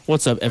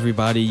What's up,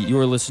 everybody? You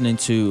are listening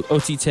to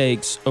OT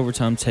Takes,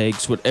 Overtime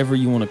Takes, whatever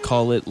you want to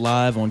call it,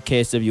 live on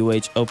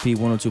KSWH LP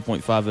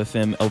 102.5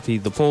 FM, LP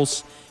The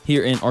Pulse,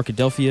 here in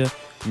Arkadelphia.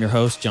 I'm your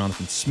host,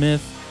 Jonathan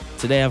Smith.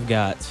 Today I've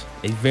got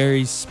a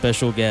very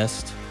special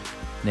guest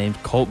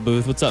named Colt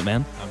Booth. What's up,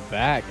 man? I'm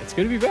back. It's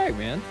good to be back,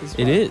 man.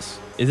 It is.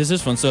 This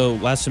is fun. So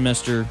last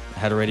semester, I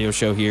had a radio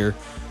show here,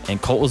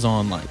 and Colt was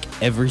on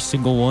like every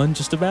single one,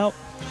 just about.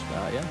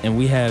 Yeah. And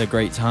we had a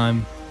great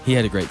time. He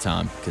had a great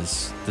time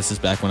because this is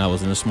back when I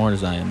wasn't as smart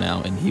as I am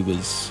now, and he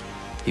was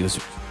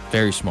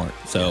very smart.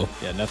 So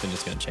yeah, nothing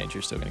is going to change.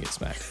 You're still going to get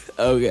smacked.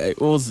 Okay,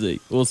 we'll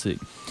see.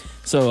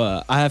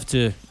 So I have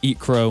to eat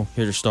crow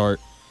here to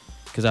start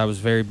because I was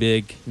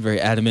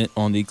very adamant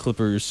on the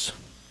Clippers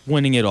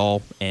winning it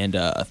all, and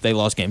they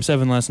lost Game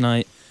 7 last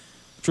night,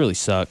 which really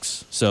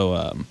sucks.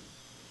 So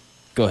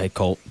go ahead,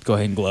 Colt. Go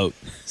ahead and gloat.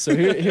 So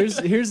here's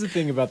the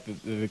thing about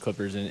the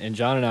Clippers, and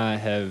John and I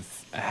have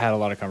had a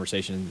lot of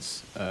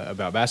conversations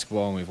about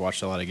basketball, and we've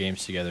watched a lot of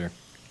games together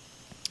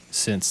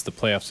since the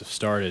playoffs have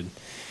started.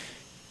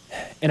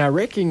 And I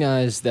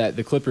recognize that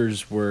the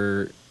Clippers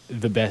were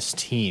the best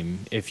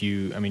team. If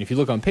you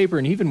look on paper,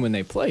 and even when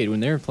they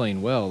were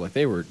playing well, like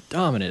they were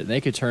dominant.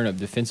 They could turn up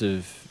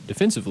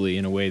defensively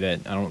in a way that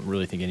I don't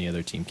really think any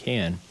other team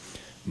can.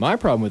 My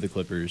problem with the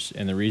Clippers,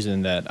 and the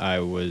reason that I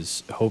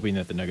was hoping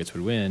that the Nuggets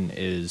would win,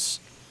 is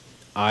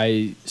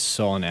I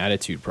saw an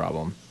attitude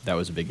problem. That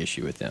was a big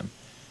issue with them,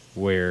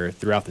 where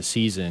throughout the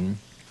season,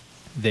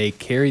 they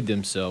carried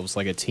themselves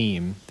like a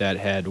team that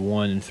had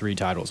won 3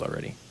 titles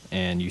already.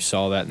 And you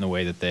saw that in the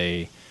way that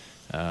they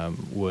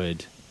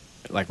would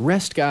like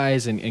rest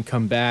guys and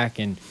come back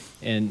and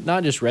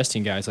not just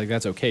resting guys, like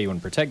that's okay, you want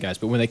to protect guys,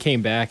 but when they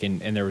came back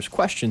and there was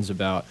questions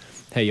about,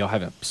 hey, y'all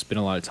haven't spent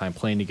a lot of time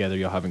playing together,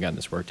 y'all haven't gotten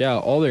this worked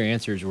out, all their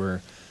answers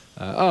were,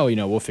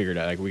 we'll figure it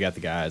out, like we got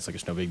the guys, like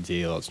it's no big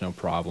deal, it's no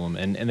problem.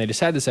 And they just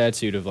had this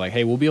attitude of like,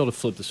 hey, we'll be able to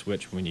flip the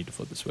switch when we need to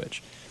flip the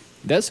switch.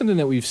 That's something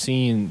that we've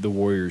seen the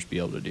Warriors be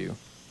able to do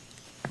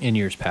in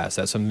years past.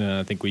 That's something that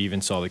I think we even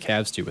saw the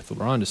Cavs do with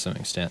LeBron to some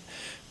extent.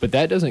 But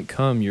that doesn't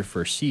come your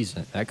first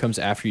season. That comes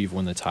after you've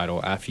won the title,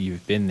 after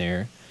you've been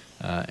there,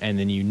 and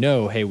then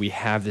hey, we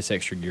have this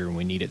extra gear and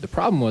we need it. The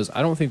problem was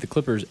I don't think the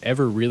Clippers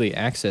ever really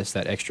accessed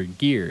that extra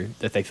gear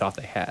that they thought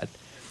they had.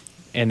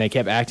 And they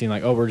kept acting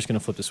like, oh, we're just going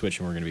to flip the switch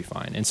and we're going to be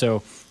fine. And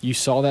so you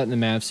saw that in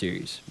the Mavs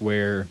series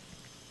where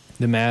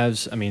the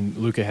Mavs,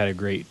 Luka had a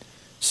great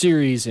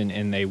series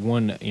and they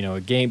won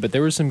a game, but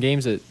there were some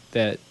games that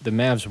the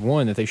Mavs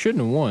won that they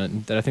shouldn't have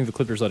won that I think the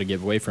Clippers let it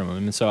give away from them.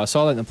 And so I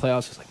saw that in the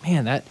playoffs. I was like,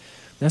 man,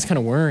 that's kind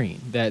of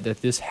worrying that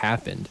this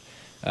happened.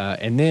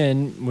 And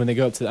then when they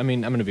go up to, I'm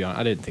going to be honest,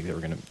 I didn't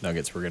think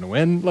Nuggets were going to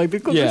win. Like the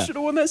Clippers should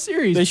have won that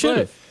series. They should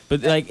have.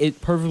 But like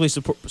it perfectly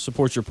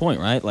supports your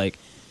point, right? Like,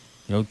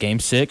 Game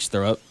 6,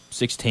 they're up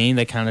 16.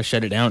 They kind of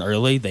shut it down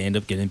early. They end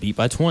up getting beat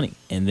by 20.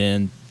 And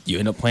then you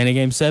end up playing a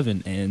Game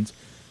 7, and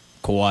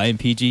Kawhi and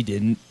PG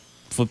didn't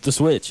flip the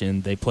switch,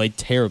 and they played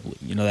terribly.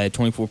 They had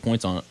 24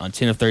 points on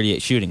 10 of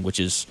 38 shooting, which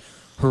is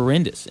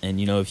horrendous. And,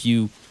 if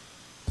you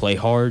play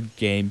hard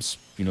games,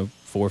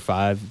 4,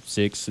 5,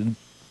 6, and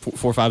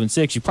 4, 5, and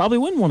 6, you probably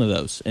win one of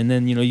those. And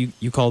then,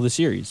 you call the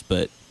series,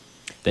 but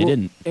they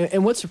didn't.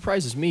 And what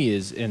surprises me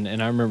is, and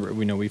I remember,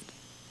 we've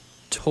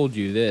told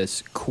you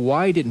this,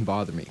 Kawhi didn't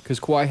bother me because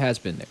Kawhi has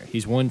been there.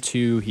 He's won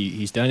 2.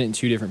 He's done it in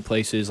 2 different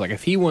places. Like,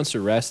 if he wants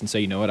to rest and say,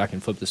 you know what, I can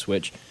flip the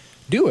switch,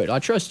 do it. I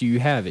trust you. You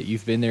have it.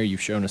 You've been there.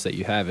 You've shown us that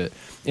you have it.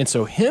 And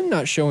so him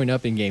not showing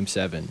up in Game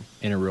 7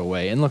 in a real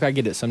way, and look, I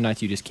get it. Some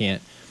nights you just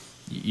can't.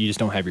 You just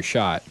don't have your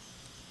shot.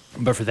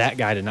 But for that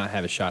guy to not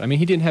have a shot,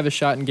 he didn't have a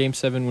shot in Game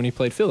 7 when he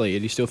played Philly,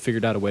 and he still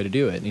figured out a way to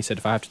do it. And he said,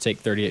 if I have to take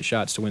 38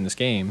 shots to win this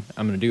game,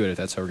 I'm going to do it if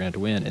that's how we're going to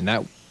win. And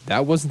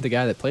that wasn't the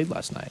guy that played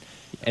last night.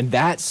 And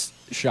that's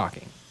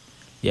shocking.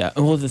 Yeah,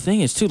 well, the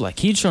thing is, too, like,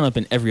 he'd shown up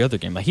in every other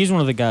game. Like, he's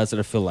one of the guys that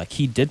I feel like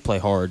he did play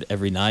hard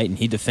every night, and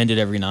he defended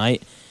every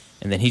night.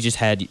 And then he just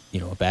had,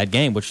 a bad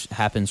game, which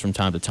happens from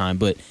time to time.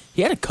 But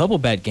he had a couple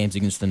bad games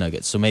against the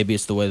Nuggets. So maybe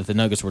it's the way that the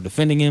Nuggets were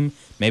defending him.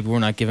 Maybe we're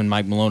not giving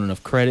Mike Malone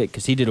enough credit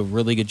because he did a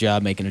really good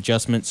job making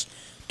adjustments.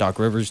 Doc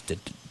Rivers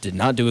did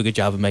not do a good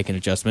job of making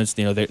adjustments.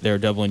 They were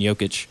doubling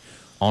Jokic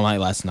all night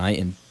last night.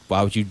 And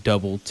why would you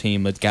double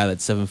team a guy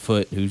that's 7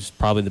 foot who's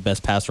probably the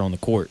best passer on the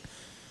court,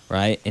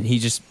 right? And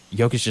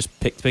Jokic just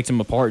picked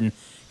him apart. And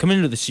coming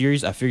into the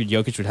series, I figured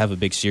Jokic would have a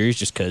big series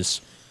just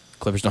because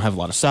Clippers don't have a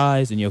lot of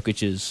size, and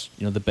Jokic is,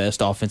 the best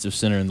offensive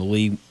center in the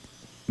league.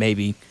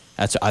 Maybe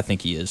I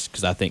think he is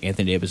because I think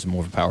Anthony Davis is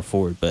more of a power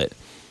forward. But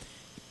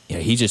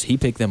he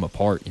picked them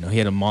apart. He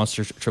had a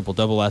monster triple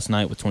double last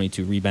night with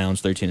 22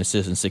 rebounds, 13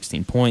 assists, and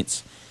 16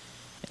 points.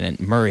 And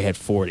then Murray had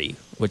 40,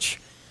 which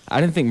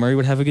I didn't think Murray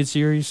would have a good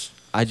series.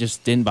 I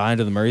just didn't buy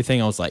into the Murray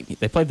thing. I was like,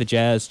 they played the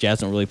Jazz. Jazz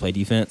don't really play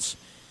defense,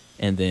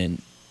 and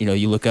then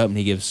you look up and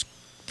he gives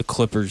the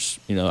Clippers,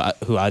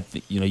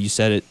 you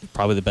said it,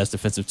 probably the best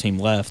defensive team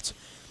left.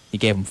 He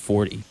gave them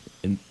 40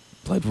 and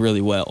played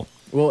really well.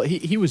 Well,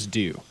 he was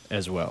due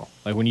as well.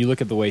 Like when you look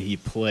at the way he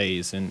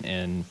plays,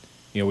 and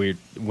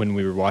when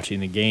we were watching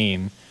the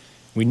game,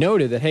 we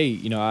noted that, hey,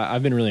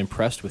 I've been really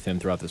impressed with him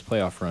throughout this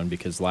playoff run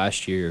because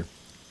last year,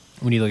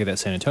 when you look at that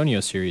San Antonio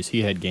series,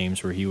 he had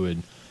games where he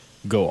would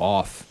go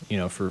off,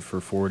 for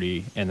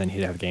 40, and then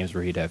he'd have games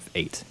where he'd have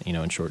 8,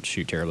 and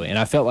shoot terribly. And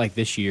I felt like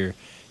this year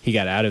he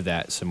got out of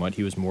that somewhat.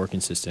 He was more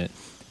consistent.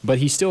 But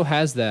he still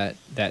has that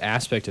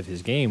aspect of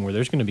his game where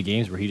there's going to be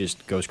games where he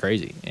just goes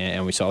crazy.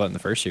 And we saw that in the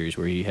first series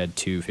where he had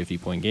 2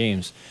 50-point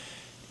games.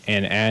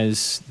 And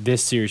as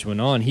this series went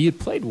on, he had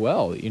played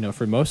well,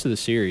 for most of the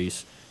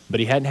series,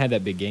 but he hadn't had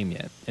that big game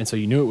yet. And so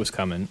you knew it was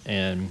coming,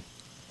 and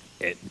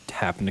it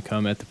happened to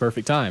come at the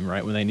perfect time,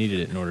 right when they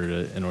needed it in order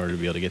to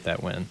be able to get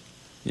that win.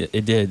 Yeah,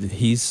 it did.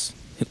 He's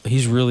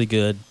really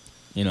good.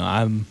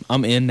 I'm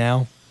in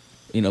now.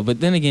 But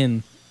then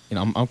again,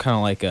 I'm kind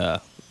of like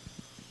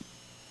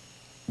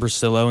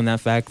Brasillo in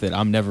that fact that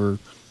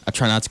I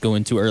try not to go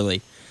in too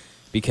early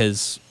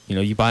because,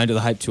 you buy into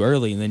the hype too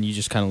early and then you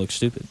just kind of look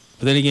stupid.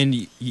 But then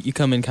again, you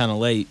come in kind of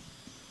late.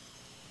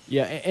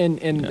 Yeah,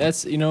 and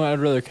that's, I'd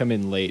rather come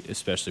in late,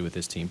 especially with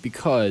this team,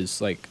 because,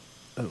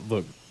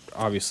 look,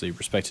 obviously,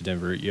 respect to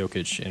Denver,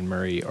 Jokic and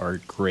Murray are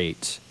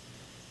great.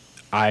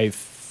 I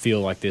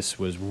feel like this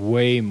was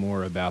way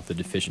more about the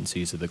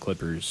deficiencies of the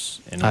Clippers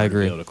in order to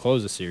be able to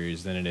close the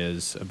series than it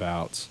is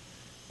about,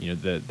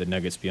 the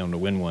Nuggets being able to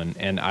win one.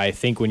 And I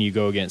think when you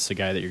go against the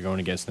guy that you're going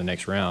against in the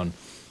next round,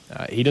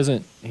 he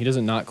doesn't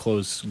not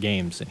close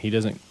games, and he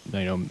doesn't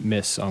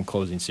miss on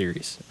closing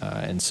series.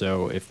 And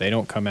so if they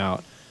don't come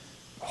out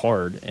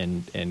hard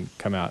and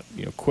come out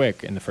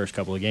quick in the first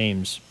couple of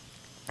games,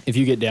 if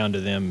you get down to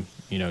them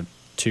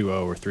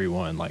 2-0 or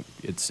 3-1,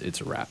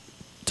 it's a wrap.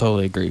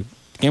 Totally agree.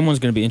 Game 1's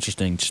going to be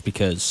interesting just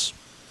because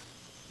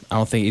I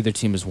don't think either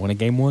team has won a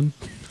game 1.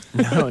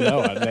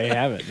 No, they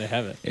haven't.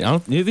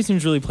 Neither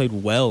team's really played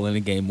well in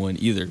a game 1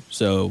 either.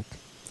 So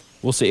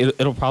we'll see.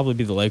 It'll probably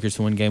be the Lakers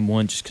to win game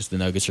 1 just because the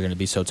Nuggets are going to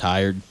be so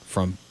tired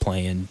from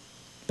playing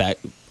back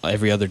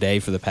every other day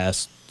for the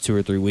past 2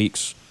 or 3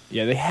 weeks.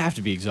 Yeah, they have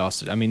to be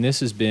exhausted. I mean,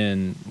 this has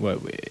been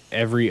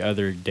every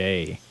other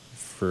day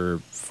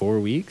for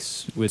 4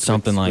 weeks with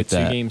something like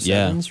that. 2 game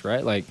sevens,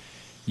 yeah. Right?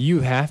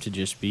 You have to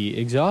just be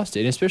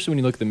exhausted, and especially when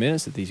you look at the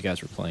minutes that these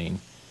guys were playing.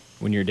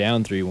 When you're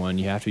down 3-1,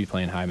 you have to be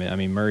playing high minutes. I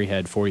mean, Murray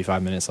had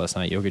 45 minutes last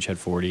night. Jokic had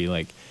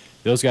 40.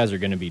 Those guys are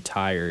going to be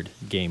tired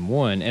game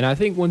 1. And I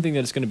think one thing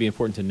that's going to be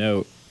important to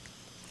note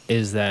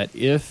is that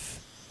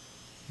if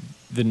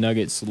the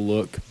Nuggets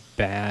look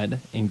bad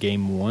in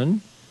game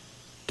 1,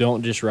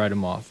 don't just write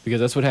them off, because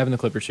that's what happened in the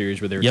Clipper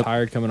series where they were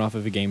tired coming off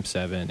of a game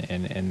 7,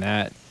 and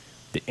that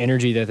the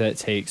energy that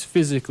takes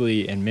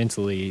physically and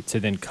mentally to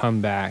then come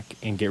back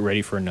and get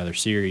ready for another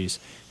series,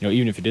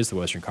 even if it is the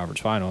Western Conference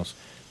Finals,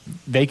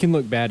 they can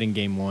look bad in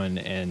game 1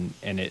 and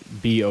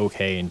it be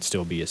okay and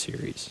still be a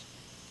series.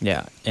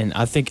 Yeah, and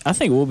I think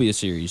it will be a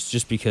series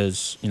just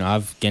because,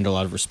 I've gained a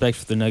lot of respect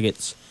for the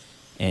Nuggets,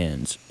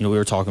 and, we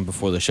were talking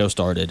before the show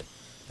started,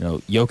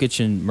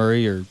 Jokic and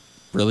Murray are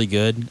really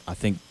good. I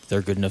think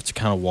they're good enough to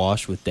kind of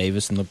wash with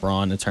Davis and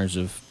LeBron in terms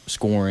of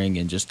scoring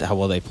and just how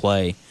well they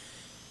play.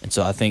 And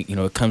so I think,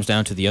 it comes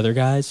down to the other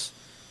guys.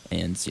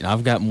 And,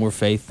 I've got more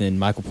faith in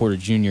Michael Porter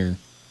Jr.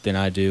 than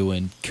I do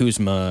in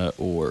Kuzma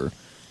or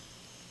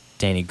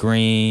Danny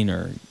Green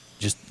or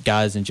just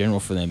guys in general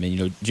for them.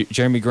 And,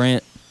 Jeremy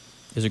Grant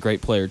is a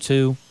great player,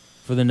 too,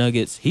 for the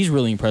Nuggets. He's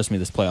really impressed me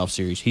this playoff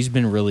series. He's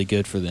been really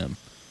good for them.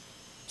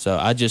 So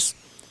I think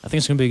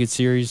it's going to be a good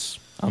series.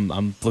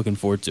 I'm looking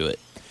forward to it.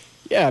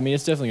 Yeah, I mean,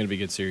 it's definitely going to be a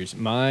good series.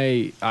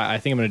 I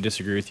think I'm going to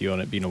disagree with you on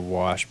it being a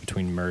wash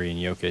between Murray and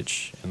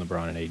Jokic and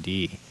LeBron and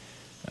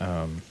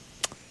AD.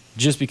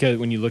 Just because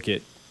when you look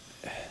at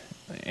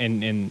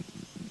and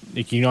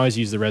you can always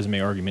use the resume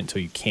argument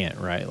until you can't,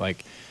 right?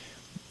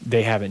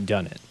 They haven't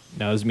done it.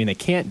 Now, it doesn't mean they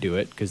can't do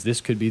it, because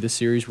this could be the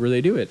series where they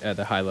do it at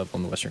the high level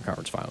in the Western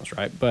Conference Finals,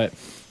 right? But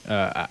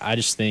I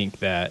just think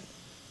that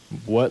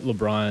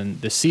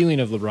the ceiling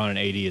of LeBron and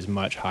AD is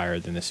much higher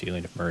than the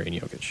ceiling of Murray and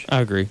Jokic.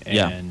 I agree.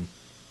 And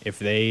if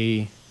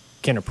they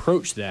can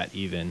approach that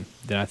even,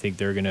 then I think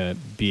they're going to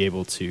be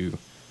able to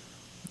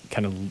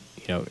kind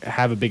of,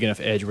 have a big enough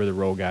edge where the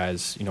role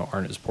guys,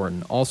 aren't as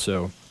important.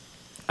 Also,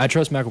 I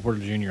trust Michael Porter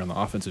Jr. on the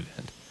offensive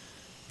end.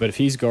 But if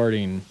he's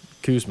guarding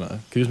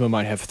Kuzma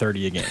might have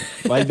 30 a game.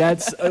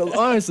 That's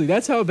honestly,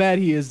 that's how bad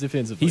he is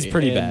defensively. He's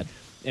pretty bad.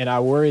 And I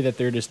worry that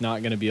they're just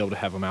not going to be able to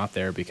have him out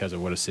there because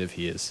of what a sieve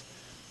he is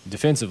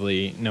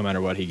defensively, no matter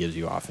what he gives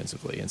you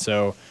offensively. And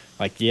so,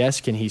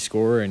 yes, can he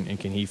score and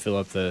can he fill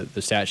up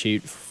the stat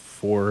sheet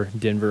for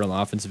Denver on the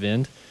offensive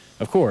end?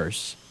 Of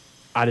course.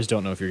 I just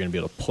don't know if you're going to be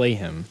able to play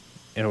him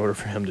in order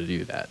for him to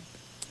do that.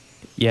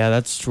 Yeah,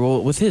 that's true.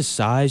 With his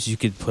size, you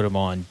could put him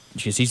on,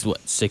 because he's,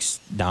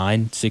 6'9",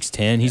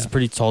 6'10". He's a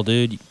pretty tall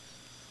dude.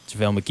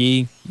 JaVale McGee,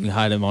 you can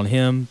hide him on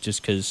him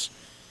just because,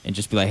 and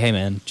just be like, hey,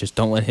 man, just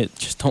don't let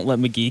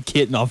McGee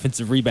get an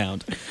offensive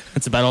rebound.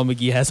 That's about all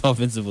McGee has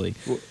offensively.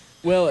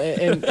 Well,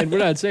 and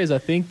what I'd say is I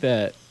think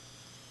that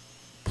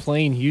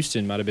playing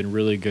Houston might have been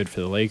really good for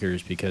the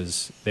Lakers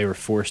because they were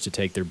forced to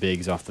take their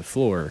bigs off the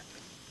floor,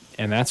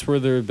 and that's where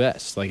they're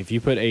best. If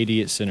you put AD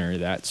at center,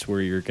 that's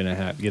where you're going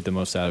to get the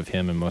most out of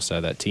him and most out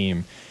of that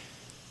team.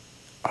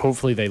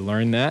 hopefully they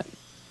learn that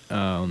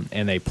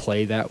and they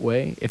play that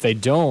way. If they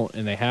don't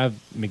and they have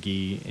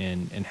McGee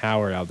and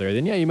Howard out there,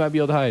 then yeah, you might be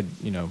able to hide,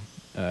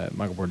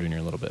 Michael Porter Jr.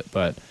 a little bit.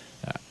 But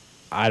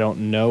I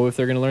don't know if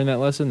they're going to learn that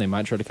lesson. They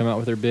might try to come out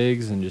with their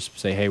bigs and just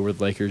say, hey, we're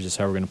the Lakers, this is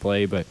how we're going to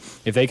play. But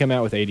if they come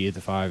out with 80 at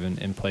the 5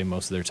 and play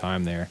most of their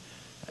time there,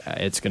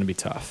 it's going to be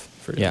tough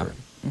for Denver.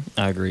 Yeah,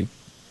 I agree.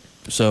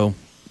 So,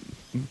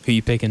 who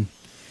you picking?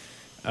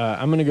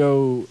 I'm going to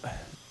go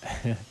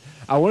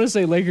I want to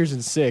say Lakers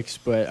in 6,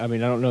 but, I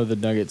mean, I don't know the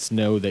Nuggets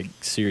know that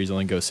series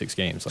only goes 6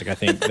 games. Like, I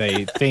think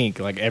they think,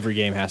 like, every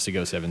game has to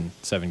go seven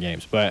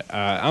games. But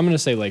I'm going to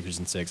say Lakers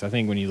in 6. I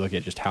think when you look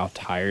at just how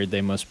tired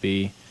they must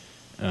be,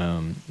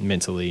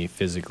 mentally,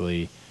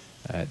 physically,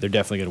 they're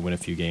definitely going to win a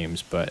few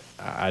games, but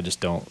I just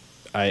don't.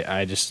 I'm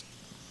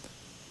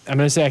going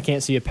to say I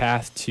can't see a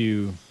path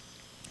to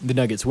the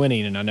Nuggets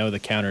winning, and I know the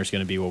counter is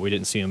going to be, well, we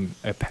didn't see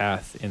a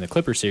path in the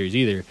Clippers series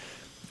either,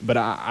 but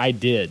I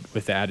did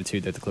with the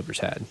attitude that the Clippers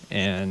had,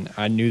 and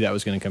I knew that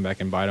was going to come back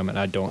and bite them, and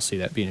I don't see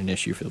that being an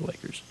issue for the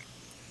Lakers.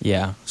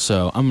 Yeah,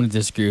 so I'm going to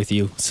disagree with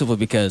you simply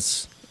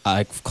because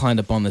I climbed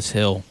up on this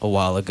hill a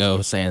while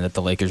ago saying that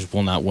the Lakers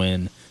will not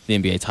win the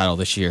NBA title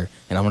this year,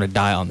 and I'm going to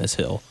die on this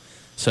hill.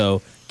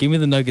 So give me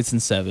the Nuggets in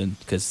 7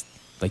 because,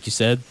 like you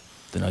said,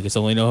 the Nuggets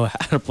only know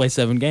how to play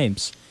 7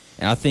 games.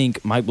 And I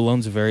think Mike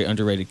Malone's a very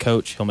underrated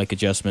coach. He'll make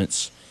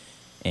adjustments.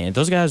 And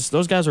those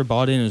guys are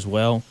bought in as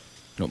well.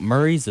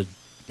 Murray's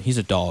he's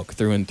a dog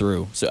through and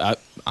through. So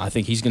I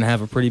think he's going to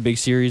have a pretty big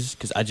series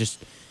because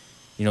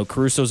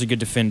Caruso's a good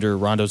defender,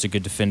 Rondo's a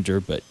good defender,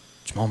 but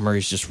Jamal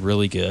Murray's just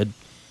really good.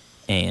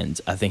 And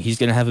I think he's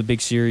going to have a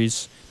big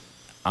series.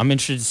 I'm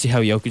interested to see how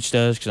Jokic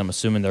does because I'm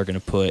assuming they're going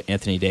to put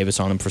Anthony Davis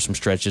on him for some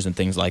stretches and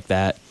things like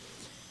that.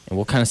 And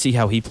we'll kind of see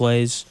how he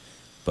plays.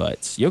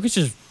 But Jokic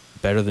is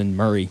better than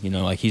Murray.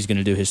 He's going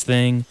to do his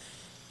thing.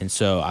 And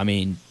so, I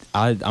mean,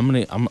 I'm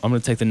gonna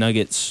take the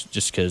Nuggets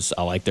just because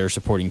I like their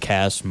supporting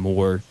cast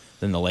more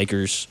than the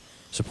Lakers'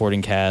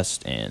 supporting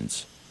cast. And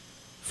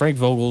Frank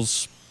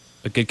Vogel's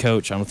a good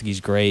coach. I don't think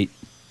he's great.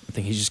 I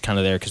think he's just kind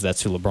of there because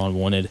that's who LeBron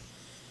wanted.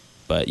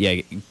 But,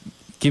 yeah,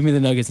 give me the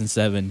Nuggets in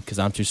 7 because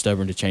I'm too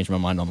stubborn to change my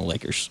mind on the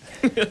Lakers.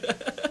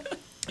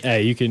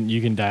 Hey, you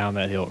can die on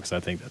that hill because I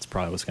think that's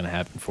probably what's going to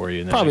happen for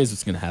you. Probably is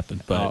what's going to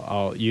happen.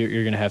 But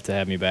you're going to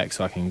have me back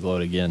so I can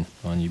gloat again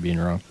on you being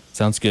wrong.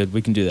 Sounds good.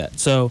 We can do that.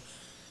 So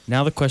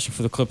now the question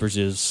for the Clippers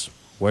is,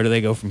 where do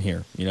they go from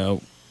here?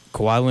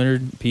 Kawhi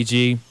Leonard,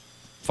 PG,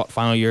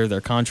 final year of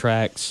their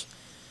contracts.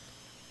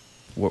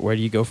 Where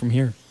do you go from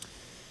here?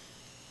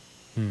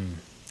 Yeah,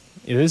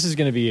 this is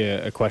going to be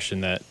a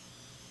question that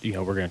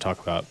we're going to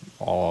talk about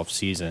all off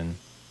season.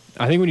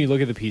 I think when you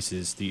look at the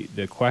pieces,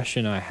 the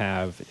question I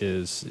have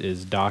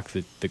is Doc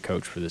the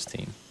coach for this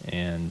team?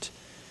 And,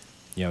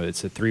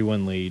 it's a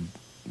 3-1 lead.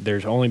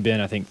 There's only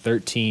been, I think,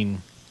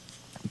 13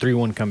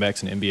 3-1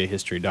 comebacks in NBA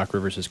history. Doc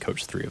Rivers has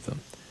coached 3 of them.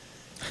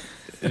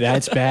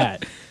 That's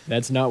bad.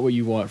 That's not what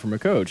you want from a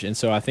coach. And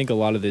so I think a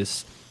lot of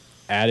this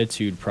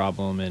attitude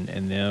problem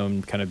and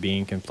them kind of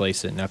being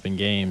complacent and up in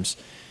games,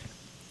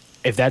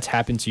 if that's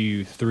happened to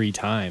you 3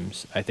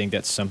 times, I think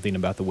that's something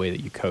about the way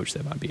that you coach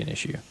that might be an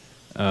issue.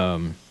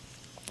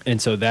 And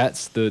so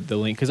that's the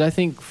link, because I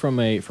think from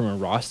a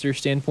roster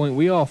standpoint,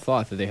 we all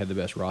thought that they had the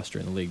best roster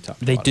in the league. Top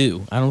to they bottom.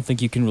 do. I don't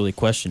think you can really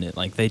question it.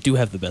 Like, they do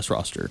have the best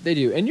roster. They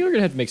do, and you're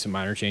gonna have to make some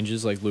minor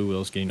changes. Like Lou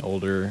Will's getting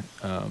older.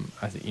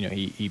 I think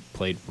he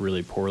played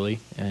really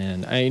poorly,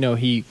 and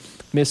he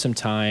missed some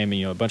time.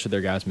 And, a bunch of their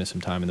guys missed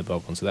some time in the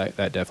bubble, and so that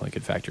definitely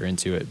could factor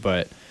into it.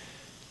 But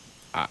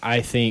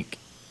I think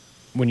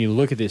when you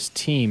look at this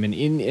team,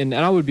 and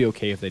I would be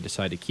okay if they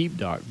decide to keep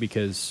Doc,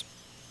 because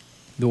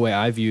the way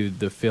I viewed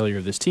the failure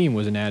of this team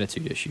was an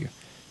attitude issue.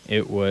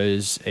 It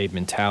was a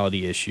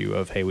mentality issue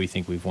of, hey, we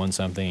think we've won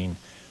something,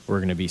 we're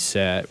going to be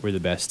set, we're the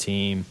best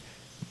team.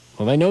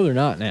 Well, they know they're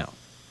not now.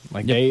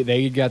 Like, yep.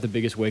 They got the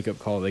biggest wake-up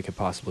call they could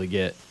possibly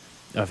get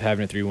of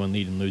having a 3-1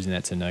 lead and losing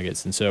that to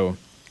Nuggets. And so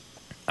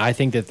I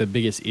think that the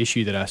biggest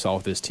issue that I saw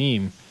with this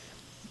team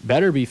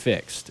better be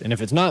fixed. And if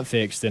it's not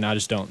fixed, then I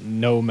just don't.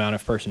 No amount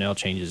of personnel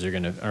changes are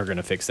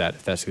gonna fix that.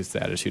 If that's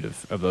the attitude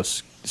of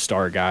those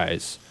star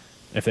guys.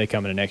 If they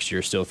come into next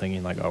year still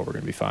thinking like, oh, we're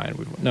going to be fine.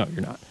 No,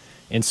 you're not.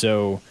 And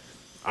so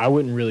I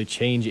wouldn't really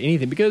change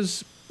anything,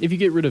 because if you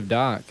get rid of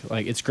Doc,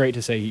 like, it's great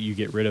to say you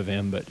get rid of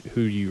him, but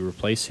who do you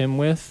replace him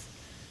with?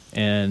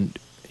 And,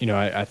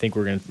 I think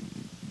we're going to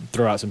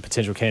throw out some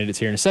potential candidates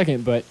here in a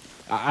second, but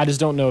I just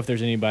don't know if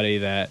there's anybody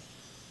that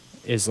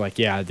is like,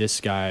 yeah,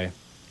 this guy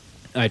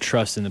I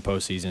trust in the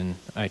postseason.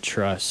 I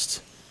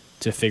trust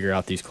to figure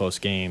out these close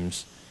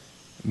games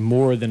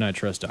more than I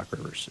trust Doc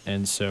Rivers.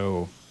 And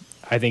so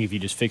I think if you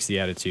just fix the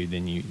attitude,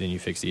 then you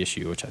fix the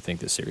issue, which I think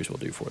this series will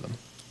do for them.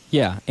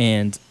 Yeah,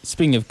 and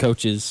speaking of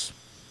coaches,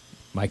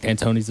 Mike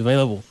D'Antoni's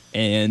available,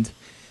 and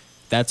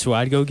that's who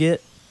I'd go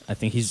get. I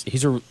think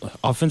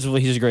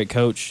offensively he's a great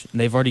coach, and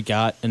they've already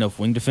got enough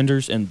wing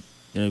defenders. And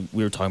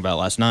we were talking about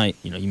it last night.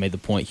 You made the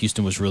point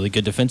Houston was really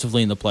good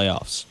defensively in the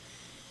playoffs,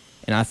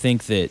 and I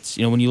think that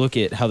when you look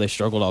at how they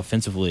struggled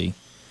offensively,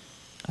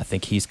 I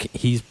think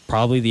he's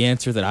probably the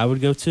answer that I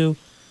would go to.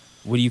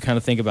 what do you kind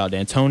of think about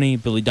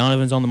D'Antoni? Billy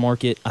Donovan's on the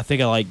market. I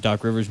think I like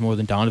Doc Rivers more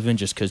than Donovan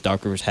just because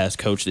Doc Rivers has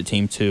coached the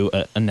team to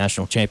a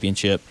national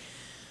championship.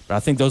 But I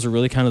think those are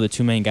really kind of the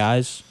two main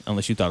guys,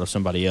 unless you thought of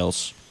somebody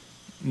else.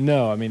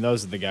 No, I mean,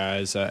 those are the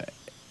guys.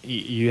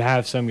 You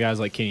have some guys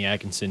like Kenny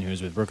Atkinson, who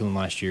was with Brooklyn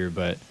last year,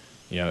 but,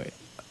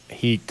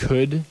 he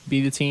could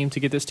be the team to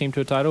get this team to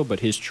a title,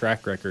 but his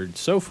track record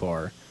so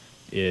far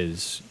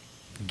is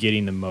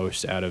getting the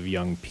most out of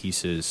young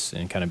pieces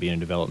and kind of being a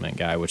development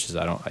guy, which is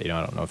I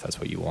don't know if that's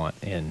what you want.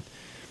 And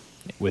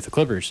with the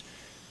Clippers,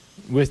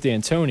 with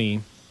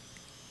D'Antoni,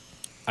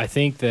 I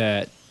think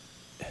one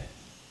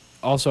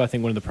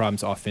of the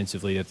problems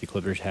offensively that the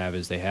Clippers have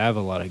is they have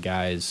a lot of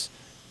guys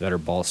that are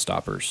ball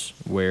stoppers,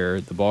 where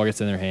the ball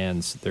gets in their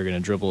hands, they're going to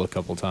dribble a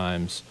couple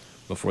times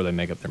before they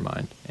make up their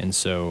mind. And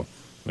so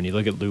when you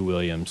look at Lou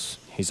Williams,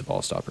 he's a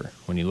ball stopper.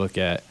 When you look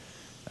at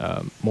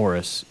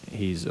Morris,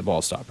 he's a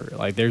ball stopper.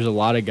 Like, there's a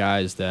lot of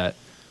guys that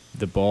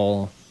the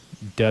ball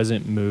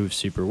doesn't move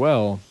super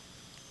well,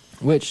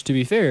 which, to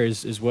be fair,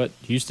 is what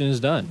Houston has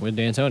done with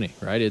D'Antoni,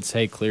 right? It's,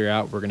 hey, clear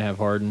out, we're going to have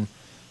Harden,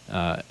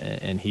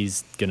 and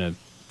he's going to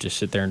just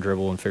sit there and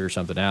dribble and figure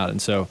something out.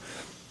 And so,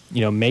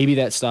 maybe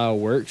that style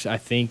works. I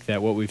think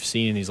that what we've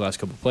seen in these last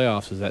couple of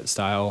playoffs is that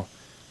style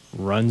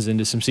runs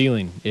into some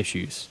ceiling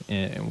issues.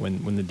 And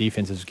when the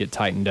defenses get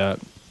tightened up,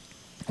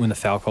 when the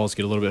foul calls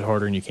get a little bit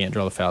harder and you can't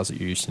draw the fouls that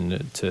you're used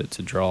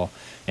to draw.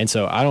 And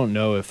so I don't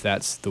know if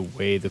that's the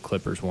way the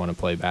Clippers want to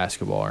play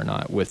basketball or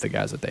not with the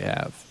guys that they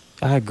have.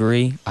 I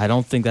agree. I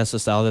don't think that's the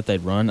style that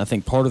they'd run. I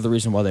think part of the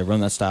reason why they run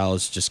that style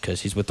is just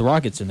because he's with the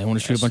Rockets and they want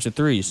to shoot a bunch of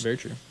threes. Very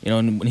true.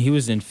 And when he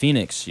was in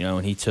Phoenix,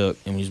 and he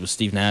was with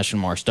Steve Nash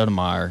and Mark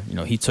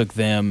Stoudemire, he took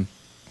them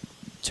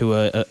to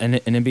an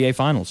NBA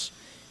Finals.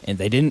 And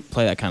they didn't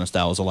play that kind of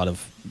style. It was a lot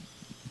of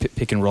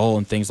pick and roll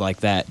and things like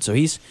that. So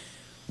he's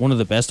one of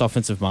the best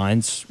offensive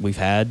minds we've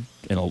had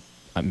in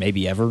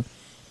maybe ever.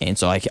 And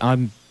so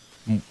I'm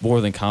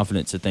more than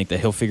confident to think that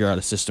he'll figure out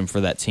a system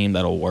for that team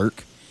that'll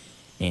work.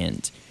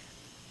 And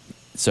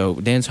so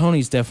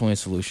D'Antoni's definitely a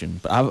solution.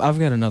 But I've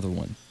got another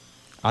one.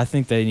 I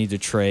think they need to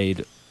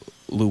trade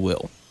Lou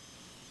Will.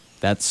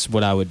 That's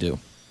what I would do.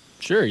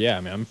 Sure, yeah.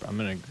 I mean, I'm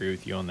going to agree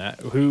with you on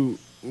that.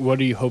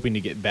 What are you hoping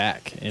to get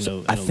back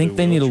I think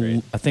they need a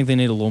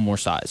little more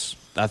size.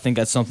 I think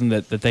that's something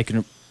that they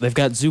can. They've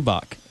got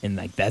Zubac, and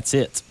that's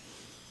it,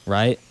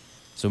 right?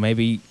 So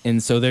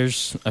so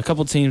there's a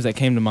couple teams that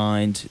came to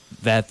mind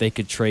that they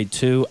could trade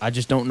to. I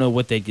just don't know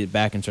what they'd get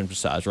back in terms of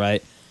size,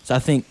 right? So I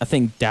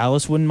think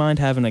Dallas wouldn't mind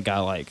having a guy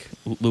like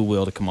Lou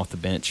Will to come off the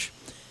bench.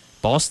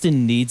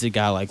 Boston needs a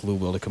guy like Lou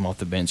Will to come off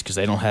the bench because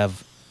they don't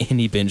have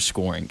any bench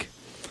scoring.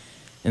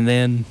 And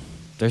then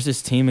there's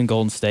this team in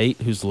Golden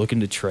State who's looking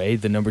to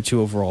trade the number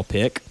 2 overall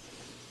pick.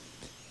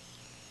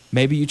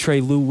 Maybe you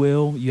trade Lou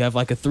Will. You have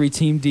like a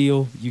 3-team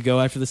deal. You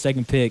go after the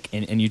second pick,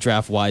 and you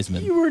draft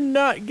Wiseman. You are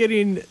not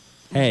getting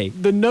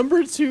the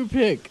number 2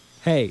 pick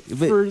for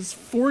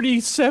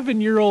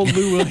 47-year-old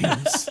Lou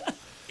Williams.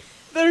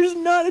 There's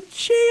not a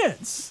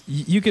chance.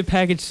 You could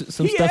package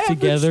some stuff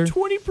together.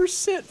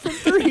 20% from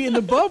 3 in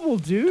the bubble,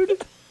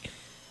 dude.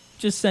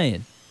 Just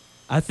saying.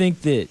 I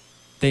think that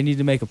they need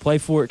to make a play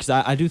for it because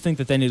I do think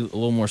that they need a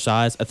little more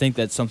size. I think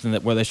that's something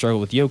where they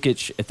struggle with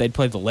Jokic. If they'd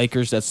played the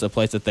Lakers, that's the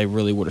place that they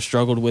really would have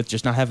struggled with,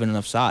 just not having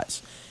enough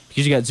size.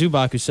 Because you got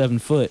Zubac, who's 7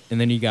 foot,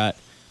 and then you got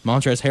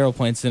Montrezl Harrell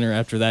playing center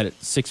after that at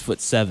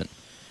 6'7",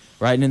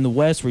 right? And in the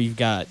West, where you've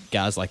got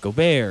guys like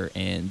Gobert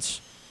and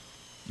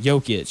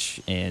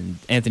Jokic and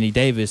Anthony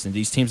Davis and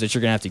these teams that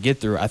you're going to have to get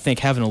through, I think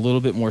having a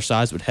little bit more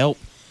size would help.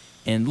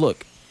 And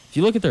look, if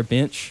you look at their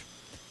bench,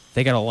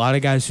 they got a lot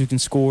of guys who can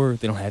score.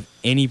 They don't have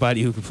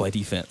anybody who can play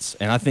defense.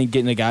 And I think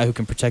getting a guy who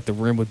can protect the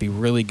rim would be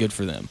really good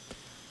for them.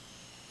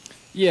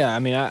 Yeah, I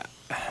mean,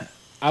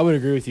 I would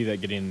agree with you that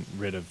getting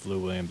rid of Lou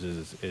Williams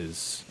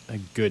is a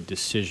good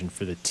decision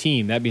for the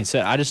team. That being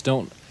said, I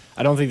don't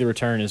think the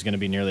return is going to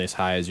be nearly as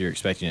high as you're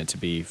expecting it to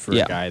be for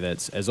a guy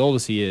that's as old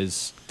as he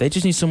is. They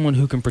just need someone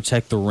who can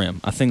protect the rim.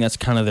 I think that's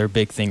kind of their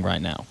big thing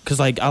right now. Because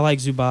I like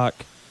Zubac.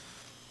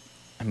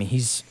 I mean,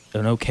 he's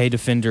an okay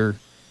defender.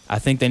 I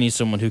think they need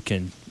someone who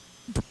can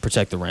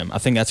protect the rim. I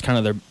think that's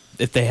kind of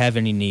if they have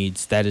any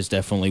needs, that is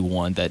definitely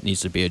one that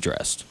needs to be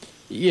addressed.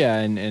 Yeah,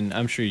 and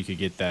I'm sure you could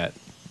get that.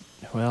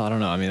 Well, I don't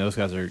know. I mean, those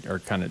guys are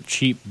kind of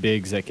cheap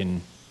bigs that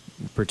can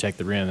protect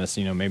the rim. That's,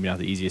 maybe not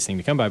the easiest thing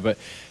to come by, but,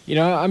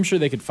 I'm sure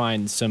they could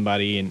find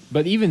somebody.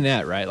 But even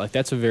that, right, like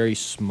that's a very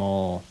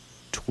small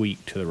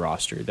tweak to the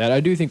roster that I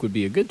do think would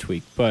be a good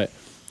tweak, but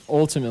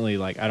ultimately,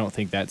 like, I don't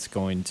think that's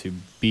going to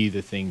be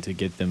the thing to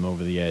get them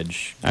over the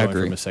edge. I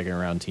agree. From a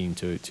second-round team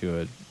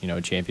to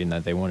a champion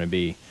that they want to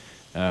be.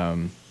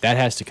 That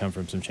has to come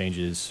from some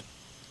changes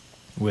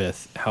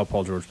with how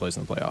Paul George plays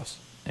in the playoffs.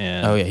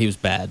 And he was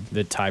bad.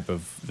 The type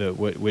of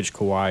which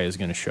Kawhi is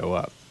going to show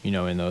up,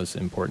 in those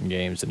important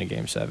games in a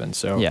Game 7.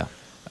 So yeah.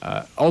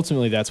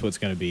 Ultimately, that's what's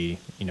going to be.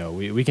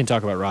 We can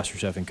talk about roster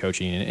stuff and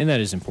coaching, and that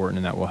is important,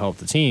 and that will help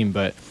the team.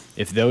 But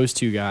if those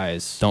two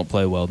guys don't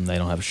play well, then they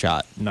don't have a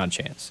shot. Not a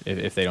chance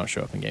if they don't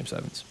show up in Game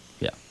 7s.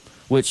 Yeah.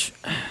 Which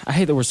I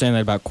hate that we're saying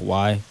that about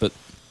Kawhi, but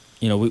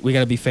we got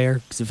to be fair,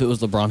 because if it was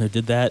LeBron who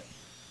did that,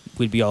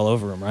 we'd be all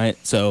over him, right?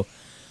 So,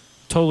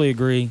 totally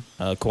agree.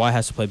 Kawhi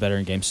has to play better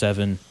in Game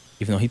 7,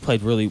 even though he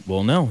played really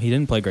well. No, he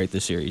didn't play great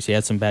this series. He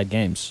had some bad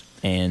games.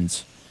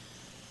 And,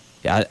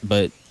 yeah,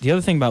 but the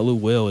other thing about Lou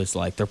Will is,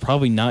 like, they're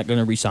probably not going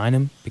to re-sign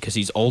him because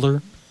he's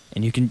older,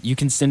 and you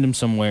can send him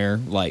somewhere,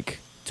 like,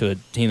 to a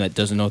team that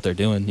doesn't know what they're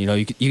doing.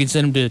 You can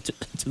send him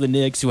to the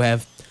Knicks, who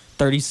have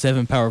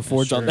 37 power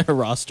forwards on their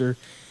roster,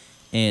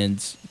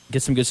 and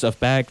get some good stuff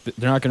back.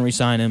 They're not going to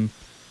re-sign him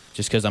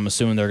just because I'm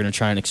assuming they're going to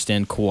try and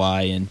extend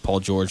Kawhi and Paul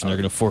George, and they're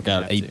going to fork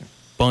out a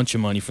bunch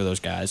of money for those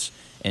guys.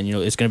 And,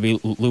 it's going to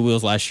be Lou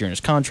Will's last year in his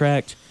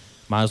contract.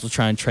 Might as well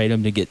try and trade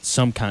him to get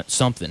something.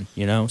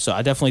 So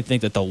I definitely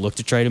think that they'll look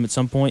to trade him at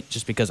some point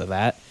just because of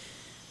that.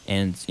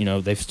 And,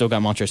 they've still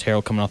got Montrezl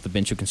Harrell coming off the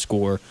bench who can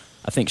score.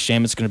 I think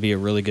Shamet's going to be a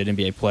really good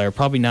NBA player.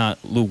 Probably not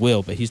Lou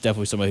Will, but he's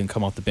definitely somebody who can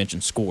come off the bench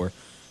and score.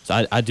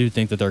 So I do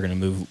think that they're going to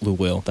move Lou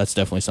Will. That's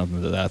definitely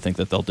something that I think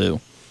that they'll do.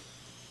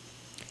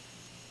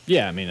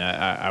 Yeah, I mean,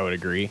 I would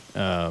agree.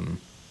 Like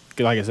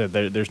I said,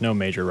 there's no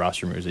major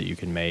roster moves that you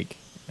can make.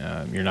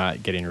 You're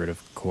not getting rid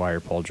of Kawhi or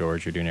Paul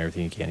George. You're doing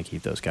everything you can to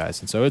keep those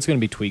guys. And so it's going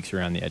to be tweaks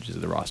around the edges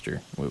of the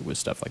roster with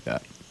stuff like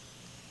that.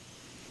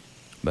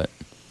 But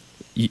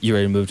you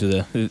ready to move to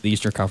the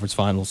Eastern Conference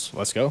Finals?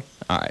 Let's go.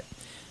 All right.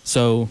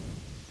 So,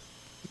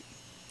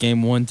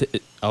 Game 1,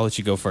 I'll let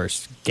you go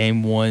first.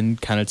 Game 1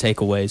 kind of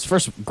takeaways.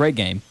 First, great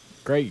game.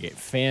 Great game.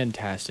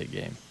 Fantastic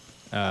game.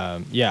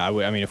 Yeah,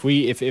 I mean,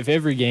 if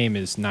every game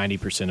is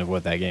 90% of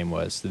what that game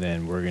was,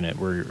 then we're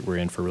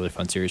in for a really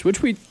fun series,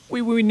 which we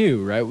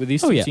knew, right? With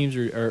these two teams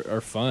are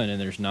fun, and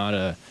there's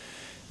not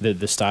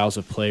the styles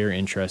of play are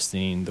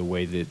interesting. The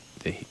way that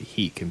the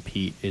Heat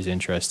compete is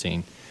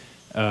interesting.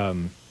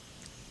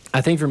 I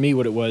think for me,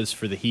 what it was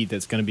for the Heat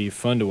that's going to be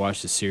fun to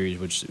watch this series,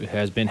 which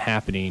has been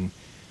happening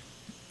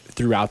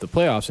throughout the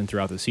playoffs and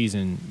throughout the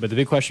season. But the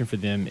big question for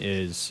them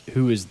is,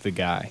 who is the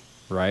guy,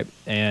 right?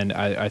 And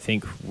I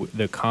think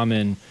the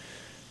common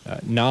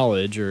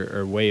knowledge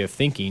or way of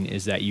thinking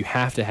is that you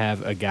have to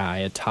have a guy,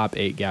 a top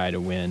 8 guy, to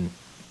win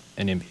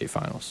an NBA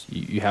Finals.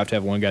 You have to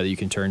have one guy that you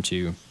can turn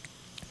to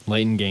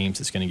late in games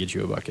that's going to get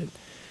you a bucket.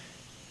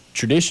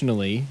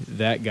 Traditionally,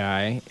 that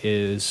guy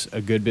is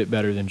a good bit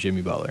better than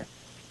Jimmy Butler.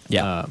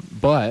 Yeah.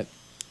 But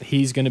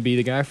he's going to be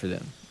the guy for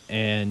them.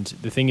 And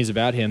the thing is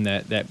about him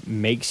that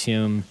makes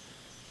him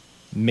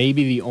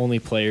maybe the only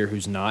player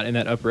who's not in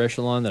that upper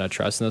echelon that I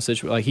trust in those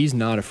situations. Like, he's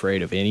not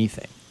afraid of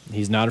anything.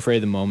 He's not afraid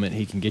of the moment.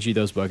 He can get you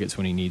those buckets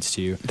when he needs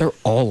to. They're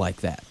all like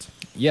that.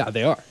 Yeah,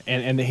 they are.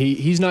 And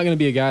he's not going to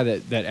be a guy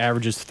that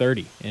averages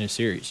 30 in a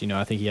series.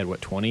 I think he had,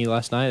 20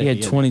 last night? He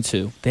had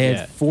 22. They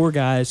had 4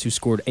 guys who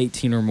scored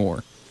 18 or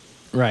more.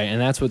 Right, and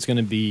that's what's going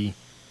to be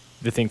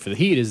the thing for the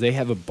Heat is they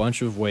have a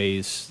bunch of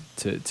ways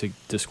to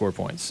score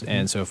points. Mm-hmm.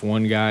 And so if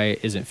one guy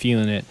isn't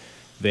feeling it,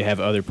 they have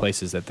other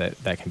places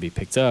that can be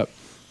picked up.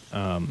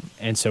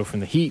 And so from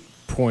the Heat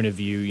point of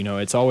view,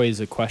 it's always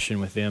a question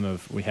with them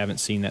of we haven't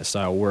seen that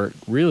style work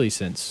really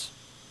since,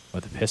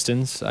 the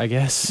Pistons, I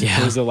guess.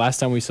 Yeah. It was the last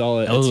time we saw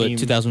a team.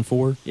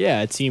 2004?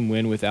 Yeah, a team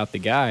win without the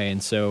guy.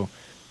 And so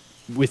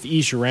with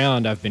each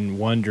round, I've been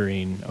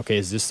wondering, okay,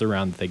 is this the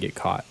round that they get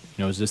caught?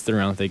 Is this the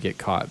round that they get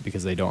caught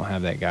because they don't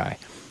have that guy?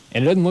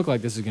 And it doesn't look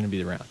like this is going to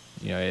be the round.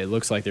 It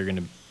looks like they're going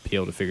to be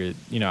able to figure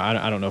it.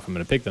 I don't know if I'm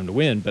going to pick them to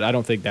win, but I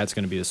don't think that's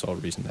going to be the sole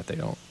reason that they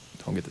don't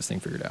get this thing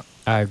figured out.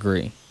 I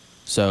agree.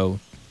 So,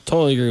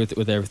 totally agree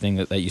with everything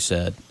that you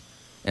said.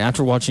 And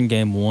after watching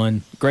Game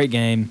 1, great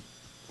game.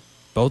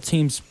 Both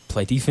teams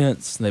play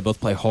defense. They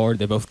both play hard.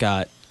 They both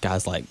got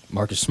guys like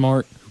Marcus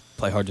Smart, who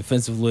play hard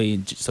defensively,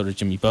 and so does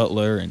Jimmy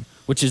Butler, and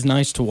which is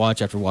nice to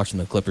watch after watching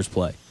the Clippers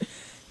play.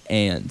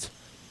 And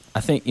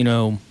I think,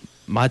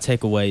 my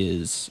takeaway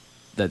is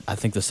that I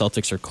think the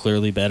Celtics are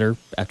clearly better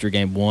after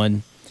Game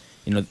 1.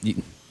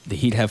 The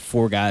Heat have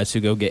 4 guys who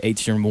go get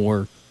 18 or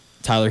more.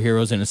 Tyler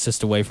Hero's an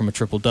assist away from a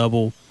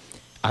triple-double.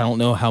 I don't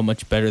know how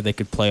much better they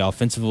could play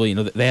offensively.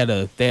 They had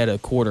a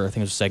quarter, I think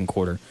it was the second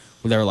quarter,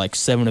 where they were like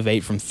 7 of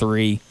 8 from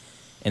 3.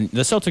 And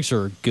the Celtics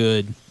are a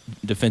good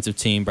defensive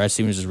team. Brad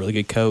Stevens is a really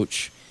good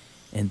coach.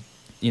 And,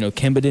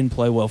 Kemba didn't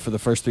play well for the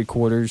first 3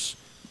 quarters.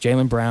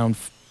 Jaylen Brown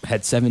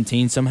had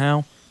 17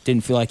 somehow.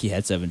 Didn't feel like he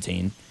had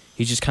 17.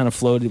 He just kind of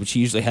floated, which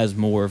he usually has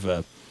more of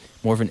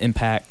an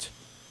impact.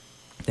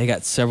 They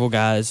got several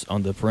guys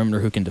on the perimeter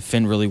who can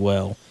defend really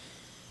well.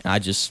 And I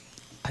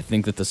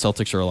think that the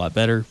Celtics are a lot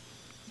better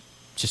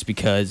just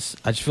because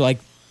I just feel like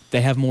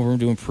they have more room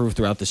to improve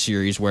throughout the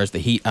series, whereas the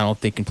Heat, I don't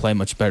think, can play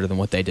much better than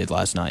what they did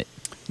last night.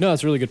 No,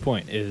 that's a really good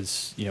point.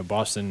 Is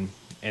Boston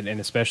and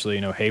especially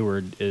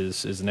Hayward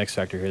is the next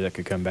factor here that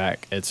could come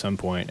back at some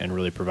point and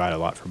really provide a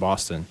lot for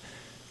Boston.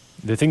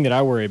 The thing that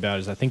I worry about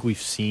is I think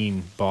we've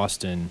seen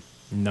Boston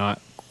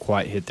not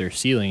quite hit their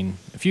ceiling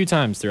a few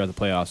times throughout the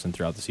playoffs and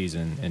throughout the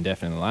season, and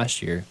definitely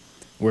last year.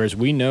 Whereas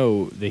we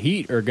know the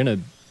Heat are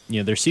going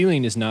to, their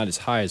ceiling is not as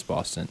high as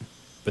Boston,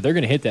 but they're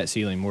going to hit that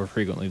ceiling more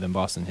frequently than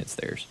Boston hits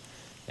theirs.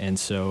 And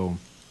so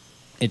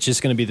it's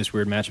just going to be this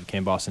weird matchup.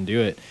 Can Boston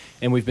do it?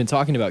 And we've been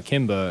talking about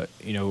Kemba,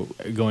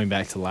 going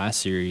back to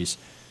last series.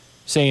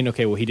 saying,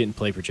 okay, well, he didn't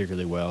play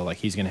particularly well. Like,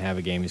 he's going to have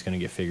a game. He's going to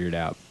get figured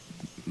out.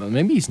 But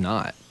maybe he's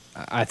not.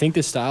 I think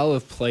the style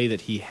of play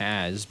that he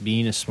has,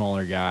 being a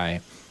smaller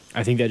guy,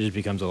 I think that just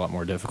becomes a lot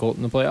more difficult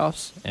in the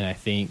playoffs. And I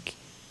think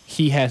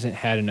he hasn't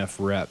had enough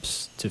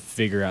reps to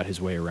figure out his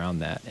way around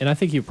that. And I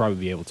think he'll probably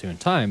be able to in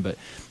time, but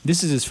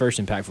this is his first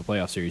impactful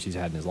playoff series he's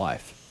had in his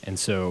life. And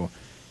so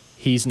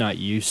he's not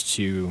used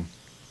to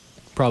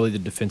probably the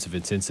defensive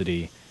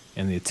intensity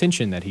and the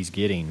attention that he's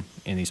getting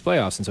in these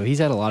playoffs. And so he's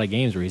had a lot of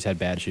games where he's had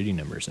bad shooting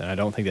numbers. And I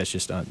don't think that's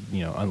just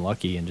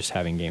unlucky and just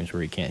having games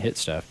where he can't hit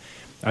stuff.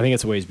 I think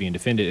that's the way he's being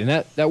defended.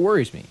 And that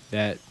worries me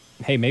that,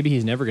 hey, maybe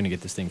he's never going to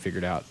get this thing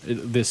figured out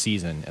this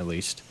season at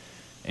least.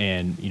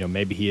 And,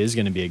 maybe he is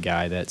going to be a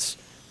guy that's,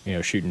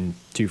 shooting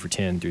 2 for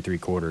 10 through 3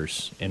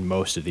 quarters in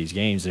most of these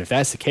games. And if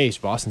that's the case,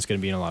 Boston's going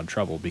to be in a lot of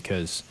trouble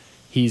because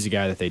he's a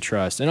guy that they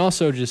trust. And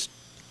also just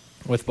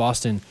with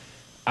Boston,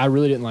 I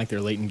really didn't like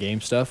their late in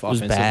game stuff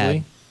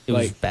offensively. It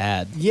was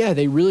bad. Yeah,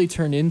 they really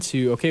turned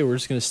into, okay, we're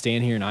just going to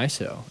stand here and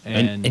ISO.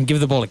 And give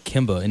the ball to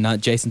Kemba and not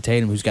Jason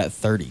Tatum, who's got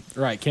 30.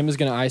 Right, Kemba's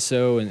going to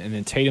ISO, and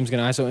then Tatum's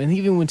going to ISO. And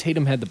even when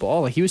Tatum had the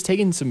ball, he was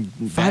taking some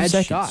bad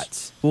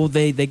shots. Well,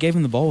 they gave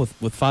him the ball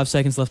with 5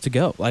 seconds left to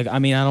go. I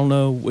don't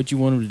know what you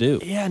want him to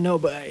do. Yeah, no,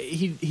 but I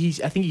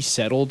think he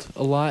settled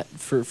a lot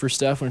for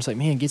stuff when it's like,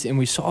 man, and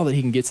we saw that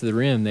he can get to the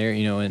rim there,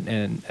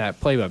 and that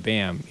play by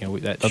Bam,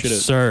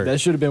 that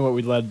should have been what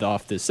we led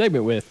off this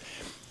segment with.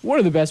 One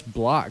of the best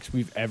blocks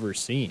we've ever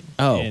seen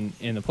in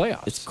the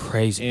playoffs. It's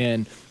crazy.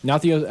 And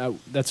not the other.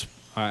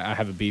 I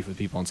have a beef with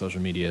people on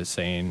social media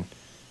saying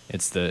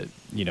it's the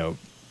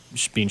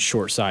being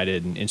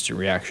short-sighted and instant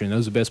reaction. That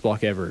was the best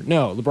block ever.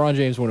 No, LeBron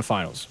James won a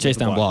finals. Chase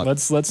down block.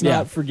 Let's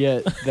not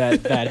forget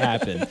that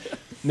happened.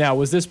 Now,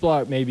 was this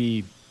block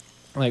maybe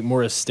like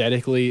more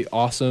aesthetically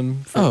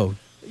awesome?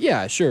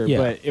 Yeah, sure. Yeah.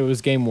 But it was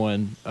game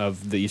 1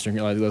 of the Eastern.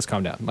 Let's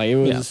calm down. It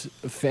was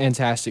a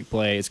fantastic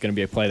play. It's going to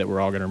be a play that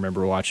we're all going to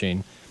remember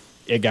watching.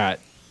 It got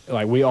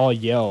we all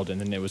yelled,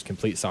 and then it was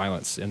complete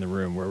silence in the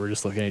room where we're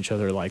just looking at each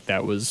other like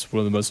that was one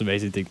of the most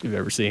amazing things we've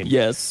ever seen.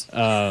 Yes.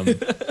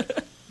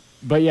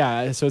 But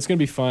yeah, so it's going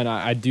to be fun.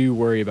 I do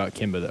worry about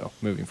Kemba though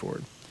moving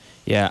forward.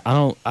 Yeah,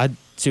 I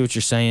see what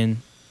you're saying,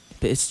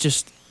 but it's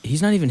just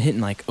he's not even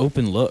hitting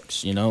open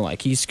looks.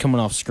 He's coming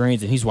off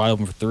screens and he's wide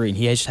open for 3, and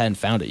he just hadn't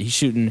found it. He's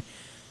shooting.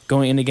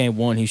 Going into game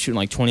 1, he's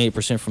shooting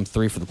 28% from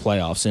 3 for the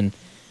playoffs. And,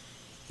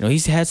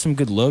 he's had some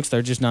good looks.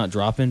 They're just not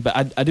dropping.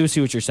 But I do see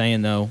what you're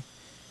saying, though.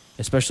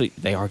 Especially,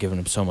 they are giving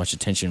him so much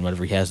attention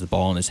whenever he has the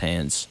ball in his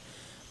hands.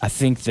 I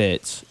think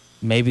that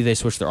maybe they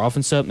switch their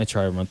offense up and they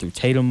try to run through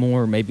Tatum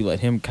more. Maybe let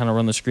him kind of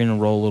run the screen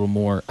and roll a little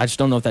more. I just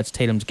don't know if that's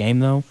Tatum's game,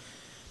 though.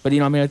 But,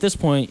 at this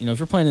point, if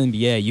you're playing in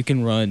the NBA, you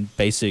can run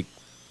basic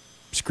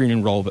screen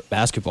and roll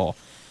basketball.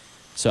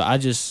 So I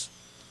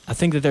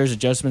think that there's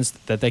adjustments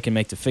that they can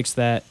make to fix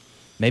that.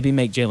 Maybe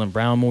make Jaylen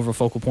Brown more of a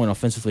focal point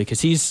offensively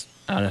because he's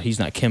not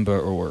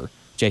Kemba or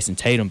Jason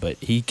Tatum, but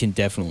he can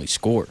definitely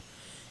score.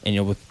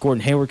 And, with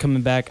Gordon Hayward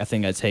coming back, I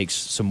think that takes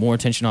some more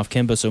attention off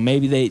Kemba. So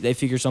maybe they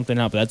figure something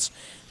out, but that's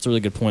a really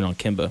good point on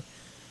Kemba.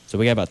 So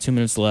we got about 2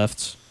 minutes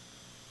left.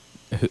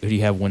 Who do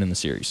you have winning the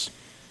series?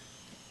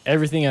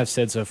 Everything I've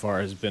said so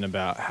far has been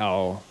about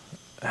how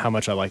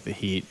much I like the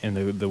Heat and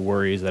the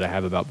worries that I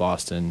have about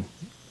Boston.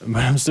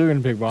 But I'm still going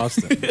to pick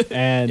Boston.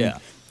 And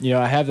yeah.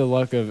 I have the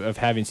luck of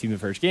having seen the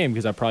first game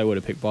because I probably would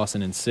have picked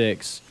Boston in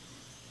 6.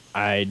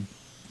 I'm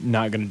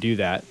not going to do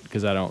that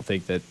because I don't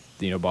think that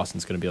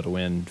Boston's going to be able to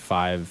win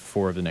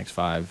 4 of the next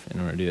 5 in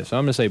order to do that. So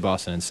I'm going to say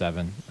Boston in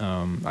 7.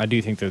 I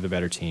do think they're the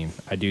better team.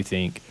 I do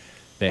think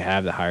they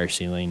have the higher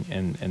ceiling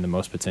and the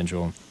most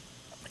potential.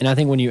 And I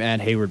think when you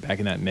add Hayward back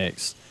in that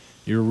mix,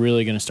 you're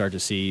really going to start to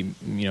see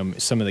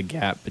some of the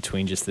gap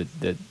between just the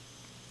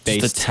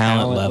base just the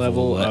talent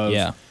level of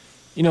yeah.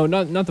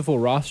 Not the full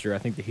roster. I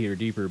think the Heat are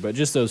deeper, but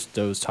just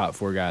those top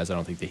 4 guys, I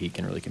don't think the Heat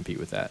can really compete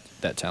with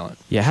that talent.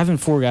 Yeah, having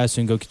 4 guys who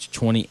can go get you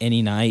 20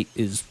 any night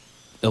is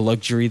a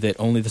luxury that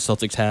only the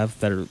Celtics have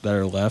that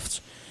are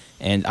left.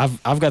 And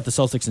I've got the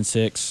Celtics in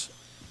 6.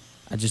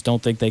 I just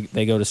don't think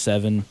they go to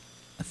 7.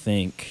 I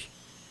think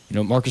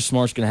Marcus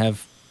Smart's going to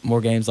have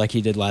more games like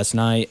he did last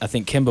night. I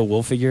think Kemba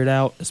will figure it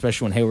out,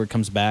 especially when Hayward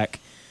comes back.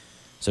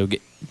 So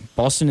get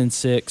Boston in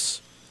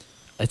 6.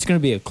 It's going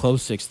to be a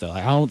close 6 though.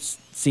 I don't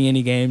see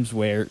any games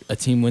where a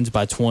team wins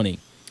by 20.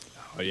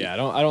 Oh yeah,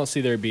 I don't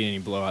see there being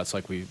any blowouts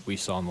like we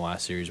saw in the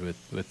last series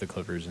with the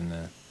Clippers and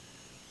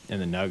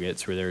the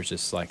Nuggets, where there was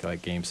just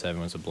like Game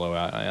 7 was a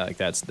blowout.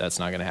 That's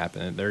not going to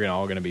happen. They're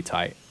all going to be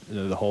tight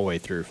the whole way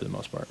through for the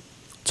most part.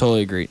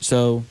 Totally agree.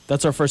 So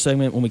that's our first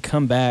segment. When we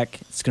come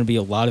back, it's going to be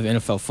a lot of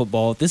NFL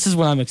football. This is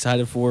what I'm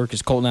excited for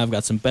because Colt and I have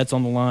got some bets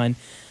on the line.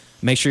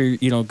 Make sure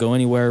you don't go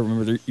anywhere.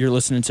 Remember, you're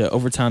listening to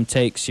Overtime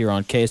Takes here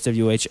on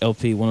KSWH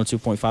LP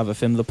 102.5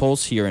 FM, The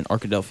Pulse, here in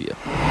Arkadelphia.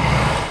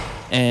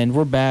 And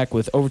we're back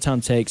with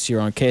Overtime Takes here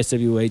on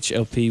KSWH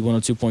LP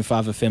 102.5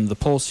 FM, The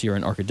Pulse, here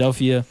in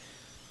Arkadelphia.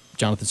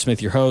 Jonathan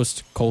Smith, your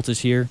host. Colt is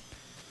here.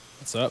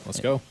 What's up?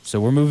 Let's go. So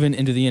we're moving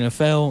into the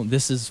NFL.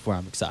 This is where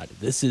I'm excited.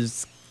 This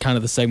is kind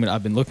of the segment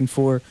I've been looking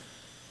for.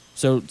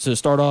 So to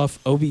start off,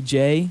 OBJ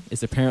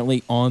is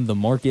apparently on the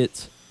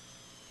market.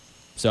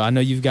 So I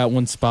know you've got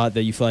one spot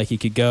that you feel like he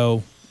could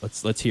go.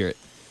 Let's hear it.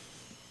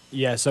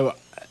 Yeah, so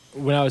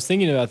when I was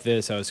thinking about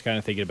this, I was kind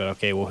of thinking about,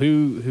 okay, well,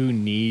 who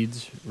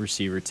needs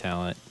receiver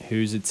talent?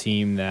 Who's a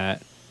team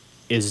that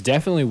is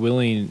definitely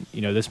willing,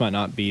 this might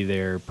not be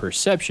their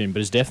perception,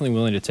 but is definitely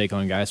willing to take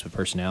on guys with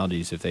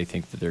personalities if they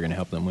think that they're going to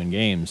help them win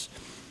games?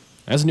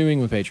 That's New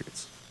England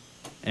Patriots.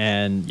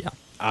 And Yeah.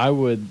 I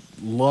would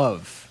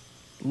love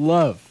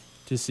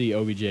to see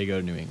OBJ go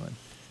to New England.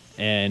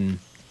 And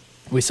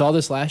we saw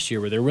this last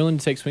year where they're willing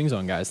to take swings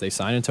on guys. They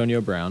signed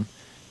Antonio Brown,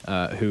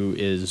 who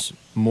is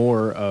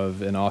more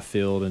of an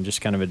off-field and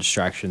just kind of a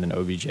distraction than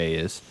OBJ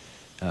is.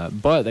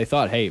 But they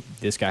thought, hey,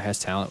 this guy has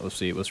talent.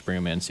 Let's bring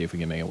him in and see if we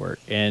can make it work.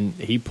 And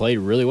he played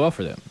really well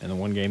for them in the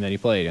one game that he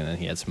played, and then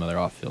he had some other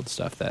off-field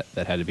stuff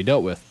that had to be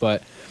dealt with.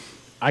 But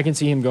I can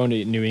see him going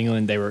to New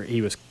England.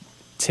 He was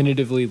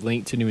tentatively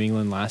linked to New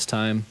England last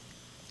time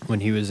when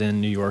he was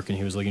in New York and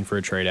he was looking for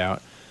a trade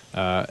out.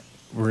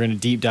 We're going to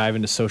deep dive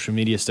into social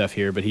media stuff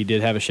here, but he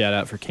did have a shout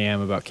out for Cam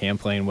about Cam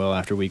playing well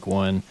after week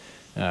 1.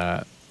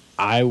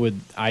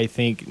 I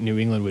think New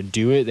England would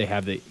do it. They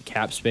have the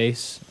cap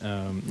space.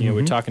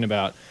 We're talking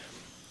about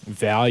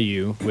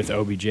value with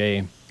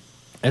OBJ.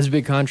 That's a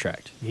big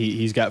contract.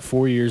 He's got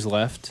 4 years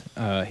left.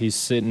 He's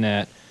sitting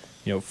at,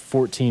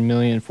 $14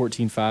 million,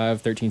 $14.5,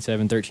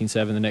 $13.7,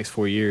 $13.7 the next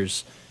 4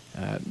 years.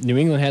 New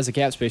England has the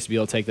cap space to be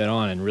able to take that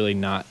on and really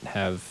not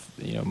have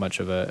much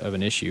of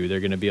an issue.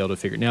 They're going to be able to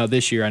figure. Now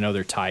this year I know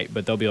they're tight,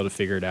 but they'll be able to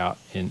figure it out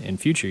in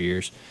future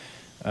years.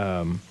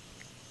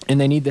 And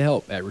they need the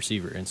help at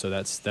receiver, and so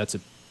that's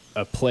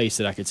a place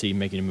that I could see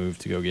making a move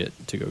to go get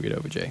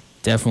OBJ.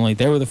 Definitely,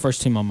 they were the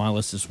first team on my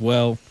list as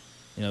well.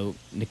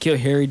 N'Keal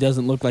Harry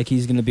doesn't look like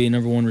he's going to be a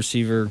number one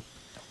receiver.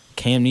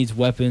 Cam needs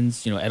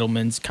weapons.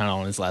 Edelman's kind of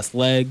on his last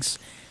legs,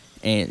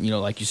 and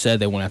like you said,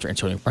 they went after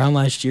Antonio Brown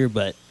last year,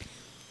 but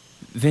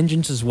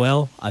vengeance as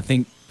well. I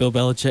think Bill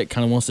Belichick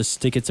kind of wants to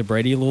stick it to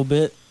Brady a little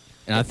bit,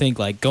 and I think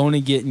like going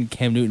and getting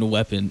Cam Newton a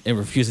weapon and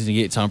refusing to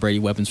get Tom Brady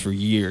weapons for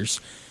years.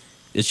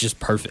 It's just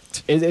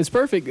perfect. It's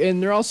perfect,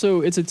 and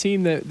it's a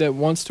team that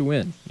wants to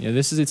win.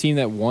 This is a team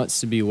that wants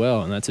to be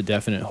well, and that's a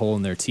definite hole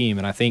in their team.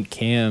 And I think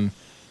Cam,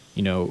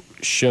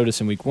 showed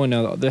us in week 1.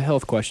 Now, the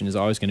health question is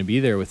always going to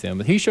be there with him,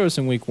 but he showed us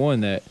in week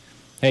 1 that,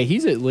 hey,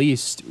 he's at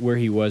least where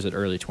he was at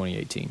early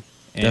 2018.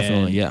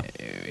 Definitely, yeah.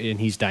 And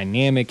he's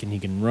dynamic, and he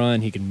can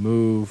run, he can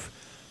move.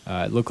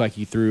 It looked like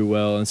he threw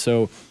well. And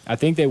so I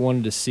think they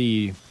wanted to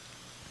see,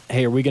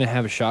 hey, are we going to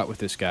have a shot with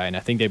this guy? And I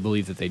think they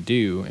believe that they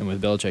do, and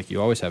with Belichick,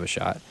 you always have a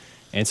shot.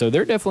 And so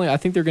I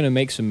think they're going to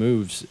make some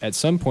moves at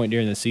some point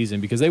during the season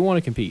because they want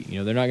to compete.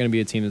 They're not going to be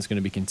a team that's going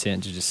to be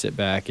content to just sit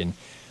back and,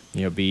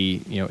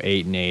 be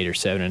 8-8 or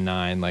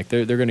 7-9. Like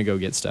they're going to go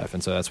get stuff,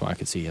 and so that's why I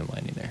could see him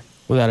landing there.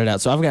 Without a doubt.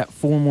 So I've got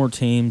 4 more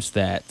teams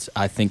that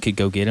I think could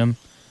go get him.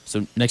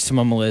 So next team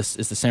on my list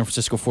is the San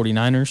Francisco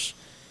 49ers.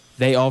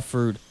 They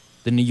offered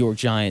the New York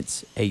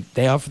Giants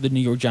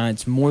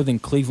more than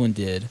Cleveland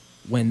did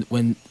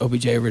when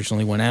OBJ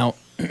originally went out.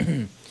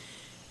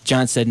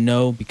 Giants said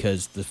no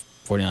because the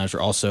 49ers are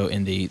also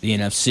in the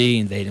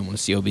NFC, and they didn't want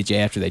to see OBJ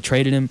after they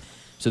traded him.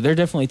 So they're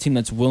definitely a team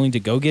that's willing to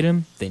go get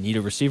him. They need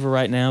a receiver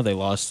right now. They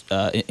lost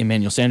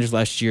Emmanuel Sanders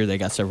last year. They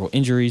got several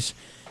injuries.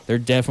 They're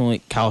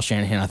definitely – Kyle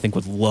Shanahan, I think,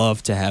 would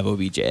love to have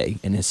OBJ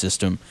in his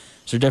system.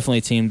 So they're definitely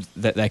a team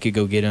that could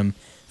go get him.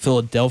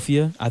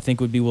 Philadelphia, I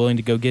think, would be willing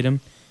to go get him.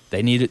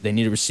 They need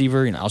a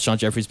receiver. Alshon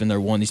Jeffrey's been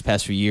their one these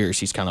past few years.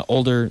 He's kind of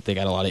older. They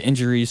got a lot of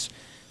injuries.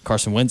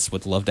 Carson Wentz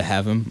would love to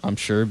have him, I'm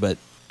sure, but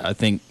I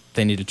think –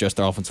 they need to adjust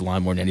their offensive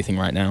line more than anything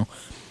right now.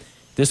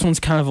 This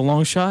one's kind of a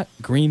long shot.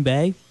 Green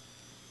Bay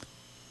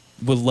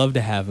would love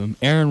to have him.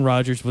 Aaron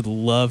Rodgers would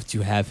love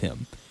to have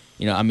him.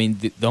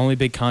 The only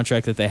big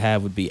contract that they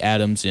have would be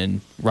Adams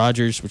and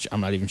Rodgers, which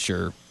I'm not even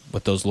sure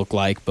what those look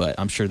like, but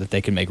I'm sure that they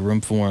can make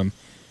room for him.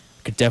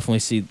 I could definitely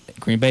see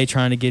Green Bay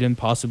trying to get him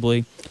possibly.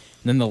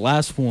 And then the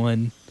last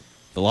one,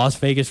 the Las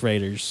Vegas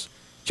Raiders.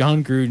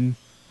 John Gruden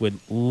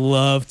would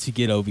love to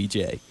get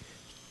OBJ.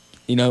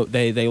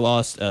 They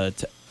lost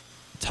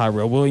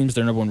Tyrell Williams,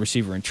 their number one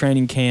receiver in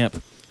training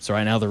camp. So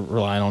right now they're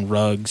relying on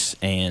Ruggs,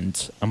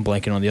 and I'm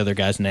blanking on the other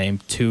guy's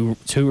name. Two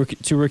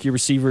rookie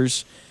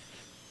receivers.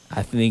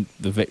 I think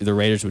the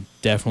Raiders would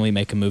definitely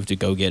make a move to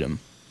go get him.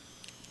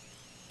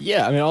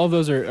 Yeah, all of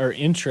those are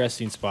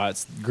interesting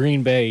spots.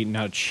 Green Bay,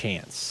 not a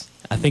chance.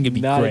 I think it'd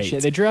be great.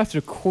 They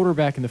drafted a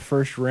quarterback in the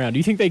first round. Do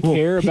you think they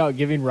care about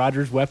giving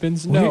Rodgers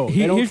weapons? No,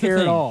 they don't care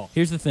at all.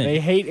 Here's the thing. They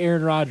hate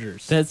Aaron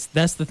Rodgers. That's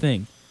the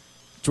thing.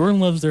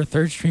 Jordan Love's their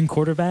third-string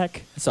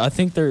quarterback, so I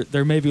think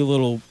there may be a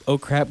little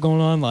crap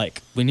going on.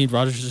 Like we need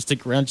Rodgers to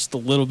stick around just a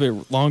little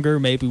bit longer.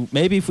 Maybe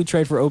if we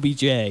trade for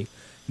OBJ,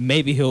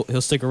 maybe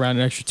he'll stick around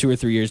an extra 2 or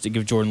 3 years to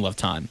give Jordan Love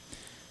time.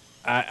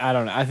 I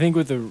don't know. I think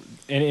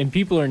and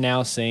people are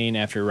now saying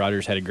after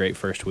Rodgers had a great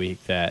first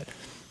week that,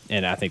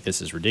 and I think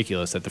this is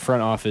ridiculous, that the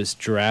front office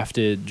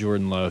drafted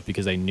Jordan Love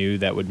because they knew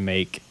that would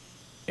make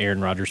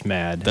Aaron Rodgers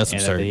mad. That's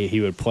absurd. That he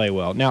would play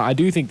well. Now I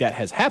do think that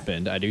has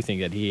happened. I do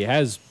think that he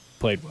has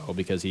played well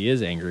because he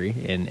is angry,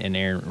 and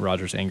Aaron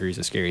Rodgers angry is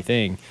a scary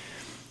thing.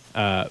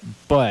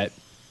 But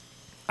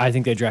I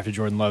think they drafted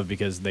Jordan Love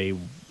because they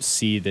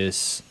see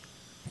this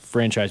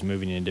franchise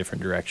moving in a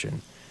different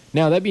direction.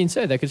 Now, that being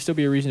said, that could still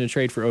be a reason to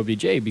trade for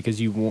OBJ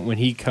because when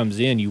he comes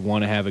in, you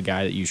want to have a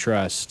guy that you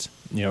trust,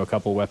 a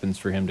couple weapons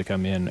for him to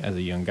come in as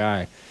a young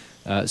guy.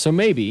 So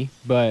maybe,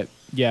 but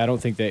yeah, I don't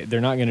think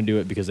they're not going to do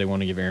it because they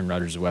want to give Aaron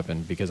Rodgers a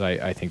weapon because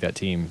I think that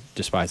team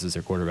despises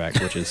their quarterback,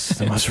 which is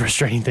the most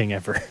frustrating thing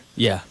ever.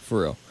 Yeah,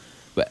 for real.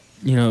 But,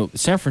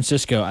 San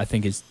Francisco, I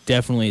think, is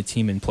definitely a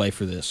team in play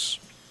for this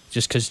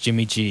just because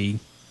Jimmy G,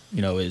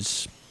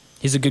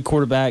 he's a good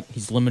quarterback.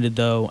 He's limited,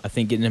 though. I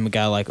think getting him a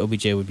guy like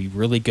OBJ would be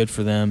really good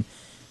for them,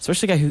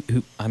 especially a guy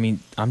who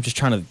I'm just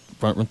trying to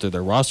run through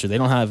their roster. They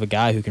don't have a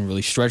guy who can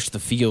really stretch the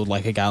field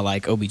like a guy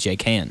like OBJ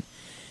can.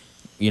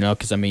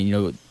 Because,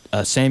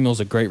 Samuel's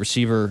a great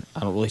receiver. I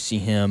don't really see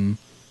him.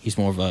 He's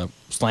more of a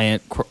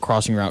slant,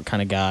 crossing route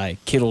kind of guy.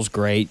 Kittle's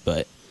great,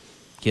 but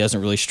he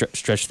doesn't really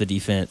stretch the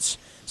defense.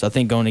 So I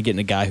think going and getting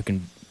a guy who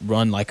can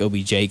run like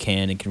OBJ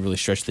can and can really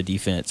stretch the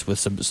defense with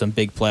some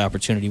big play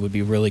opportunity would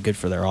be really good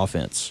for their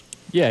offense.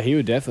 Yeah, he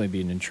would definitely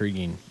be an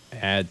intriguing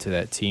add to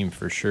that team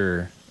for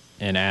sure,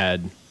 and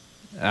add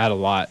a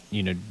lot,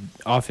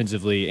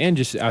 offensively, and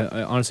just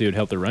honestly it would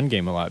help the run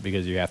game a lot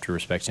because you have to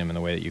respect him in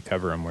the way that you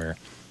cover him. Where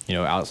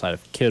outside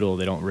of Kittle,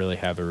 they don't really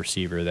have a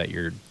receiver that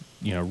you're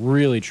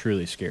really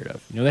truly scared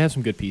of. They have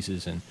some good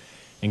pieces and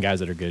guys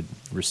that are good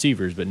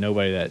receivers, but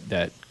nobody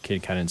that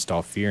can kind of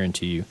install fear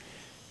into you.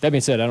 That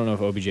being said, I don't know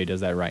if OBJ does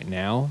that right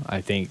now.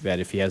 I think that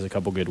if he has a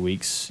couple good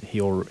weeks,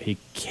 he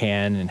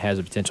can and has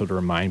the potential to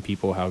remind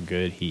people how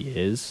good he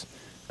is.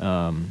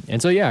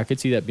 And so, yeah, I could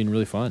see that being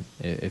really fun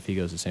if he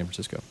goes to San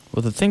Francisco.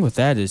 Well, the thing with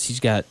that is he's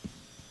got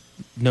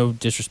no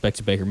disrespect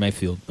to Baker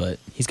Mayfield, but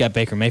he's got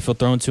Baker Mayfield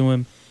thrown to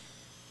him.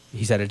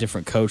 He's had a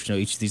different coach,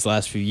 each of these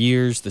last few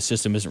years. The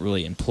system isn't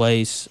really in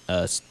place.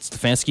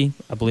 Stefanski,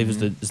 I believe, is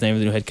the name of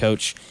the new head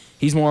coach.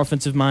 He's more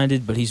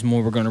offensive-minded, but he's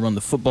more we're going to run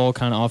the football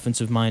kind of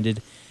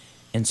offensive-minded.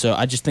 And so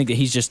I just think that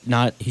he's just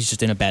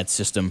in a bad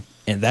system.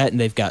 And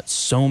they've got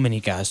so many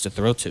guys to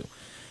throw to.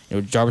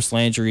 Jarvis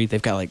Landry,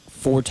 they've got like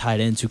 4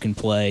 tight ends who can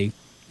play.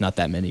 Not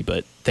that many,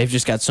 but they've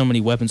just got so many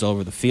weapons all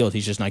over the field.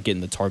 He's just not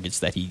getting the targets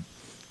that he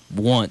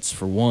wants,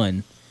 for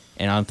one.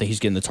 And I don't think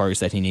he's getting the targets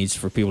that he needs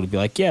for people to be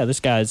like, yeah,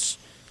 this guy's,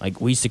 like,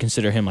 we used to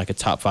consider him like a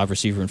top 5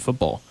 receiver in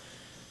football.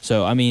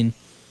 So,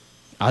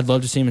 I'd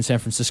love to see him in San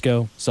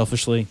Francisco,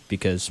 selfishly,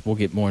 because we'll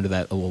get more into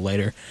that a little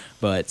later.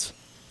 But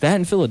that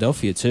in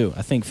Philadelphia, too.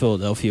 I think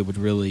Philadelphia would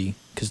really,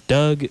 because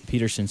Doug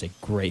Peterson's a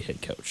great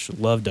head coach.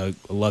 Love Doug,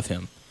 love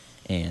him.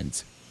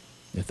 And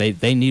if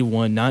they need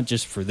one, not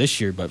just for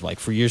this year, but like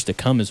for years to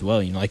come as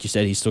well. Like you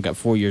said, he's still got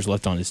 4 years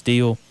left on his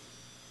deal.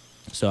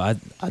 So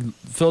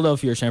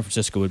Philadelphia or San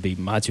Francisco would be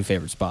my 2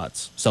 favorite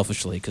spots,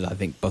 selfishly, because I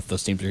think both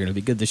those teams are going to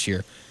be good this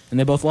year. And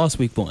they both lost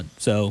week 1.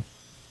 So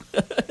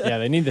yeah,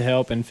 they need the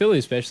help. And Philly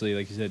especially,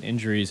 like you said,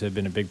 injuries have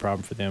been a big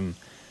problem for them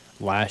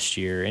last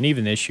year. And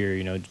even this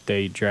year,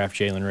 they draft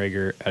Jalen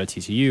Reagor out of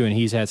TCU, and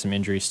he's had some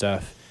injury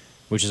stuff,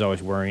 which is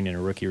always worrying in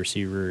a rookie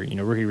receiver.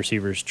 Rookie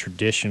receivers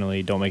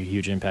traditionally don't make a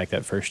huge impact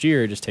that first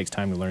year. It just takes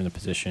time to learn the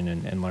position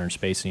and learn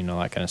spacing and all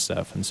that kind of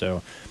stuff. And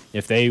so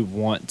if they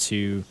want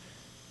to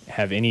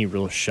have any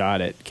real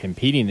shot at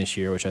competing this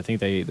year, which I think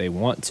they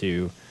want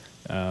to,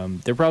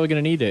 they're probably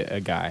going to need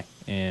a guy,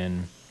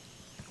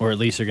 or at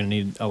least they're going to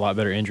need a lot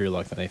better injury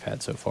luck than they've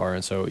had so far.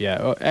 And so,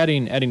 yeah,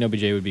 adding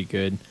OBJ would be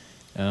good.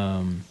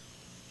 I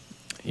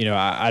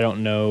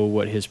don't know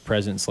what his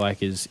presence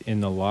like is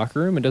in the locker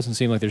room. It doesn't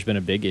seem like there's been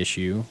a big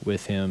issue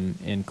with him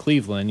in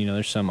Cleveland.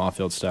 There's some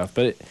off-field stuff,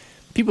 but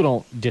people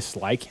don't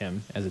dislike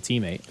him as a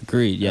teammate.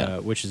 Agreed, yeah.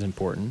 Which is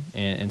important.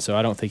 And so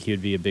I don't think he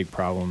would be a big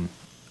problem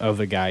of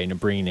a guy,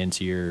 bringing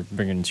into your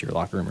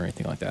locker room or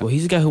anything like that. Well,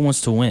 he's a guy who wants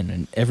to win,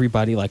 and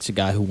everybody likes a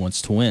guy who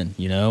wants to win,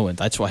 and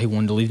that's why he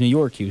wanted to leave New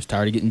York. He was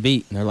tired of getting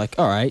beat, and they're like,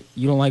 all right,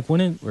 you don't like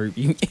winning? Or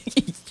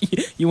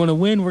you want to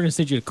win? We're going to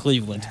send you to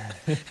Cleveland.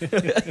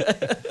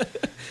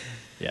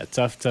 Yeah,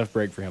 tough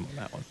break for him on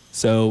that one.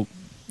 So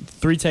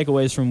 3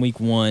 takeaways from week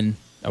 1.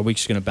 Are we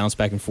just going to bounce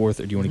back and forth,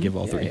 or do you want to give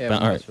all 3? Yeah,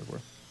 all right.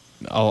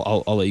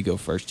 I'll let you go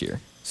first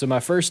here. So my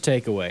first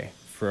takeaway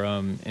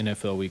from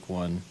NFL week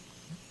 1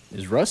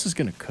 is Russ is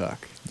going to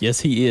cook. Yes,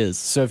 he is.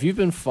 So if you've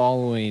been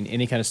following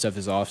any kind of stuff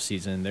this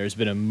offseason, there's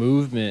been a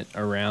movement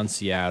around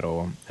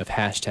Seattle of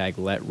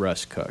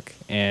 #LetRussCook.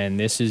 And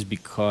this is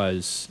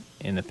because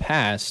in the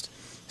past,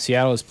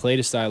 Seattle has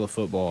played a style of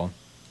football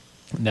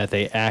that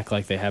they act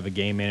like they have a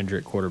game manager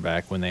at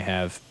quarterback when they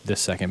have the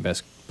second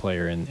best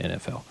player in the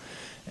NFL.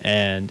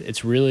 And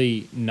it's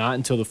really not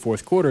until the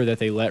fourth quarter that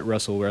they let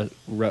Russell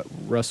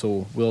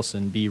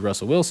Wilson be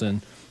Russell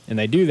Wilson. And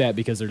they do that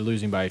because they're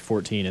losing by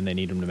 14 and they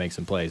need him to make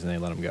some plays, and they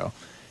let him go.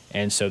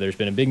 And so there's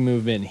been a big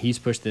movement, and he's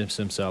pushed this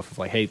himself of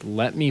like, hey,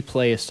 let me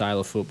play a style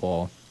of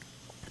football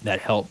that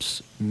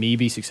helps me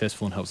be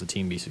successful and helps the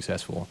team be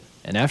successful.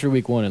 And after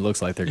week 1, it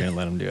looks like they're going to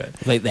let him do it.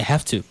 They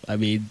have to.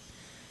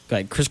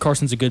 Chris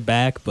Carson's a good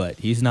back, but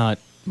he's not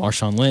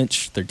Marshawn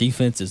Lynch. Their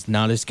defense is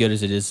not as good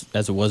as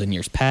it was in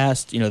years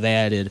past. You know, they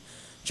added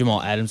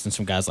Jamal Adams and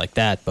some guys like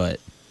that, but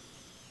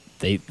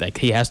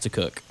he has to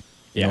cook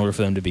in order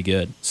for them to be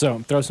good. So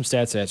throw some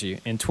stats at you.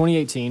 In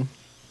 2018,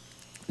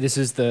 this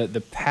is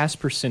the pass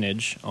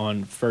percentage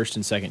on first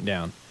and second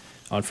down.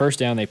 On first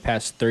down, they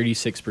passed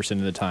 36%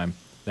 of the time.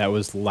 That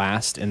was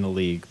last in the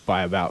league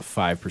by about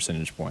 5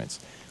 percentage points.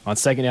 On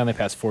second down, they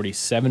passed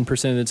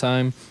 47% of the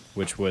time,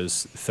 which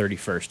was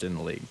 31st in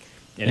the league.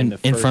 And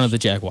in front of the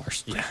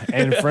Jaguars. Yeah,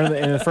 and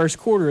in the first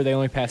quarter, they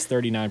only passed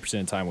 39%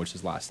 of the time, which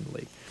is last in the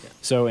league. Yeah.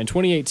 So in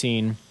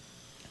 2018,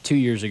 2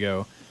 years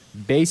ago,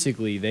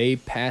 basically they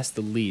passed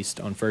the least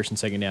on first and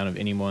second down of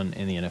anyone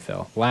in the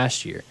NFL.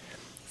 Last year,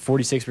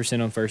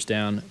 46% on first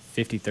down,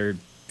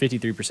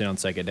 53% on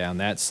second down.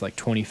 That's like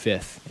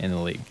 25th in the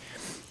league.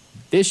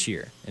 This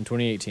year, in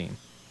 2018,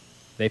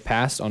 they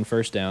passed on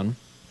first down.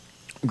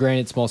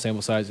 Granted, small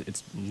sample size,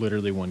 it's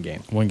literally one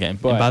game. One game.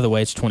 But, and by the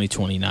way, it's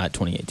 2020, not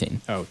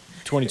 2018. Oh,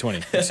 2020.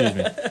 Excuse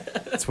me.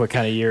 That's what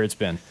kind of year it's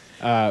been.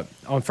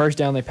 On first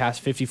down, they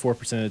passed 54%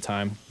 of the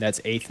time. That's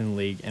 8th in the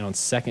league. And on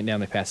second down,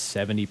 they passed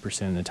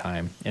 70% of the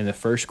time. In the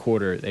first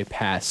quarter, they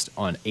passed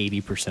on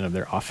 80% of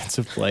their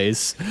offensive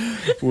plays,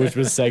 which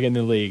was second in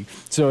the league.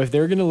 So if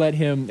they're going to let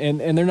him,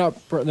 and they're not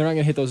going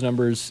to hit those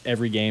numbers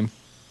every game,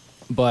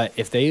 but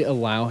if they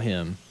allow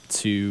him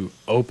to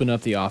open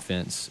up the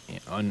offense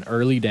on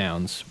early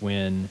downs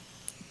when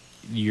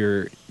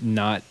you're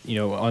not,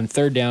 on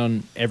third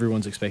down,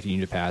 everyone's expecting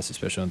you to pass,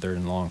 especially on third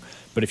and long.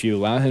 But if you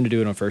allow him to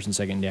do it on first and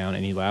second down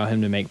and you allow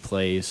him to make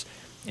plays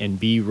and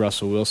be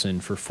Russell Wilson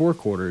for 4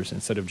 quarters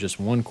instead of just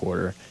 1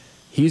 quarter,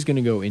 he's going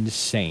to go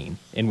insane.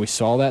 And we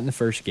saw that in the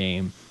first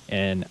game.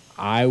 And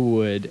I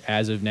would,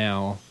 as of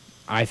now,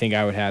 I think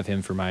I would have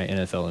him for my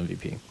NFL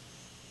MVP.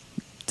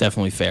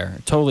 Definitely fair.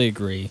 Totally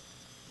agree.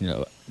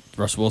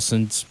 Russell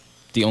Wilson's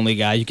the only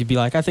guy you could be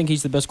like, I think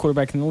he's the best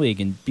quarterback in the league,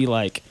 and be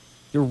like,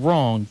 you're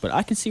wrong, but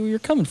I can see where you're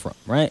coming from,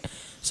 right?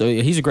 So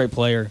he's a great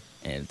player,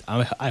 and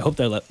I hope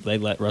they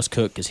let Russ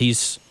cook, because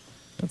he's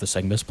the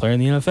second best player in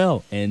the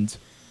NFL, and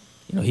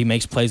he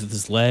makes plays with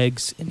his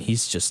legs, and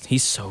he's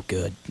so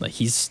good. Like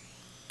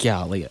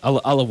golly, I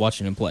love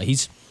watching him play.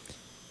 He's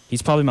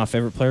probably my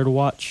favorite player to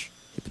watch.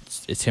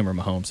 It's him or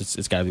Mahomes.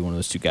 It's got to be one of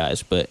those two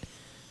guys, but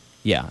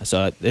yeah.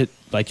 So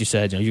like you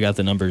said, you got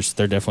the numbers.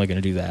 They're definitely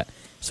going to do that.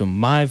 So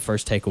my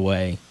first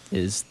takeaway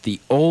is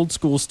the old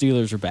school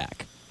Steelers are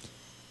back.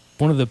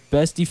 One of the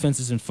best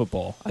defenses in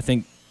football. I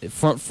think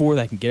front 4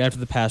 that can get after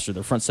the passer.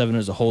 Their front 7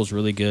 as a whole is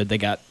really good. They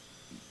got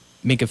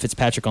Minkah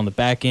Fitzpatrick on the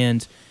back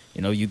end.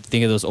 You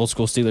think of those old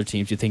school Steeler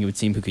teams, you think of a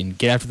team who can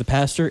get after the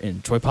passer,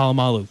 and Troy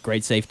Polamalu,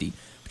 great safety,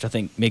 which I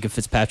think Minkah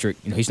Fitzpatrick,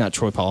 he's not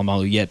Troy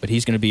Polamalu yet, but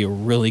he's going to be a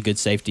really good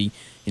safety.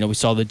 We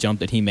saw the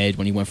jump that he made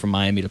when he went from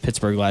Miami to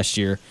Pittsburgh last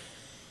year.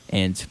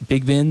 And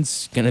Big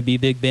Ben's going to be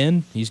Big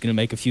Ben. He's going to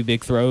make a few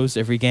big throws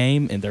every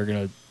game, and they're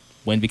going to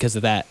win because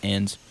of that.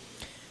 And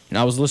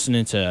I was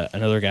listening to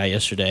another guy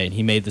yesterday, and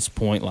he made this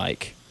point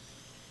like,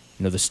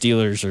 the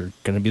Steelers are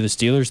going to be the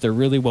Steelers. They're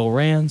really well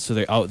ran, so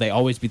they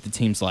always beat the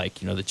teams like,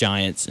 the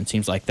Giants and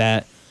teams like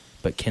that.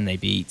 But can they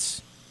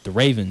beat the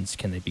Ravens?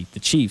 Can they beat the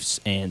Chiefs?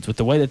 And with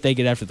the way that they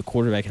get after the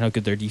quarterback and how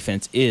good their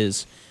defense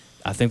is,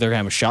 I think they're going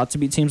to have a shot to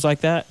beat teams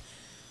like that.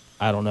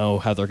 I don't know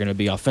how they're going to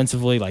be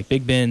offensively. Like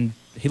Big Ben,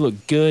 he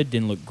looked good,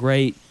 didn't look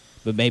great,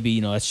 but maybe,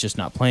 that's just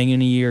not playing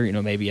in a year.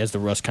 Maybe as the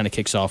rust kind of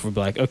kicks off, we'll be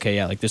like, okay,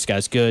 yeah, like this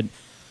guy's good.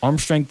 Arm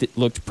strength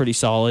looked pretty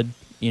solid,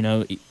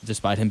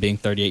 despite him being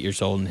 38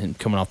 years old and him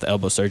coming off the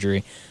elbow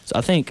surgery. So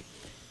I think,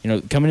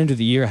 coming into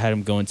the year, I had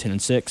him going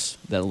 10-6.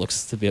 That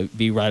looks to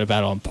be right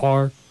about on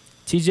par.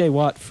 TJ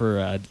Watt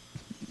for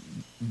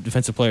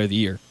Defensive Player of the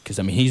Year, because,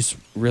 he's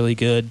really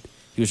good.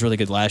 He was really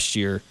good last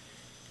year.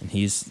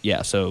 And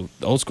so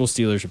the old school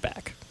Steelers are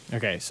back.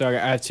 Okay, so I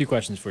have 2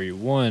 questions for you.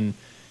 One,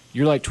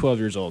 you're like 12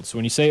 years old. So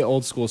when you say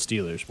old school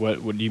Steelers,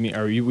 what do you mean?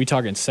 Are we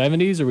talking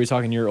 70s or are we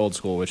talking your old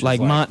school, which is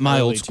like my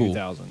old school,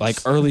 2000s? Like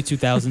early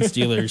 2000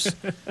 Steelers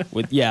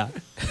with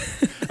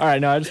All right,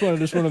 no, I just want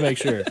to make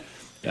sure.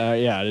 I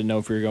didn't know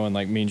if we were going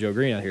like Mean Joe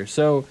Green out here.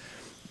 So,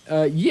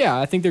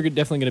 I think they're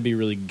definitely going to be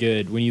really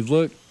good. When you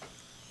look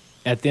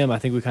at them, I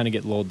think we kind of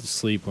get lulled to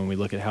sleep when we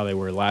look at how they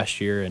were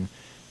last year, and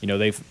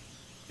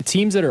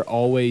teams that are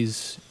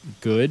always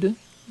good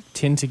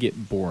tend to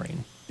get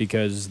boring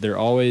because they're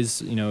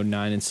always,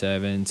 9-7,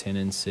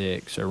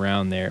 10-6,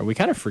 around there. We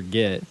kind of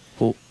forget.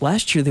 Well,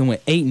 last year they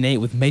went 8-8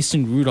 with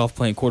Mason Rudolph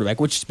playing quarterback,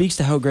 which speaks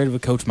to how great of a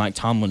coach Mike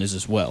Tomlin is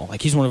as well.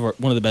 Like he's one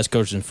of the best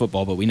coaches in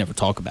football, but we never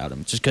talk about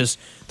him just because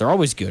they're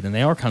always good and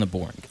they are kind of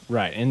boring.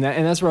 Right, and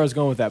that's where I was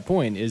going with that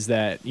point is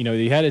that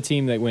you had a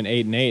team that went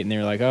 8-8 and they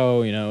were like,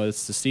 oh,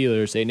 it's the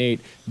Steelers 8-8.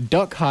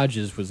 Duck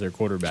Hodges was their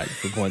quarterback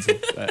for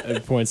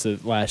points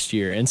of last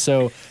year, and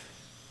so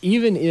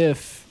even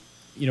if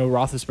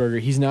Roethlisberger,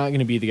 he's not going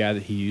to be the guy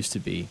that he used to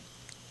be,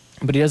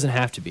 but he doesn't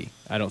have to be.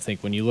 I don't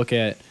think when you look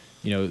at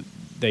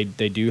they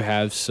do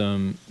have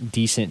some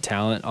decent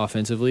talent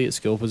offensively at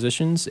skill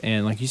positions,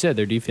 and like you said,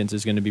 their defense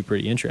is going to be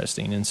pretty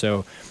interesting. And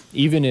so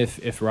even if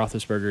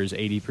Roethlisberger is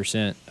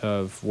 80%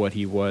 of what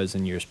he was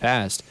in years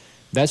past,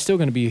 that's still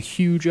going to be a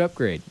huge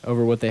upgrade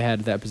over what they had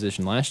at that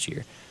position last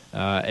year.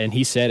 And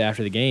he said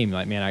after the game,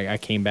 like, man, I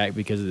came back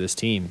because of this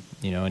team,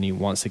 and he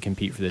wants to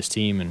compete for this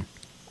team. And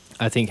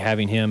I think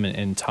having him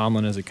and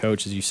Tomlin as a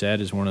coach, as you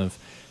said, is one of,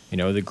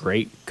 the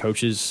great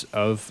coaches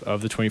of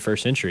the 21st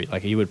century.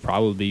 Like, he would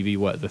probably be,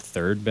 the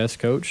third best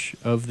coach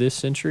of this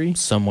century?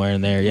 Somewhere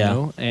in there,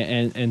 yeah.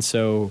 And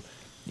so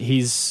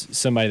he's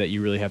somebody that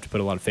you really have to put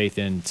a lot of faith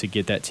in to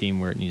get that team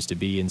where it needs to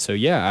be. And so,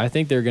 yeah, I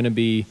think they're going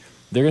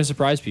to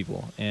surprise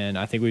people. And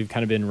I think we've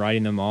kind of been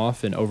writing them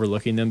off and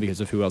overlooking them because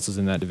of who else is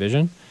in that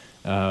division.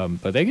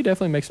 But they could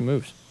definitely make some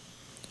moves.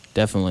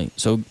 Definitely.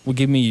 So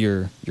give me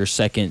your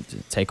second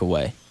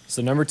takeaway.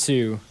 So number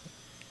 2,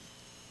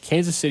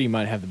 Kansas City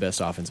might have the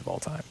best offense of all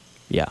time.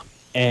 Yeah.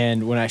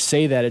 And when I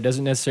say that, it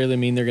doesn't necessarily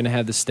mean they're going to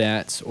have the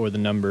stats or the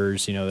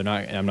numbers. They're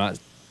not. I'm not,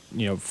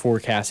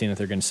 forecasting that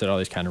they're going to set all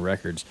these kind of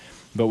records.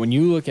 But when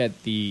you look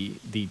at the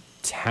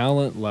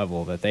talent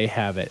level that they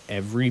have at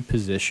every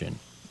position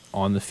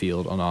on the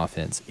field on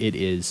offense, it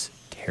is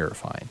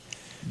terrifying.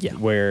 Yeah.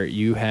 Where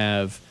you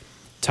have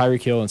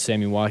Tyreek Hill and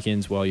Sammy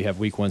Watkins. Well, you have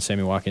week 1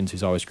 Sammy Watkins,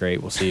 who's always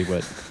great. We'll see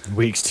what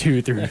weeks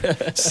 2 through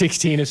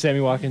 16 of Sammy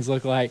Watkins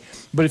look like.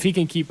 But if he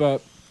can keep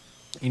up,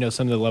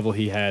 some of the level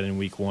he had in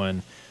week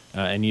 1,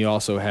 and you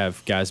also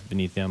have guys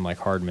beneath them like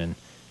Hardman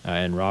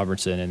and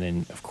Robertson, and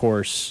then, of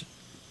course,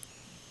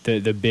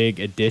 the big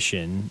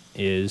addition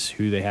is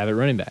who they have at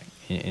running back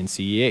in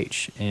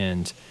CEH.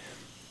 And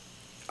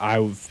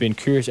I've been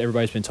curious.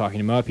 Everybody's been talking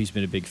him up. He's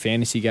been a big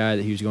fantasy guy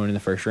that he was going in the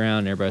first round.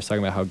 And everybody's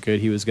talking about how good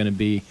he was going to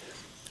be.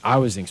 I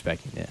wasn't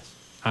expecting this.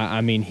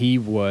 I mean, he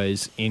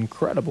was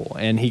incredible.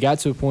 And he got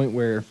to a point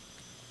where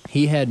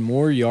he had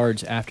more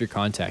yards after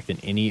contact than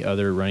any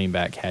other running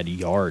back had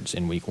yards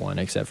in week 1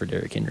 except for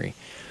Derrick Henry.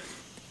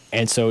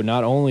 And so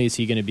not only is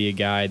he going to be a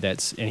guy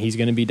and he's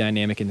going to be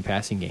dynamic in the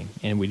passing game,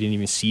 and we didn't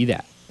even see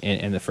that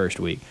in the first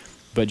week,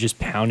 but just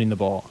pounding the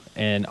ball.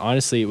 And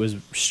honestly, it was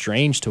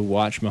strange to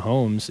watch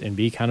Mahomes and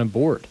be kind of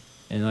bored.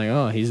 And like,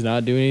 oh, he's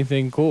not doing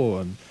anything cool.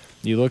 And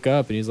you look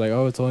up and he's like,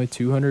 oh, it's only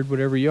 200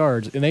 whatever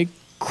yards. And they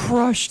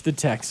crushed the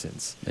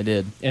Texans. They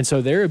did. And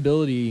so their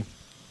ability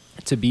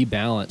to be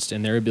balanced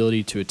and their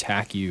ability to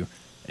attack you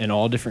in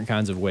all different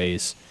kinds of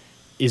ways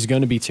is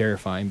going to be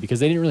terrifying because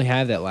they didn't really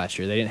have that last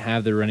year. They didn't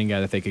have the running guy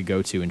that they could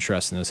go to and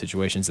trust in those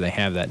situations. They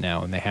have that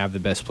now, and they have the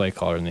best play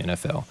caller in the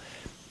NFL.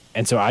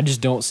 And so I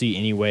just don't see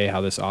any way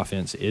how this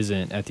offense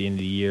isn't at the end of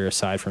the year,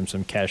 aside from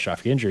some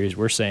catastrophic injuries.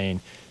 We're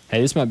saying,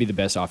 hey, this might be the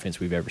best offense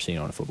we've ever seen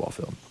on a football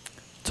field.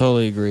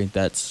 Totally agree.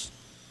 That's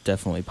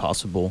definitely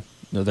possible.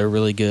 They're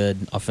really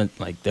good.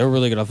 They were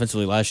really good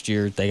offensively last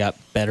year. They got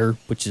better,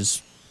 which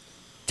is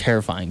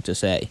terrifying to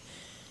say.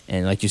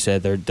 And like you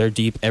said, they're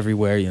deep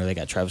everywhere. They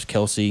got Travis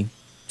Kelce,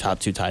 top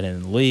 2 tight end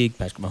in the league.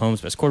 Patrick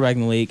Mahomes, best quarterback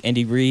in the league.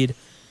 Andy Reid,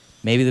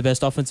 maybe the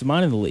best offensive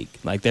mind in the league.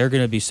 Like, they're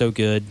going to be so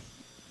good.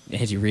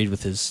 Andy Reid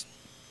with his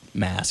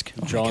mask.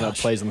 Drawing up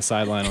plays on the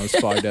sideline on his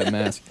fogged up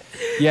mask.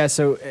 Yeah,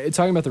 so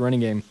talking about the running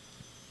game,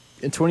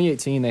 in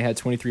 2018 they had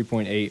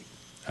 23.8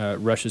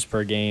 rushes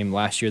per game.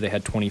 Last year they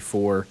had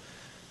 24.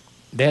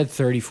 They had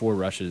 34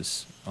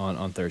 rushes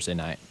on Thursday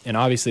night. And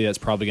obviously that's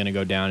probably going to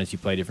go down as you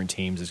play different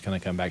teams. It's going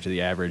to come back to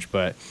the average.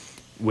 But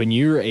when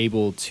you're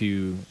able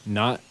to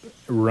not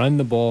run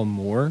the ball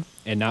more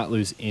and not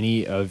lose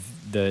any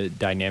of the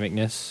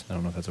dynamicness, I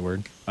don't know if that's a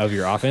word, of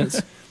your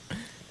offense,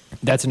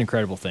 that's an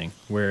incredible thing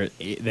where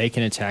they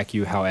can attack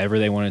you however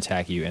they want to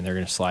attack you, and they're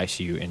going to slice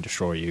you and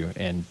destroy you,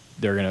 and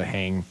they're going to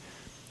hang.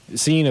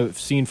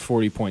 Seeing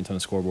 40 points on the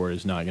scoreboard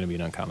is not going to be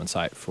an uncommon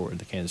sight for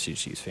the Kansas City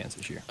Chiefs fans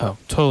this year. Oh,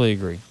 totally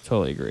agree.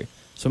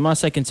 So my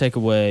second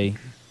takeaway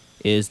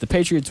is the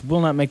Patriots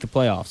will not make the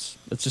playoffs.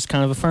 That's just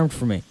kind of affirmed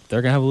for me.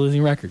 They're going to have a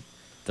losing record.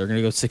 They're going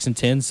to go 6-10,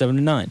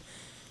 7-9.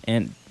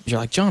 And you're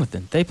like,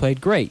 Jonathan, they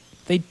played great.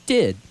 They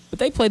did, but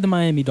they played the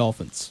Miami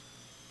Dolphins.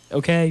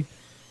 Okay?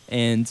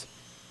 And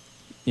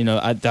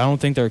I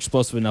don't think they're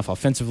explosive enough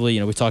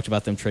offensively. We talked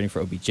about them trading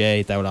for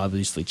OBJ. That would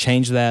obviously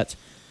change that.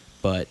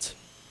 But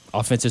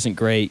offense isn't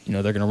great.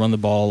 They're going to run the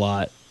ball a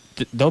lot.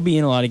 They'll be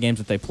in a lot of games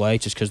that they play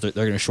just because they're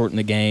going to shorten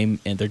the game,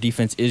 and their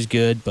defense is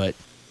good, but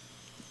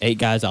 8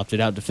 guys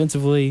opted out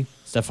defensively.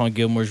 Stephon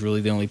Gilmore's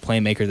really the only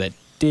playmaker that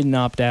didn't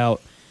opt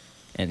out.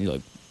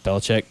 And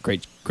Belichick,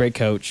 great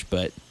coach,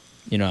 but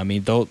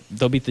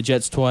they'll beat the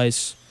Jets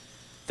twice.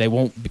 They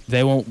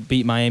won't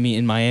beat Miami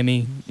in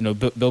Miami.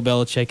 Bill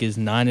Belichick is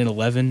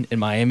 9-11 in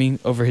Miami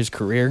over his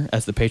career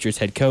as the Patriots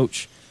head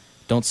coach.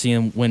 Don't see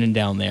him winning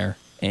down there,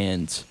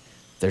 and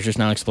they're just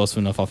not explosive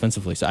enough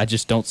offensively. So I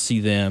just don't see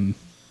them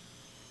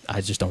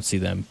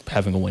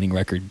having a winning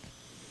record.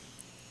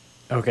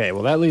 Okay,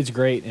 well, that leads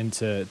great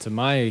into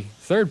my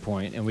third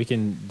point, and we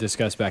can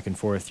discuss back and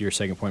forth your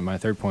second point, my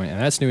third point,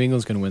 and that's New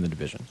England's going to win the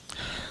division.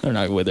 They're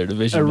not going to win their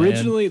division,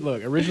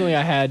 Originally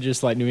I had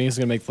just like New England's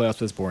going to make the playoffs,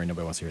 but it's boring.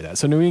 Nobody wants to hear that.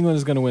 So New England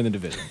is going to win the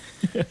division.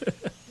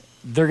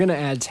 They're going to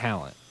add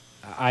talent.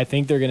 I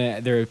think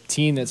they're a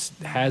team that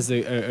has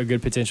a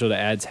good potential to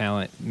add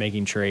talent,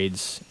 making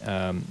trades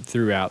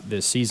throughout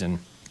this season,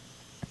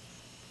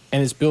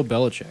 and it's Bill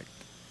Belichick.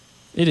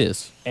 It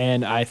is.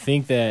 And I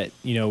think that,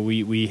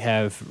 we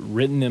have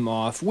written them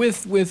off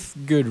with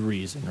good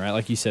reason, right?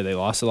 Like you said, they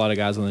lost a lot of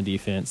guys on the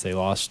defense. They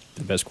lost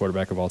the best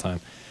quarterback of all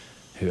time,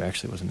 who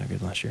actually wasn't that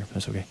good last year.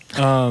 That's okay.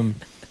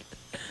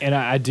 And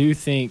I do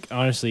think,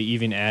 honestly,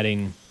 even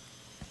adding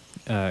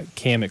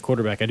Cam at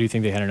quarterback, I do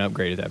think they had an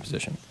upgrade at that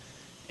position.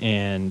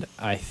 And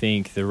I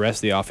think the rest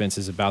of the offense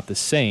is about the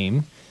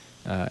same.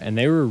 And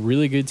they were a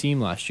really good team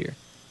last year.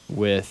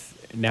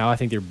 Now I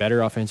think they're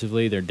better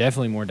offensively. They're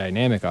definitely more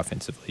dynamic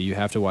offensively. You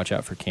have to watch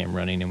out for Cam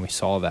running, and we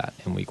saw that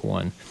in week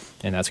 1,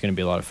 and that's going to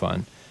be a lot of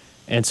fun.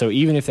 And so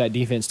even if that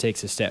defense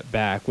takes a step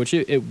back, which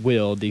it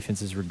will,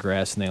 defenses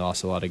regress, and they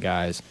lost a lot of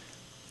guys,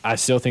 I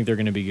still think they're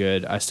going to be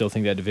good. I still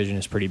think that division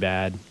is pretty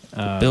bad.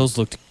 The Bills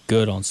looked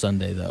good on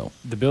Sunday, though.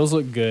 The Bills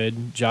look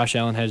good. Josh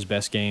Allen had his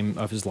best game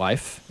of his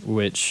life,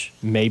 which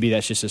maybe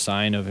that's just a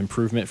sign of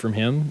improvement from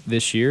him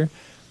this year.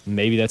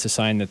 Maybe that's a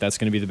sign that that's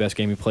going to be the best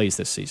game he plays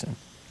this season.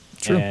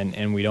 True.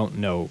 And we don't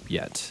know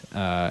yet.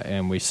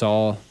 And we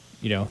saw,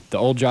 the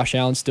old Josh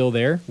Allen still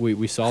there.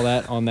 We saw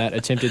that on that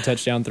attempted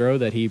touchdown throw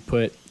that he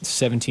put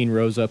 17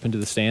 rows up into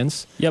the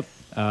stands. Yep.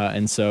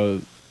 And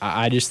so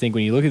I just think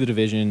when you look at the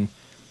division,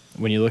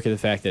 when you look at the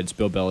fact that it's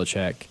Bill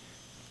Belichick,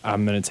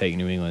 I'm going to take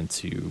New England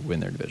to win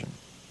their division.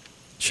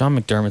 Sean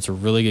McDermott's a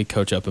really good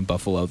coach up in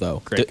Buffalo,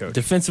 though. Great coach.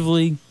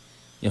 Defensively,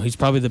 he's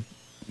probably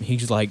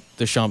he's like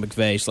the Sean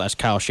McVay /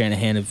 Kyle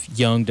Shanahan of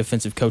young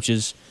defensive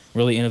coaches.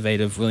 Really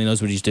innovative, really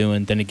knows what he's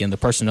doing. Then again, the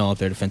personnel up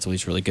there defensively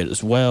is really good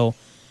as well.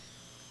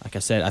 Like I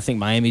said, I think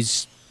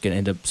Miami's going to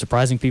end up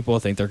surprising people. I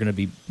think they're going to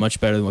be much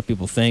better than what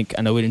people think.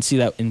 I know we didn't see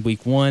that in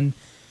week 1.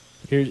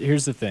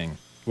 Here's the thing.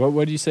 What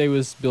did you say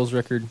was Bill's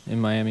record in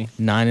Miami?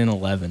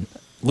 9-11.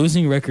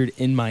 Losing record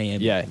in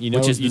Miami. Yeah,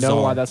 which is bizarre.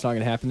 know why that's not going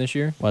to happen this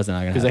year? Why is it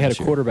not going to happen? Because they had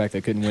a quarterback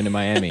that couldn't win in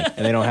Miami,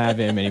 and they don't have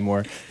him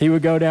anymore. He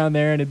would go down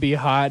there and it'd be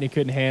hot, and he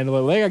couldn't handle it.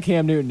 Well, they got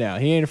Cam Newton now.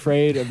 He ain't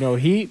afraid of no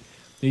heat.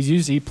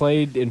 He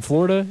played in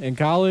Florida in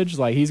college.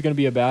 Like, he's going to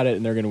be about it,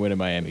 and they're going to win in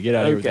Miami. Get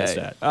out of here with that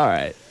stat. All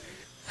right.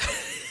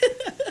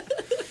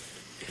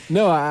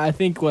 No, I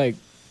think,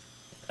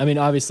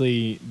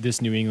 obviously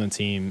this New England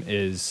team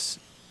is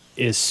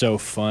so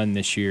fun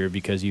this year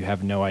because you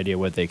have no idea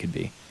what they could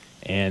be.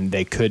 And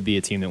they could be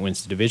a team that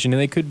wins the division,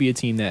 and they could be a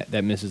team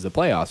that misses the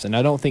playoffs. And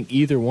I don't think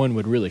either one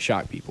would really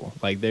shock people.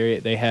 Like,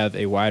 they have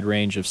a wide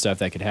range of stuff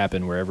that could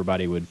happen where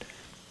everybody would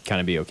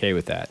kind of be okay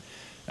with that.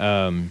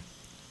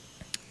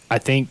 I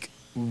think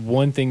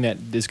one thing that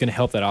is going to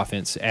help that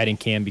offense, adding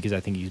Cam because I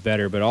think he's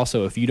better, but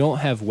also if you don't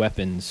have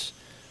weapons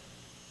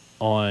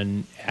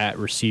at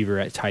receiver,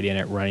 at tight end,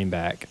 at running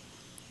back,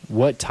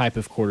 what type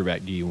of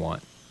quarterback do you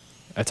want?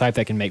 A type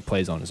that can make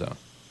plays on his own.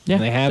 Yeah,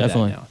 and they have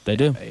definitely. that now. They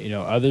do.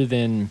 Other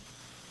than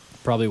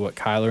probably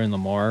Kyler and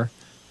Lamar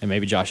and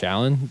maybe Josh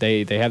Allen,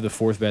 they have the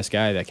 4th best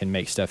guy that can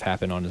make stuff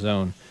happen on his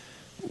own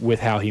with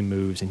how he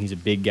moves, and he's a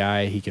big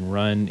guy. He can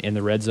run in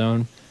the red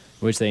zone,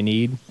 which they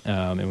need,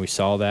 and we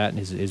saw that and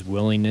his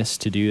willingness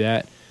to do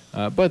that.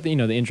 But the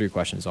injury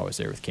question is always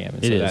there with Cam,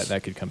 and so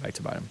that could come back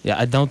to bite him. Yeah,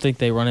 I don't think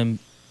they run him.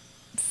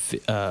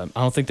 I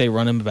don't think they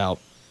run him about.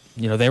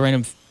 They ran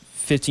him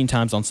 15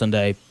 times on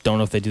Sunday. Don't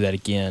know if they do that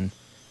again,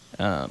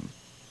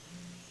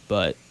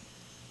 but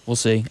we'll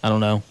see. I don't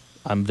know.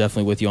 I'm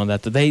definitely with you on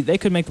that. They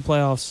could make the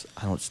playoffs.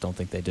 I just don't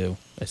think they do.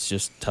 It's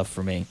just tough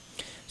for me.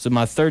 So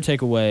my third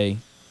takeaway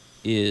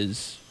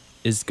is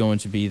going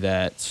to be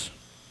that.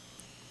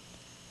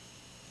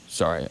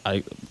 Sorry,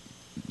 I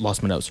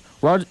lost my notes.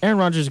 Aaron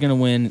Rodgers is going to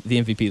win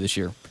the MVP this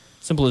year.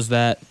 Simple as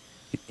that.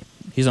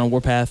 He's on a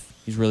warpath.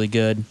 He's really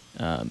good.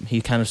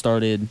 He kind of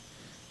started.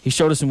 He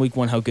showed us in week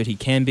 1 how good he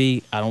can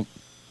be.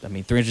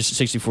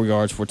 364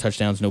 yards, 4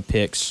 touchdowns, no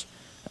picks.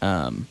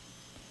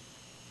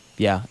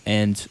 Yeah,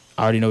 and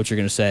I already know what you're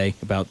going to say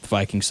about the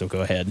Vikings, so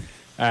go ahead.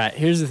 All right,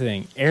 here's the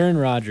thing. Aaron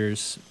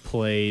Rodgers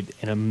played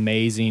an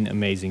amazing,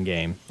 amazing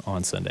game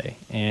on Sunday,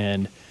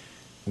 and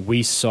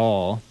we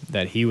saw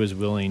that he was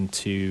willing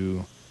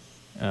to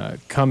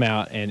come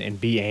out and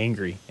be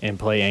angry and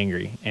play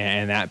angry,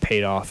 and that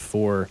paid off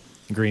for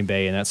Green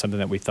Bay, and that's something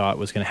that we thought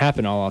was going to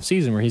happen all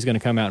offseason, where he's going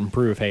to come out and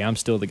prove, hey, I'm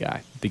still the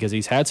guy, because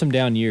he's had some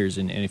down years,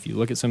 and if you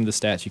look at some of the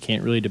stats, you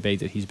can't really debate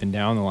that he's been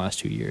down the last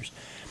 2 years.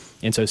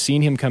 And so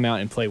seeing him come out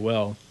and play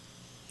well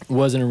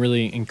wasn't a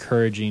really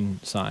encouraging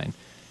sign,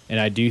 and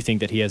I do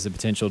think that he has the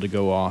potential to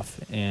go off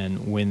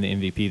and win the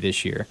MVP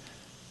this year.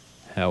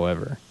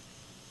 However,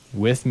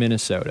 with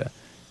Minnesota,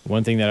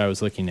 one thing that I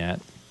was looking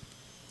at,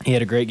 he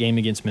had a great game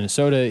against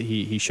Minnesota.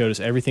 He showed us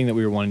everything that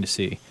we were wanting to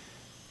see.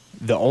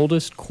 The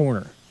oldest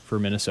corner for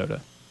Minnesota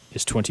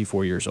is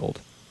 24 years old,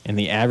 and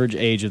the average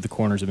age of the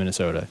corners of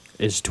Minnesota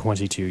is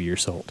 22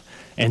 years old.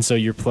 And so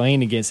you're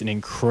playing against an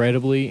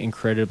incredibly,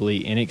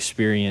 incredibly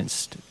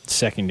inexperienced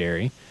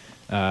secondary,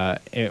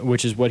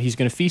 which is what he's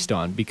going to feast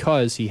on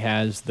because he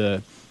has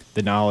the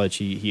knowledge.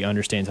 He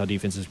understands how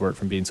defenses work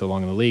from being so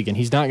long in the league, and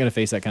he's not going to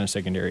face that kind of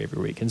secondary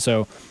every week. And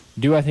so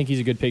do I think he's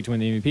a good pick to win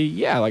the MVP?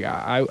 Yeah, like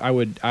I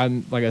would.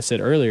 Like I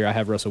said earlier, I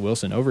have Russell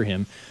Wilson over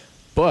him,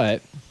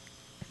 but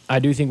I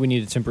do think we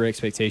need to temper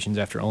expectations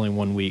after only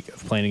 1 week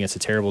of playing against a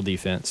terrible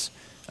defense,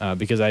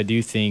 because I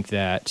do think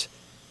that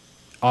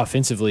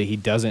offensively, he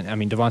doesn't. I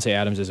mean, Devontae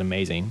Adams is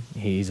amazing.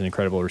 He's an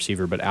incredible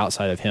receiver, but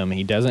outside of him,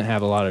 he doesn't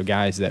have a lot of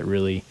guys that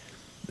really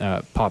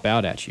pop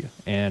out at you.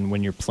 And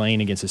when you're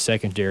playing against a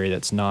secondary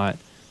that's not,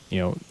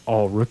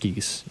 all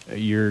rookies,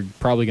 you're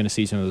probably going to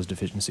see some of those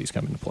deficiencies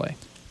come into play.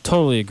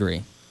 Totally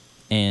agree.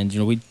 And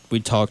we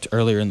talked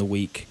earlier in the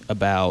week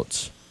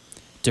about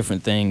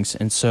different things,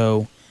 and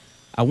so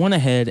I went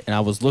ahead and I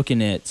was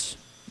looking at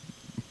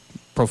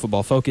Pro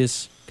Football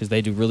Focus because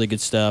they do really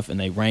good stuff and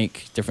they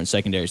rank different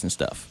secondaries and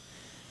stuff.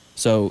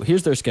 So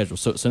here's their schedule.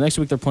 So next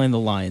week they're playing the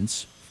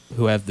Lions,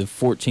 who have the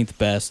 14th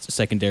best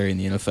secondary in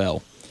the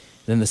NFL.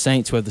 Then the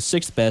Saints, who have the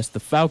 6th best. The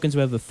Falcons, who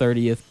have the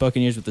 30th.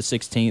 Buccaneers with the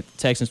 16th.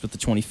 Texans with the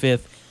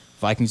 25th.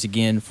 Vikings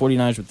again.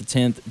 49ers with the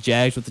 10th.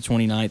 Jags with the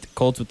 29th.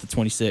 Colts with the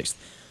 26th.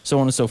 So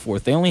on and so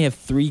forth. They only have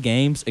 3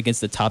 games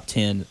against the top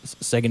 10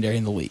 secondary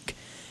in the league.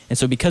 And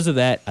so because of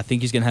that, I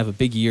think he's going to have a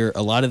big year.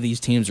 A lot of these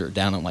teams are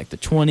down in like the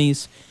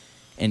 20s.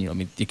 And,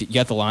 you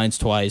got the Lions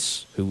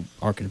twice, who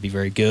aren't going to be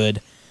very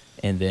good.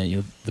 And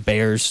then, the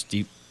Bears,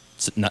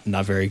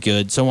 not very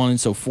good, so on and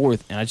so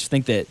forth. And I just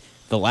think that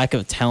the lack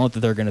of talent that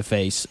they're going to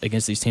face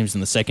against these teams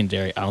in the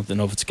secondary, I don't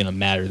know if it's going to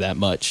matter that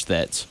much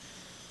that,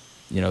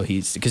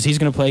 because he's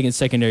going to play against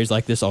secondaries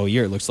like this all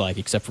year, it looks like,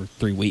 except for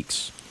 3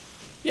 weeks.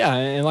 Yeah,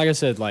 and like I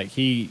said,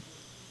 he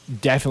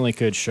definitely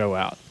could show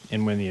out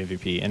and win the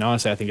MVP. And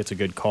honestly, I think it's a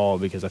good call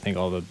because I think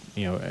all the,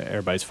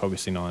 everybody's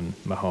focusing on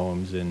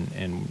Mahomes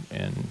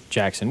and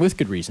Jackson with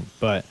good reason.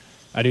 But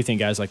I do think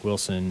guys like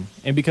Wilson,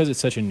 and because it's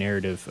such a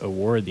narrative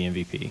award, the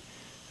MVP,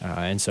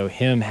 and so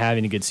him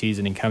having a good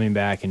season and coming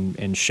back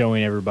and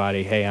showing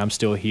everybody, hey, I'm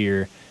still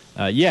here,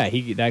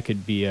 that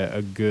could be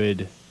a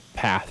good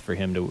path for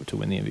him to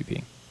win the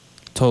MVP.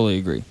 Totally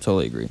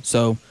agree.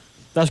 So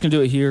that's going to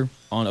do it here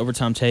on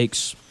Overtime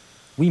Takes.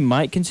 We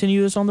might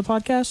continue this on the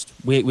podcast.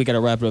 We got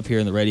to wrap it up here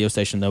in the radio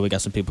station, though. We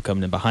got some people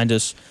coming in behind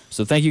us.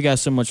 So thank you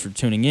guys so much for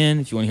tuning in.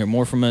 If you want to hear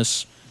more from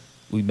us,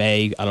 we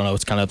may. I don't know.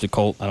 It's kind of up to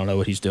Colt. I don't know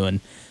what he's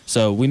doing.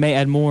 So we may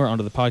add more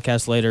onto the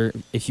podcast later.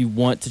 If you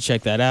want to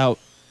check that out,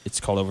 it's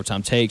called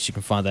Overtime Takes. You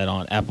can find that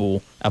on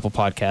Apple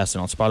Podcasts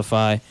and on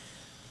Spotify.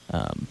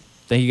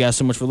 Thank you guys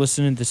so much for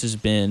listening. This has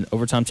been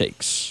Overtime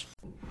Takes.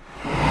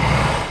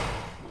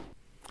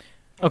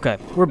 Okay,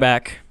 we're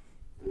back.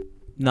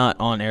 Not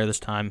on air this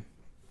time.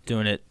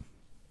 Doing it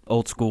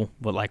old school,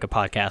 but like a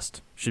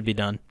podcast should be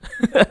done.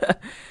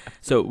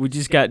 So we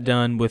just got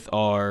done with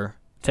our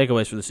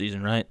takeaways for the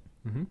season, right?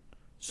 Mm-hmm.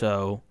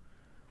 So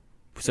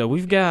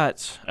we've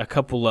got a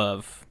couple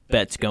of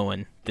bets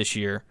going this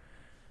year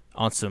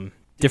on some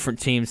different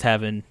teams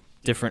having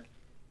different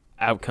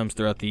outcomes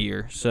throughout the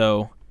year.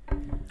 So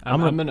I'm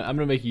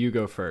gonna make you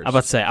go first. I'm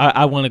about to say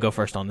I want to go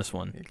first on this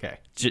one. Okay.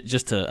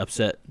 Just to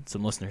upset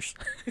some listeners.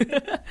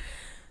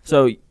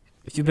 So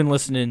if you've been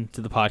listening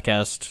to the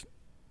podcast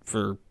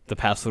for the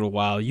past little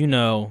while, you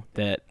know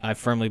that I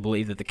firmly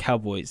believe that the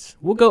Cowboys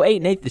will go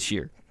 8-8 this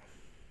year.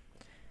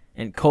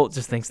 And Colt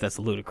just thinks that's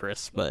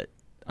ludicrous, but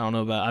I don't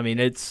know about. I mean,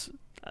 it's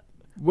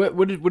what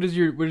is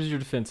your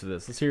defense of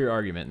this? Let's hear your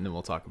argument, and then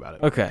we'll talk about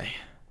it. Okay.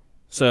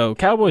 So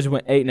Cowboys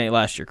went 8-8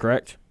 last year,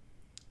 correct?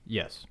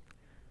 Yes.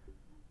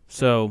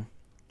 So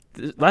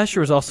last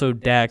year was also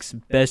Dak's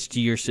best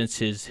year since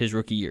his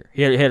rookie year.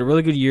 He had a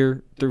really good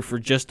year, threw for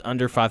just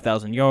under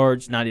 5,000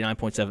 yards,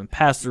 99.7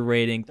 passer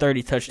rating,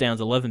 30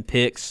 touchdowns, 11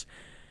 picks.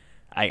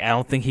 I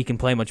don't think he can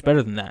play much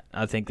better than that.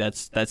 I think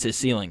that's his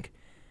ceiling.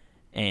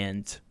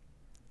 And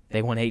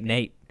they won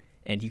 8-8.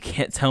 And you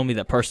can't tell me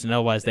that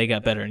personnel-wise they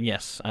got better. And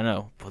yes, I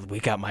know, but we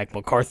got Mike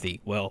McCarthy.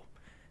 Well,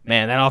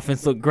 man, that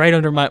offense looked great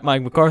under Mike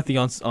McCarthy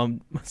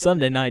on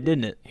Sunday night,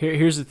 didn't it?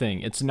 Here's the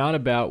thing. It's not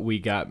about we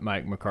got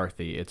Mike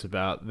McCarthy. It's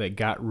about they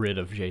got rid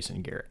of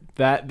Jason Garrett.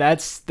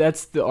 That's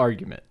the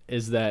argument,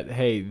 is that,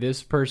 hey,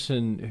 this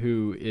person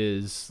who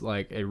is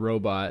like a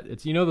robot,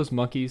 it's those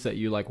monkeys that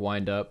you like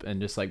wind up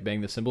and just like bang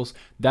the cymbals?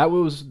 That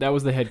was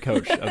the head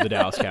coach of the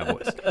Dallas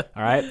Cowboys.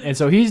 All right? And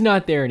so he's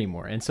not there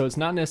anymore. And so it's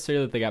not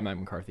necessarily that they got Mike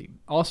McCarthy.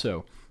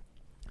 Also,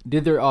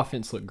 did their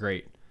offense look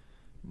great?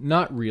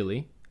 Not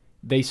really.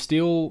 They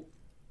still,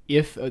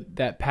 if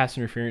that pass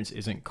interference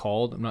isn't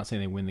called, I'm not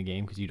saying they win the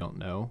game because you don't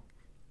know,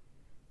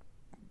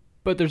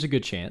 but there's a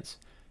good chance.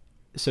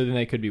 So then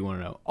they could be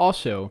 1-0.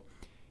 Also,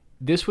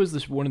 this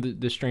was one of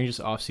the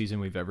strangest offseason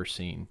we've ever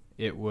seen.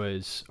 It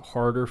was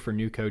harder for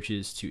new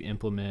coaches to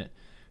implement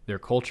their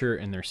culture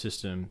and their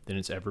system than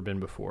it's ever been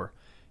before.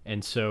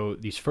 And so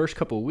these first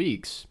couple of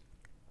weeks,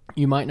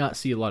 you might not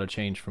see a lot of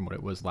change from what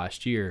it was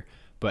last year.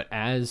 But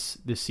as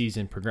the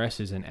season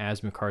progresses and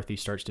as McCarthy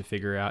starts to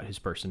figure out his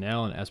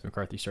personnel and as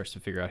McCarthy starts to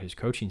figure out his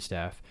coaching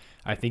staff,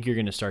 I think you're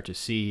going to start to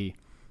see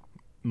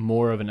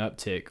more of an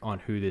uptick on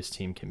who this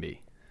team can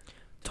be.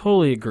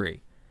 Totally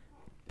agree.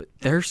 But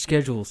their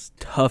schedule's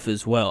tough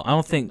as well. I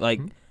don't think,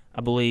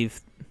 I believe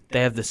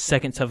they have the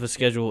second toughest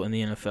schedule in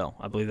the NFL.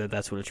 I believe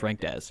that's what it's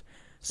ranked as.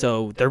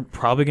 So they're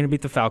probably going to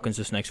beat the Falcons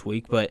this next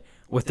week, but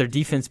with their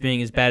defense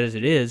being as bad as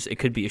it is, it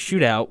could be a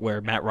shootout where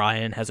Matt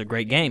Ryan has a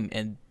great game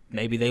and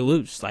maybe they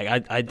lose.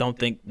 I don't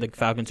think the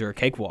Falcons are a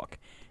cakewalk,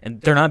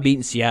 and they're not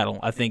beating Seattle.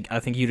 I think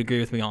you'd agree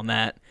with me on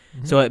that.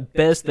 Mm-hmm. So at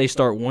best they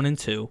start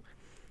 1-2.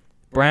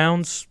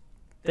 Browns,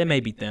 they may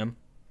beat them.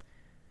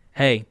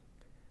 Hey,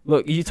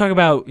 look, you talk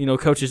about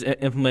coaches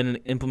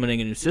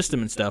implementing a new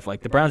system and stuff.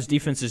 Like the Browns'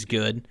 defense is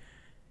good.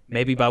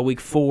 Maybe by week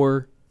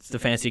 4,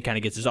 Stefanski kind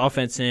of gets his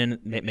offense in.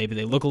 Maybe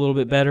they look a little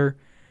bit better.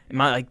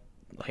 I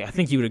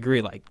think you would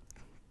agree. Like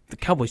the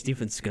Cowboys'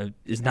 defense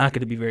is not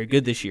going to be very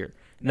good this year.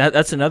 And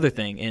that's another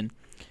thing. And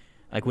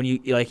like when you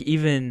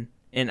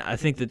and I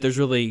think that there's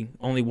really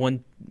only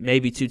one,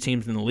 maybe 2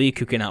 teams in the league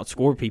who can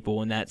outscore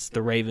people, and that's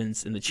the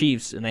Ravens and the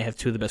Chiefs, and they have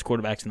 2 of the best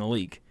quarterbacks in the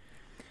league.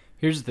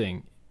 Here's the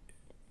thing.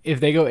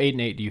 If they go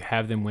 8-8, do you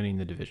have them winning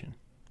the division?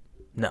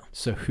 No.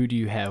 So who do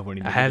you have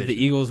winning the division? I have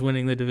the Eagles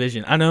winning the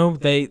division. I know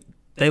they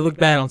look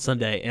bad on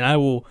Sunday, and I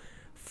will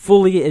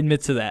fully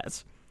admit to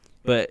that.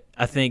 But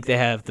I think they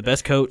have the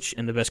best coach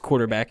and the best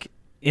quarterback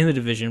in the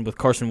division with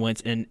Carson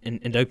Wentz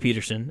and Doug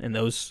Peterson, and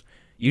those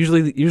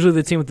usually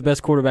the team with the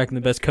best quarterback and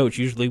the best coach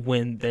usually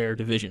win their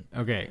division.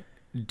 Okay.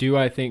 Do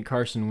I think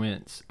Carson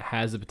Wentz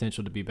has the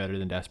potential to be better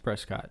than Dak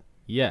Prescott?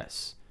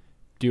 Yes.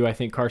 Do I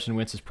think Carson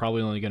Wentz is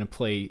probably only going to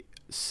play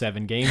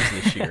 7 games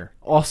this year?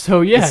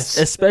 Also, yes.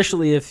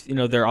 Especially if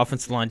their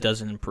offensive line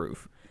doesn't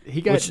improve. He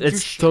got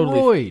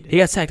destroyed. He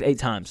got sacked 8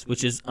 times,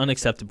 which is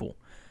unacceptable.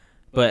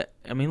 But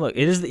I mean, look,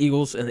 it is the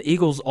Eagles, and the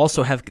Eagles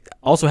also have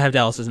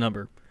Dallas's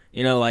number.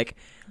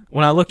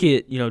 When I look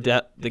at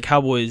the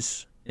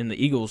Cowboys and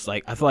the Eagles,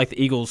 like I feel like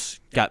the Eagles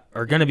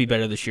are going to be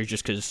better this year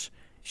just because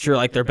sure,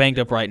 like they're banged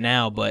up right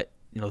now, but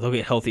they'll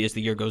get healthy as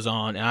the year goes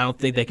on, and I don't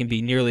think they can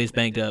be nearly as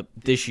banged up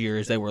this year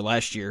as they were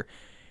last year.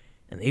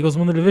 And the Eagles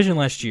won the division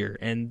last year,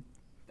 and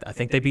I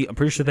think I'm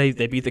pretty sure they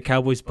beat the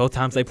Cowboys both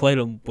times they played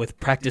them with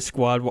practice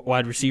squad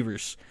wide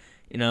receivers,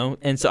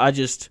 And so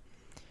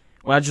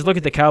when I just look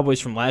at the Cowboys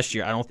from last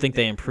year, I don't think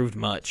they improved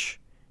much,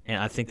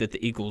 and I think that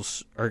the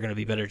Eagles are going to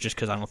be better just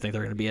because I don't think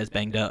they're going to be as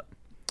banged up.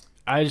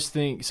 I just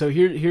think so.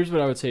 Here's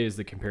what I would say is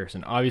the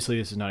comparison. Obviously,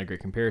 this is not a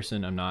great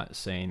comparison. I'm not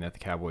saying that the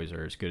Cowboys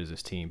are as good as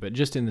this team, but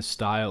just in the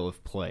style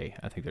of play,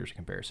 I think there's a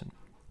comparison.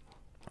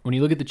 When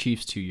you look at the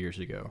Chiefs 2 years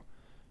ago,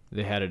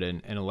 they had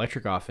an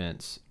electric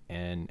offense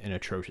and an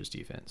atrocious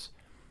defense.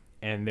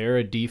 And they're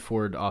a D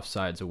Ford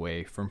offsides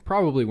away from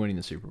probably winning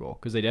the Super Bowl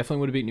because they definitely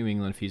would have beat New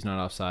England if he's not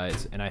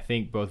offsides. And I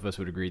think both of us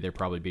would agree they're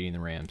probably beating the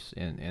Rams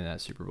in that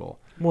Super Bowl.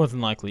 More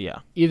than likely, yeah.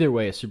 Either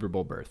way, a Super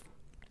Bowl berth.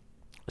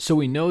 So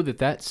we know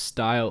that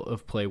style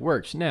of play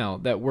works. Now,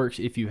 that works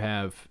if you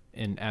have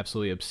an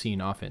absolutely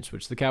obscene offense,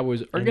 which the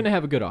Cowboys are going to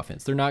have a good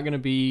offense. They're not going to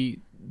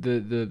be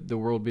the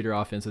world beater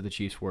offense that the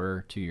Chiefs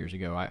were 2 years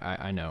ago.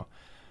 I know.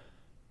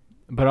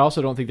 But I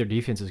also don't think their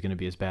defense is going to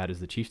be as bad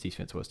as the Chiefs'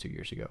 defense was 2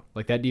 years ago.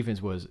 Like, that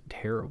defense was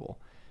terrible.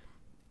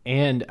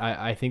 And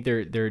I think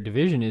their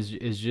division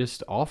is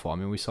just awful. I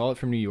mean, we saw it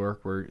from New York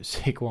where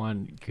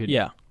Saquon could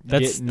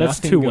that's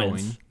 2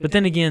 wins. But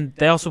then again,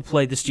 they also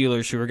played the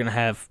Steelers, who are going to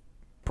have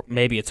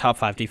maybe a top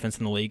 5 defense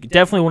in the league.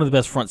 Definitely one of the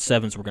best front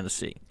sevens we're going to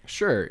see.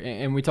 Sure,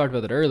 and we talked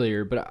about that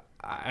earlier, but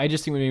I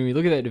just think when we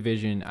look at that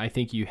division, I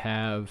think you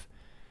have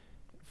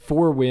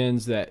 4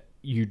 wins that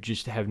you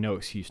just have no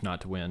excuse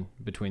not to win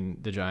between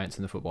the Giants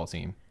and the football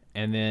team.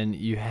 And then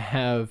you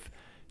have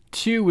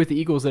 2 with the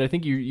Eagles that I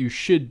think you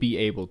should be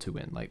able to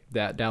win. Like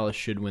that Dallas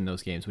should win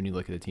those games when you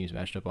look at the teams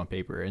matched up on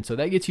paper. And so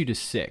that gets you to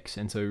 6.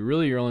 And so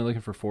really you're only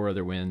looking for 4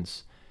 other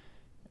wins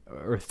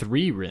or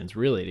 3 wins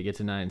really to get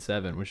to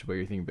 9-7, which is what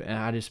you're thinking. But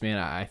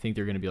I think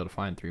they're going to be able to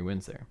find 3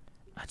 wins there.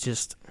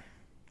 The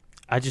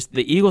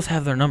Eagles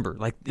have their number.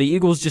 Like the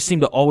Eagles just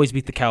seem to always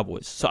beat the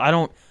Cowboys.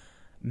 So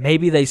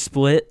maybe they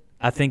split.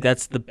 I think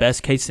that's the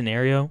best case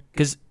scenario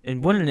because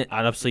winning it,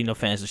 obviously no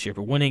fans this year,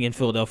 but winning in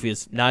Philadelphia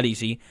is not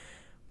easy.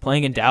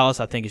 Playing in Dallas,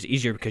 I think, is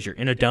easier because you're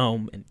in a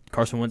dome, and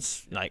Carson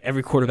Wentz, like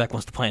every quarterback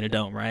wants to play in a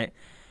dome, right?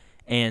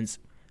 And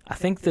I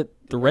think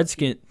that the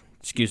Redskins,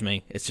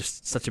 it's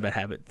just such a bad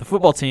habit. The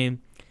football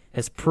team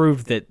has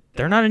proved that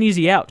they're not an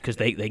easy out because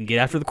they can get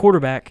after the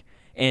quarterback.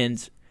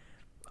 And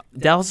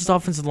Dallas's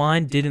offensive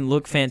line didn't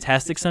look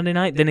fantastic Sunday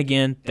night. Then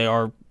again, they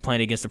are playing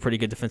against a pretty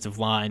good defensive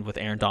line with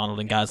Aaron Donald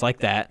and guys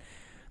like that.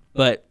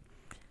 But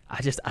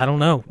I don't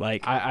know.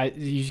 Like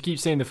you keep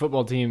saying the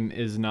football team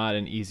is not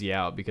an easy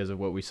out because of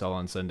what we saw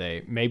on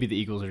Sunday. Maybe the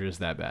Eagles are just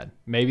that bad.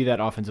 Maybe that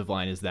offensive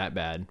line is that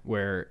bad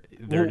where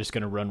they're just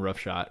going to run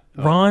roughshod.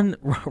 Ron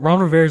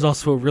Rivera is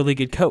also a really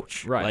good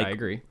coach. Right, I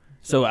agree.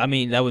 So I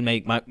mean that would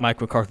make Mike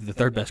McCarthy the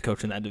 3rd best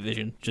coach in that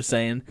division. Just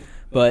saying.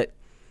 But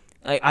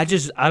I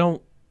just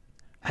don't.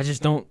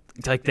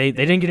 Like they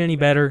didn't get any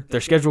better.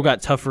 Their schedule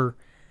got tougher.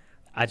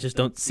 I just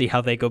don't see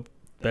how they go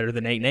better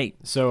than 8-8.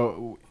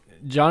 So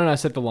John and I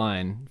set the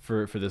line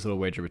for this little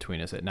wager between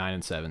us at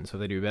 9-7. So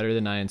if they do better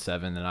than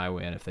 9-7, then I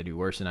win. If they do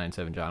worse than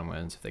 9-7, John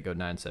wins. If they go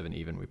 9-7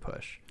 even, we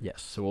push.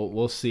 Yes. So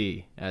we'll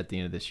see at the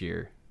end of this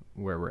year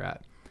where we're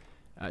at.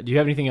 Do you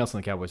have anything else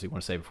on the Cowboys that you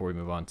want to say before we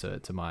move on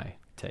to my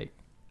take?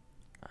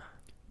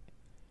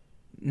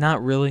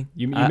 Not really.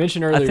 You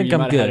mentioned earlier you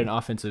might have had an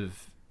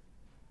offensive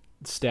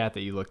stat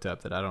that you looked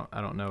up that I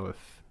don't know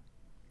if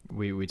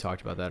we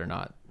talked about that or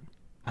not.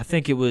 I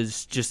think it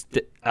was just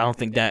I don't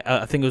think Dak.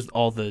 I think it was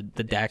all the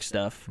Dak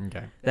stuff.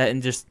 Okay. That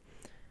and just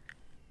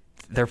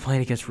they're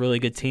playing against really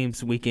good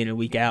teams week in and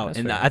week out. That's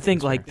And fair. I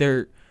think That's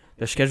their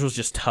schedule's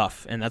just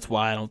tough, and that's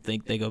why I don't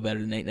think they go better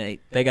than 8-8.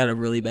 They got a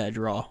really bad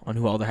draw on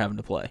who all they're having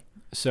to play.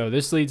 So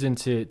this leads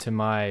into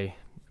my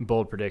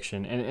bold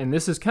prediction, and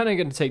this is kind of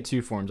going to take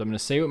two forms. I'm going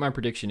to say what my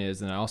prediction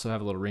is, and I also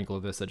have a little wrinkle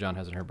of this that John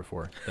hasn't heard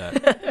before.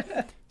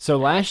 So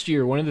last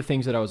year, one of the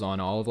things that I was on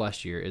all of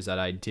last year is that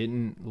I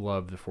didn't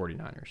love the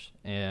 49ers.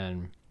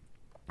 And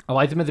I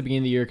liked them at the beginning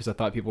of the year because I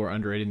thought people were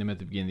underrating them at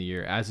the beginning of the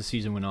year. As the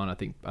season went on,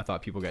 I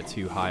thought people got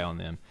too high on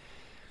them.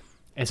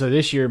 And so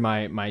this year,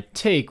 my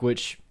take,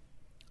 which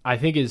I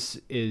think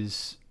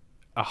is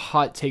a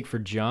hot take for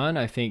John,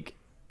 I think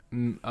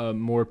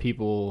more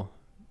people...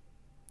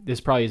 This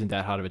probably isn't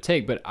that hot of a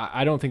take, but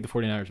I don't think the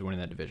 49ers are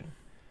winning that division.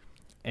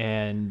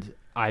 And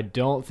I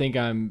don't think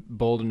I'm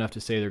bold enough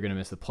to say they're going to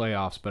miss the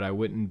playoffs, but I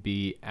wouldn't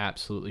be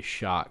absolutely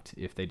shocked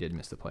if they did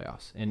miss the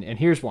playoffs. And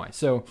here's why.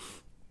 So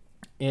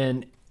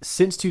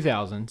since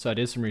 2000, so I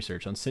did some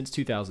research on since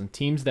 2000,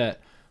 teams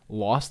that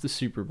lost the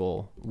Super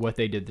Bowl, what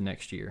they did the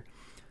next year.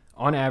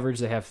 On average,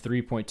 they have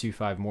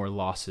 3.25 more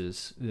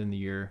losses than the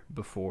year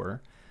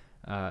before.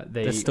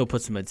 That still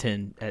puts them at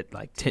 10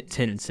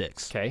 and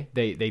 6. Okay,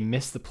 they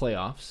miss the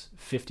playoffs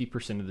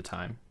 50% of the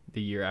time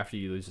the year after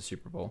you lose the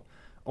Super Bowl.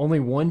 Only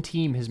one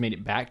team has made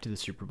it back to the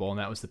Super Bowl, and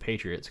that was the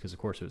Patriots, because of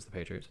course it was the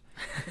Patriots.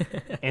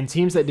 And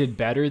teams that did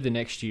better the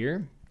next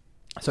year,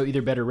 so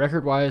either better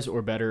record-wise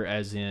or better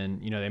as in,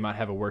 they might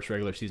have a worse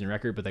regular season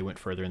record, but they went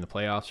further in the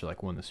playoffs or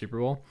won the Super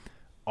Bowl.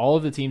 All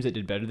of the teams that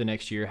did better the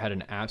next year had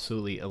an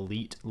absolutely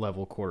elite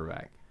level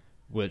quarterback,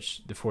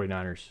 which the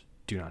 49ers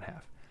do not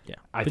have. Yeah,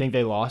 I think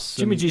they lost.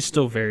 Jimmy G's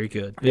still very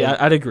good. Yeah,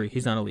 I'd agree.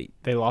 He's not elite.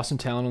 They lost some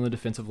talent on the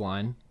defensive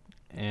line,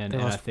 and they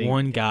lost I think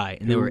one guy,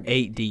 and they were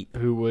 8 deep,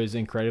 who was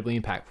incredibly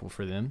impactful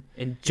for them.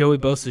 And Joey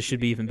Bosa should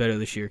be even better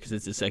this year because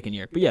it's his second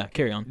year. But yeah,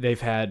 carry on. They've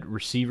had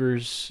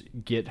receivers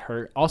get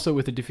hurt. Also,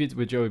 with the defeat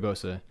with Joey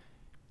Bosa,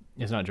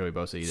 it's not Joey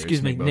Bosa either.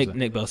 Excuse me,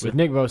 Nick Bosa. With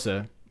Nick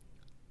Bosa,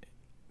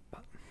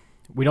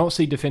 we don't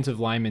see defensive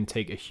linemen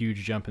take a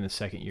huge jump in the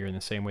second year in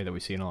the same way that we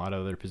see in a lot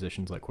of other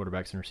positions like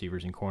quarterbacks and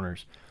receivers and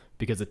corners,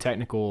 because the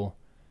technical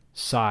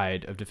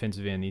side of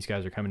defensive end, these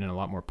guys are coming in a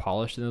lot more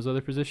polished than those other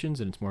positions,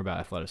 and it's more about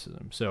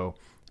athleticism. So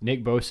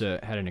Nick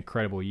Bosa had an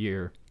incredible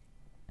year,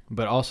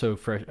 but also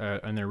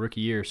in their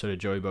rookie year, so did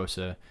Joey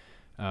Bosa.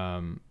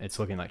 It's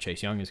looking like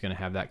Chase Young is going to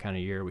have that kind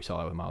of year. We saw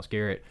that with Myles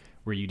Garrett,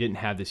 where you didn't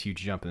have this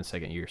huge jump in the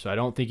second year. So I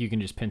don't think you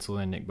can just pencil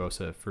in Nick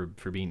Bosa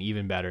for being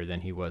even better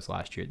than he was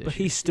last year. But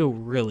he's still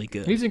really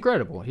good. He's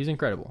incredible.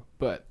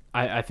 But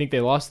I think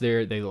they lost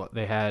there.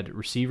 They had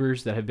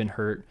receivers that have been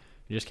hurt.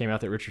 It just came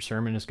out that Richard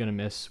Sherman is going to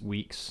miss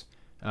weeks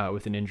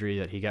with an injury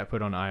that he got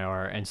put on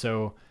IR. And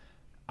so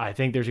I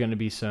think there's going to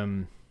be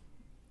some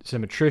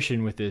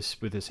attrition with this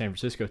San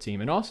Francisco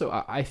team. And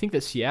also, I think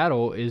that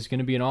Seattle is going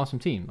to be an awesome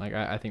team.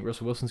 I think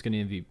Russell Wilson's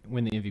going to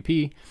win the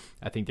MVP.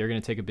 I think they're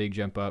going to take a big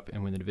jump up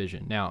and win the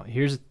division. Now,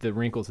 here's the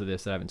wrinkle to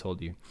this that I haven't told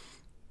you.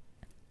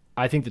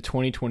 I think the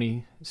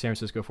 2020 San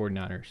Francisco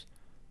 49ers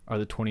are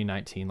the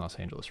 2019 Los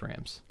Angeles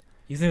Rams.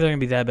 You think they're going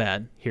to be that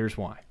bad? Here's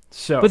why.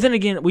 So, but then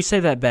again, we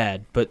say that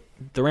bad, but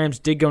the Rams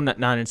did go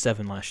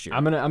 9-7 last year.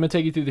 I'm gonna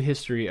take you through the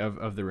history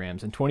of the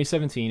Rams. In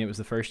 2017, it was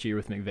the first year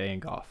with McVay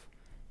and Goff.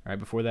 Right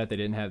before that, they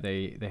didn't have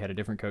they had a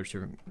different coach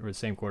or the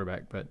same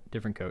quarterback, but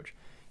different coach.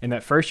 In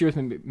that first year with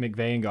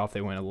McVay and Goff,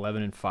 they went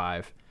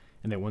 11-5,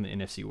 and they won the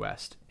NFC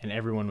West. And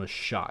everyone was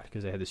shocked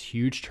because they had this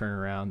huge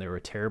turnaround. They were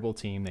a terrible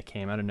team. They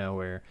came out of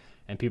nowhere,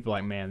 and people were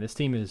like, man, this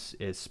team is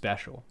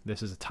special.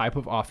 This is a type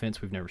of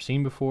offense we've never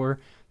seen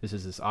before. This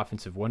is this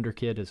offensive wonder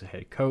kid as a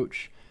head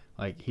coach.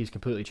 He's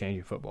completely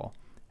changing football.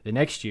 The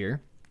next year,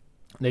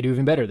 they do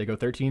even better. They go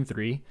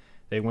 13-3.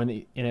 They win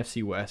the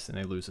NFC West, and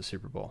they lose the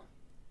Super Bowl.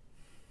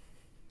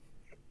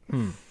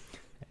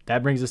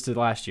 That brings us to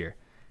last year.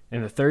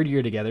 In the third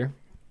year together,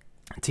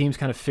 teams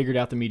kind of figured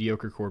out the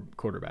mediocre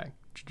quarterback.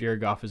 Jared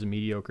Goff is a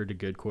mediocre to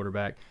good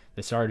quarterback.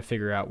 They started to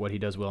figure out what he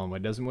does well and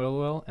what doesn't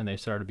well, and they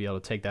started to be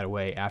able to take that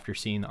away after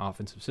seeing the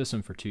offensive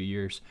system for 2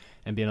 years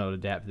and being able to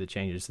adapt to the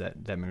changes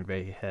that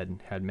McVay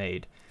had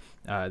made.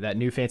 That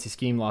new fancy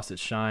scheme lost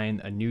its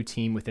shine. A new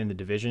team within the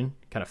division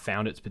kind of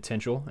found its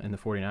potential in the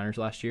 49ers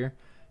last year,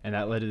 and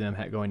that led to them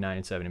going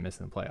 9-7 and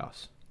missing the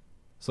playoffs.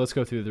 So let's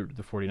go through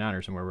the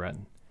 49ers and where we're at.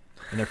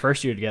 In their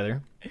first year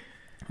together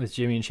with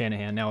Jimmy and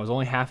Shanahan, now it was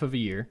only half of a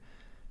year,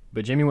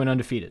 but Jimmy went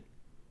undefeated.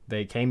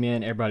 They came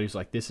in, everybody was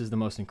like, this is the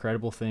most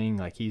incredible thing.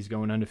 He's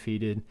going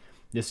undefeated.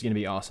 This is going to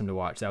be awesome to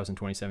watch. That was in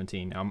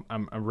 2017.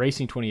 I'm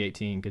racing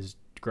 2018 because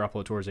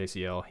Garoppolo tore his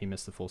ACL. He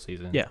missed the full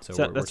season. Yeah, so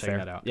we're that's taking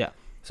fair. that out. Yeah.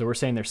 So we're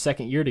saying their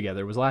second year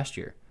together was last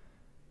year.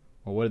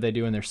 Well, what did they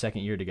do in their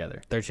second year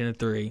together?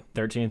 13-3.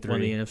 13-3.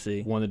 Won the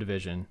NFC. Won the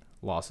division.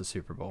 Lost the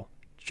Super Bowl.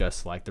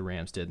 Just like the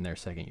Rams did in their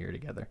second year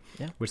together.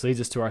 Yeah. Which leads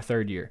us to our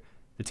third year.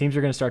 The teams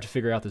are going to start to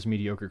figure out this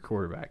mediocre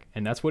quarterback.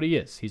 And that's what he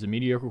is. He's a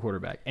mediocre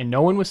quarterback. And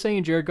no one was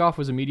saying Jared Goff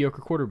was a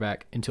mediocre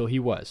quarterback until he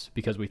was,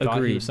 because we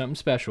thought he was something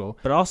special.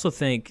 But I also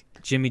think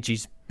Jimmy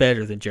G's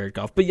better than Jared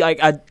Goff. But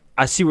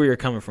I see where you're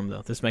coming from,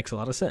 though. This makes a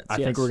lot of sense. I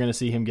think we're going to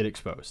see him get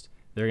exposed.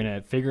 They're going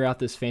to figure out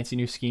this fancy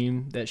new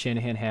scheme that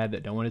Shanahan had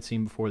that no one had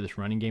seen before, this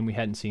running game we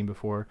hadn't seen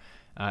before.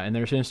 And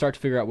they're going to start to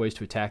figure out ways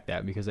to attack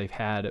that because they've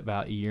had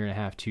about a year and a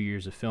half, 2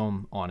 years of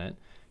film on it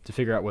to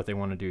figure out what they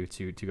want to do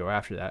to go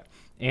after that.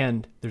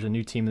 And there's a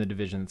new team in the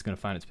division that's going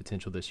to find its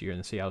potential this year in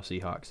the Seattle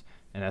Seahawks.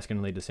 And that's going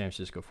to lead to San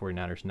Francisco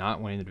 49ers not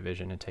winning the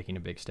division and taking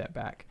a big step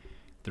back.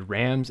 The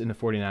Rams and the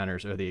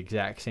 49ers are the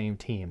exact same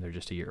team. They're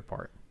just a year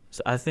apart.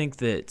 So I think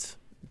that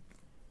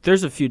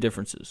there's a few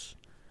differences.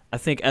 I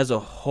think as a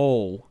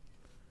whole,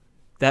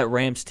 that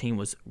Rams team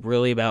was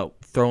really about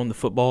throwing the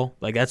football.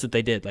 Like, that's what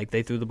they did. Like,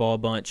 they threw the ball a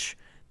bunch.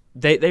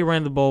 They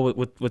ran the ball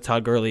with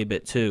Todd Gurley a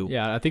bit, too.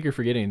 Yeah, I think you're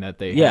forgetting that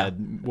they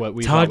had what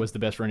we thought was the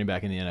best running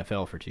back in the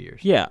NFL for 2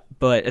 years. Yeah,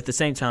 but at the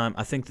same time,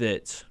 I think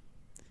that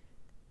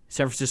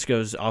San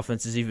Francisco's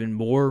offense is even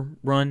more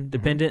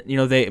run-dependent. You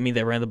know, they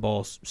ran the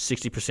ball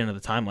 60% of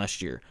the time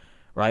last year,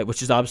 right,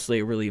 which is obviously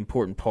a really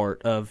important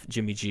part of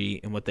Jimmy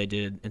G and what they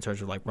did in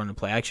terms of, like, run and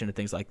play action and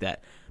things like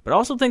that. But I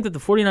also think that the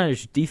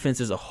 49ers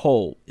defense as a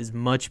whole is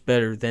much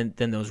better than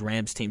those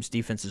Rams teams'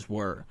 defenses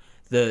were.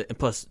 And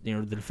plus, you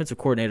know, the defensive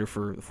coordinator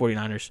for the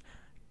 49ers,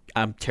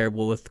 I'm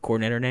terrible with the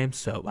coordinator names,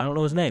 so I don't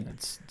know his name.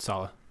 It's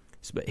Saleh.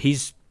 But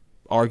he's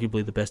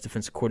arguably the best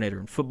defensive coordinator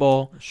in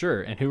football.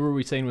 Sure, and who were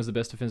we saying was the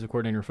best defensive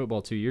coordinator in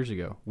football 2 years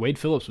ago? Wade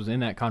Phillips was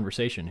in that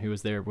conversation, who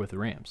was there with the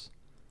Rams.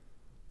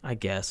 I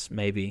guess,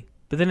 maybe.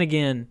 But then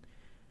again,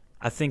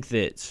 I think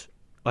that,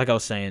 like I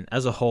was saying,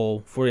 as a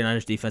whole,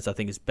 49ers defense I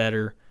think is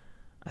better.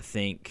 I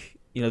think,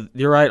 you know,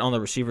 you're right on the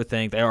receiver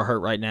thing. They are hurt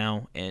right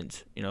now, and,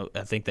 you know,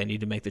 I think they need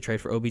to make the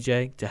trade for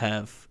OBJ to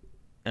have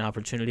an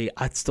opportunity.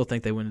 I still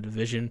think they win the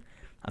division.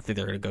 I think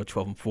they're going to go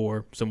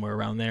 12-4, somewhere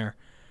around there.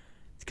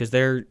 Because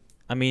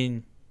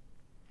I'm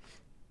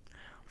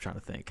trying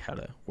to think how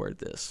to word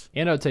this.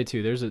 And I would say,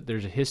 too,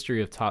 there's a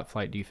history of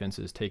top-flight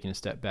defenses taking a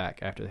step back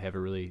after they have a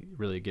really,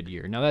 really good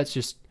year. Now, that's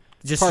just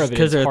part of it.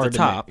 Because they're at the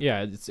top. You're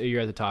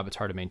at the top. It's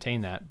hard to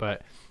maintain that.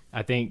 But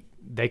I think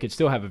they could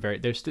still have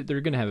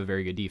they're going to have a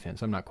very good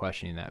defense. I'm not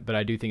questioning that. But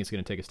I do think it's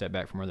going to take a step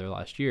back from where they were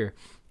last year.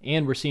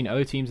 And we're seeing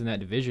other teams in that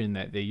division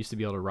that they used to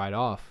be able to write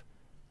off,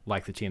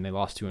 like the team they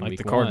lost to in week 1. Like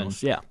the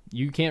Cardinals, yeah.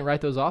 You can't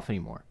write those off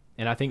anymore.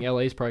 And I think LA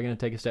is probably going to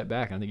take a step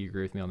back. I think you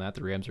agree with me on that.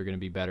 The Rams are going to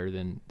be better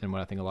than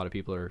what I think a lot of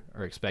people are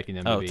expecting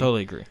them to be. Oh,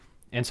 totally agree.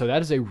 And so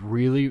that is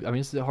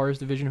it's the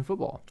hardest division in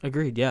football.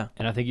 Agreed, yeah.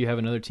 And I think you have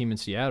another team in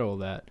Seattle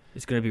that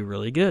is going to be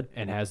really good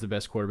and has the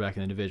best quarterback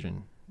in the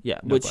division. Yeah,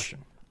 no which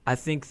question. I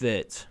think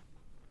that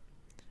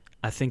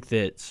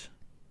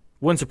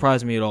wouldn't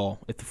surprise me at all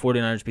if the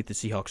 49ers beat the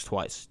Seahawks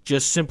twice,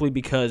 just simply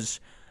because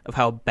of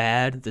how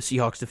bad the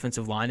Seahawks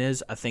defensive line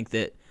is. I think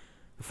that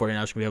the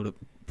 49ers are going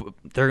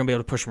to be able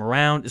to push them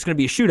around. It's going to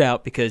be a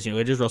shootout because, you know,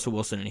 it is Russell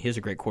Wilson and he's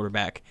a great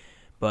quarterback.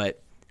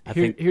 But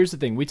here's the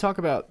thing. We talk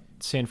about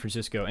San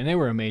Francisco, and they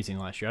were amazing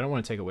last year. I don't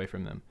want to take away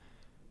from them.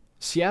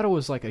 Seattle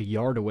was like a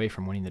yard away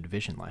from winning the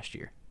division last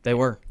year. They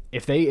were.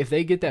 If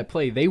they get that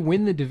play, they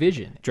win the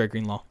division. Dre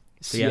Greenlaw.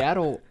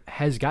 Seattle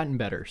has gotten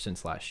better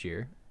since last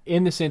year,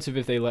 in the sense of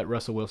if they let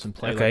Russell Wilson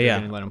play, okay, they're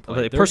going to let him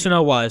play.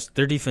 Personnel-wise,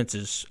 their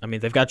defenses,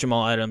 they've got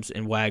Jamal Adams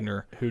and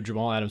Wagner. Who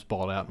Jamal Adams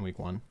balled out in week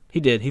 1. He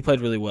did. He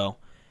played really well.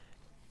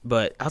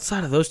 But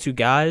outside of those two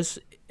guys,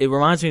 it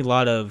reminds me a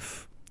lot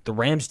of the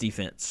Rams'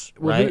 defense,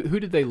 right? Well, who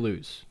did they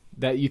lose?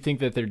 That you think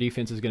that their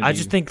defense is going to be... I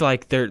just think,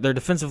 like, their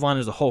defensive line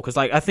as a whole, because,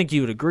 like, I think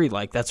you would agree,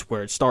 like, that's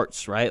where it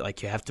starts, right?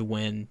 Like, you have to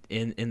win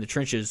in the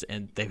trenches,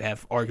 and they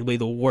have arguably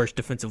the worst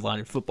defensive line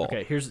in football.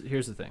 Okay, here's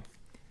the thing.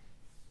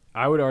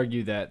 I would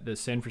argue that the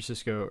San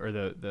Francisco or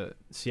the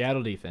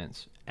Seattle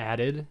defense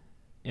added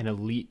an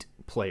elite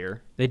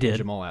player. They did.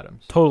 Jamal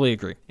Adams. Totally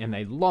agree. And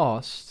they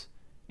lost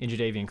in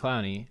Jadeveon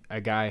Clowney,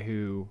 a guy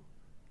who...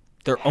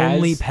 Their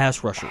only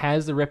pass rusher.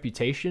 Has the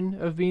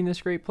reputation of being this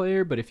great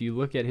player, but if you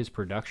look at his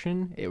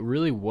production, it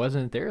really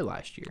wasn't there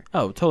last year.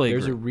 Oh, totally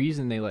There's agree. a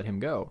reason they let him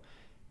go.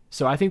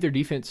 So I think their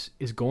defense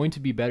is going to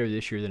be better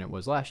this year than it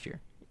was last year.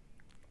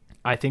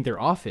 I think their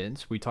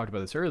offense, we talked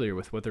about this earlier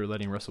with what they're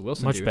letting Russell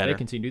Wilson do. Better. If they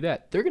continue to do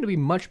that, they're going to be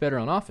much better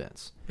on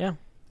offense. Yeah.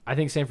 I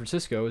think San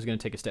Francisco is going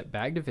to take a step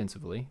back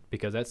defensively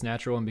because that's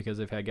natural and because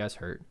they've had guys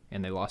hurt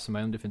and they lost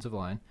somebody on the defensive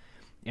line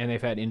and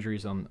they've had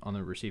injuries on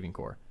the receiving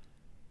core.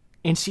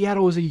 And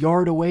Seattle was a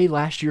yard away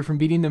last year from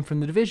beating them from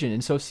the division.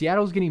 And so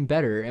Seattle's getting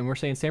better, and we're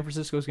saying San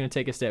Francisco is going to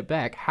take a step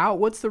back.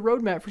 What's the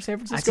roadmap for San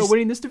Francisco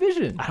winning this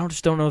division? I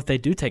don't know if they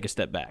do take a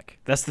step back.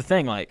 That's the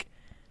thing. Like,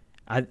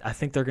 I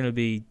think they're going to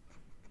be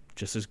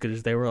just as good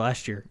as they were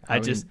last year.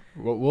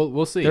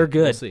 We'll see. They're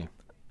good. We'll see.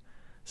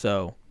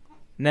 So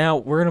now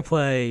we're going to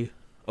play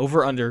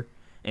over-under.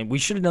 And we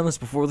should have done this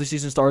before the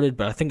season started,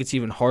 but I think it's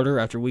even harder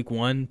after week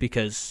 1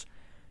 because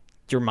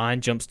your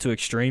mind jumps to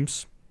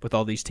extremes with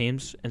all these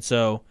teams. And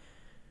so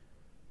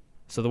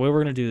the way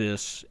we're going to do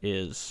this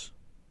is,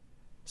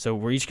 so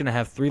we're each going to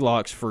have 3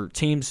 locks for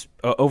teams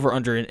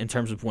over-under in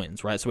terms of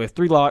wins, right? So we have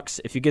 3 locks.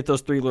 If you get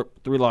those three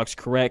locks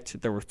correct,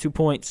 they're worth 2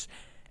 points.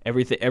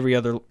 Every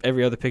other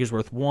pick is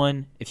worth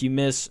 1. If you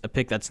miss a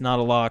pick that's not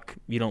a lock,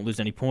 you don't lose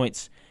any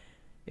points.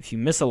 If you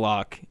miss a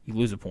lock, you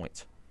lose a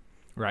point.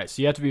 Right.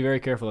 So you have to be very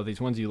careful of these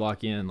ones you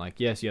lock in. Like,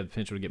 yes, you have the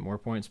potential to get more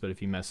points, but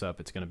if you mess up,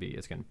 there's going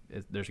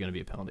to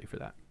be a penalty for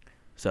that.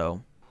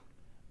 So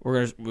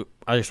we're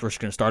just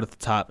gonna start at the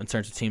top in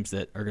terms of teams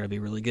that are gonna be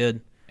really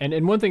good.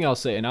 And one thing I'll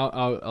say, and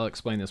I'll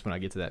explain this when I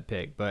get to that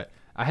pick, but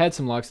I had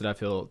some locks that I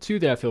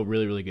feel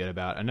really, really good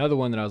about. Another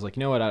one that I was like,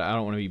 you know what, I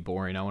don't want to be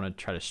boring. I want to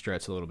try to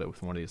stretch a little bit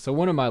with one of these. So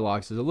one of my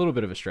locks is a little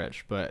bit of a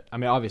stretch, but I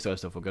mean, obviously I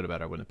still feel good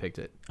about it. I wouldn't have picked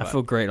it. I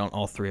feel great on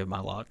all three of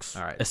my locks.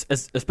 All right.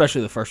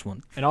 Especially the first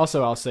one. And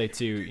also I'll say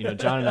too, you know,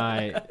 John and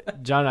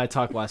I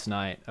talked last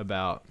night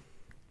about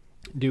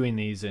doing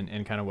these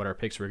and kind of what our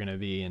picks were going to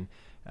be. And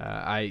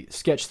I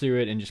sketched through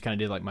it and just kind of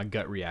did like my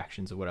gut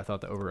reactions of what I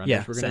thought the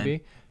over-unders were going to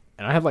be.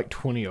 And I have like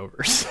 20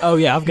 overs. Oh,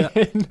 yeah. I've got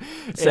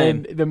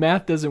and the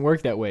math doesn't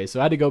work that way. So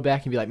I had to go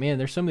back and be like, man,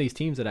 there's some of these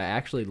teams that I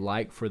actually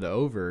like for the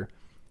over,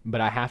 but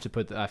I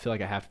feel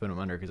like I have to put them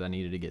under because I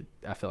needed to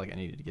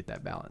get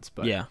that balance.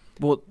 But yeah.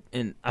 Well,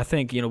 and I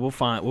think, you know,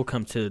 we'll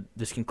come to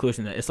this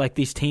conclusion that it's like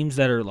these teams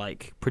that are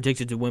like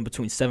predicted to win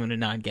between 7 and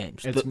 9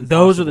 games.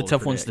 Those are the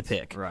tough ones to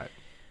pick. Right.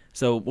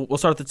 So we'll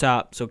start at the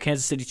top. So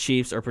Kansas City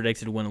Chiefs are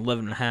predicted to win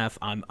 11.5.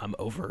 I'm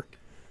over.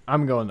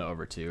 I'm going the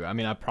over too. I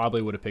mean, I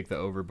probably would have picked the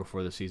over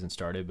before the season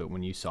started, but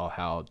when you saw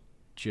how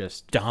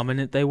just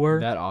dominant they were,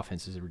 that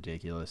offense is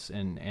ridiculous,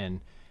 and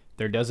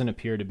there doesn't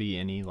appear to be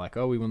any like,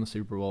 oh, we won the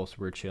Super Bowl, so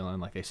we're chilling.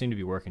 Like they seem to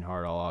be working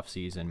hard all off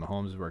season.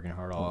 Mahomes is working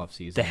hard all off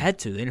season. They had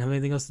to. They didn't have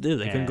anything else to do.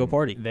 They couldn't go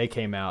party. They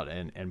came out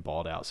and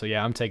balled out. So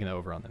yeah, I'm taking the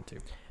over on them too.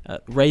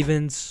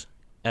 Ravens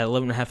at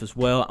 11.5 as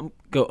well. I'm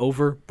go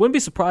over. Wouldn't be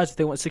surprised if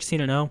they went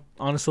 16-0.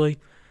 Honestly.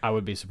 I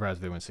would be surprised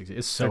if they went 16.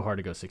 It's so hard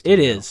to go 16. It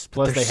is.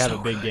 Plus, they have a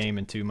big game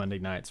in 2 Monday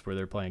nights where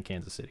they're playing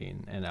Kansas City,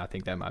 and I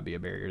think that might be a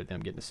barrier to them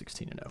getting to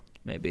 16-0.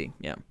 Maybe,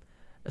 yeah.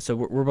 So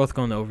we're both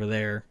going over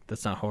there.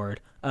 That's not hard.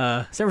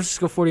 San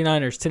Francisco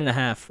 49ers,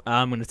 10.5.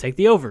 I'm going to take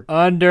the over.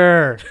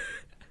 Under.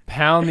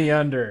 Pound the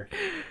under.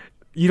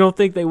 You don't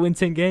think they win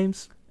 10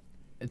 games?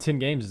 10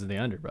 games is the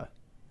under, bro.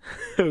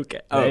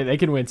 Okay. They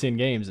can win 10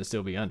 games and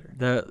still be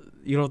under.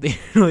 You don't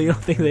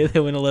think they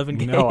win 11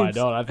 games? No, I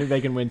don't. I think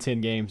they can win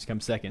 10 games,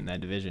 come second in that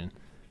division,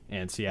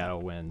 and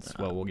Seattle wins.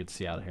 Well, we'll get to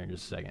Seattle here in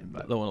just a second.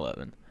 But they'll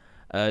win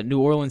 11.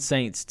 New Orleans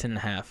Saints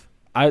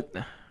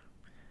 10.5.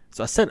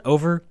 So I said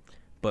over,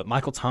 but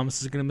Michael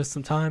Thomas is going to miss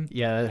some time.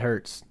 Yeah, that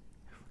hurts.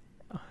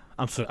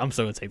 I'm so going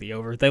to take the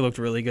over. They looked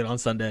really good on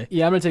Sunday.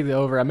 Yeah, I'm going to take the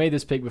over. I made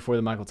this pick before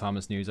the Michael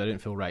Thomas news. I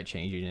didn't feel right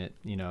changing it.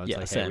 You know,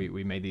 it's hey,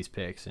 we made these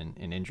picks, and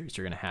injuries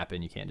are going to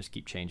happen. You can't just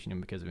keep changing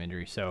them because of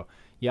injury. So,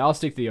 yeah, I'll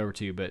stick to the over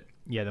too. But,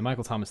 yeah, the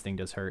Michael Thomas thing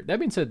does hurt. That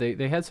being said,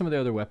 they had some of the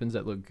other weapons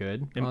that look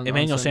good.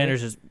 Emmanuel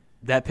Sanders,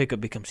 that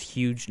pickup becomes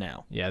huge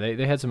now. Yeah,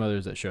 they had some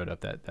others that showed up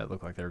that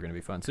looked like they were going to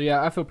be fun. So,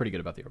 yeah, I feel pretty good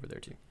about the over there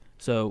too.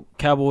 So,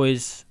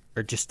 Cowboys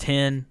are just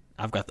 10.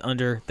 I've got the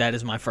under. That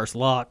is my first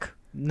lock.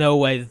 No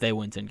way that they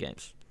win 10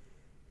 games.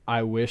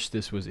 I wish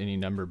this was any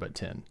number but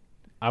 10.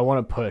 I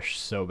want to push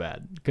so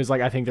bad because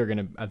I think they're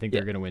gonna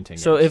win 10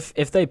 games. So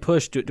if they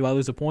push, do I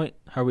lose a point?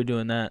 How are we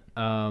doing that?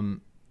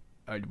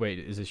 Wait,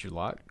 is this your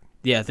lock?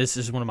 Yeah, this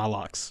is one of my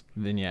locks.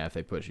 Then yeah, if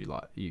they push, you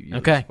lock. You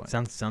okay,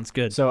 sounds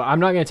good. So I'm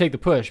not gonna take the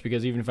push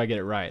because even if I get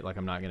it right,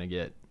 I'm not gonna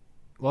get.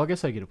 Well, I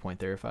guess I get a point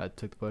there if I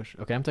took the push.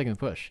 Okay, I'm taking the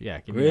push. Yeah,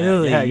 give me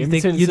really? That. Yeah,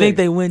 you think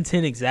they win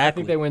 10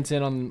 exactly? I think they win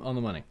 10 on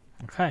the money.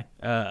 Okay.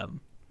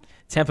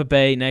 Tampa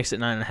Bay next at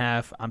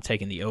 9.5. I'm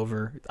taking the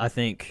over. I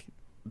think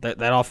that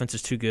offense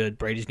is too good.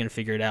 Brady's going to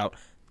figure it out.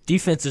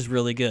 Defense is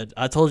really good.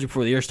 I told you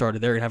before the year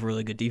started they're going to have a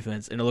really good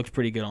defense, and it looks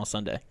pretty good on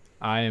Sunday.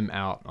 I am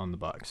out on the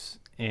Bucs,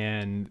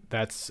 and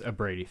that's a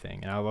Brady thing.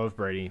 And I love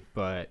Brady,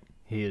 but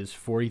he is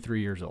 43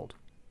 years old,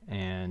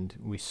 and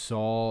we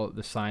saw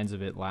the signs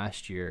of it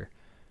last year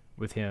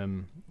with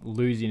him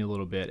losing a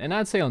little bit. And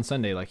I'd say on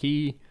Sunday,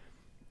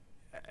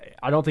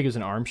 I don't think it was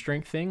an arm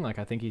strength thing.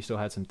 I think he still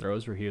had some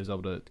throws where he was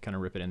able to kind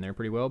of rip it in there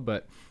pretty well.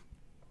 But,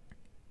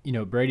 you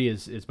know, Brady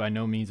is by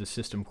no means a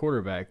system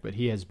quarterback, but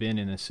he has been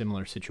in a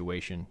similar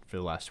situation for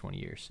the last 20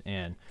 years.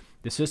 And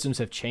the systems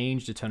have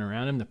changed a ton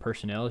around him. The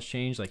personnel has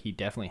changed. He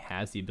definitely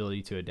has the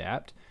ability to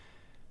adapt.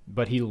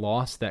 But he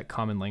lost that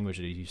common language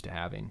that he's used to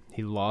having.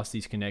 He lost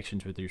these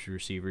connections with his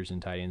receivers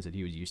and tight ends that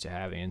he was used to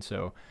having. And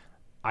so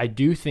I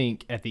do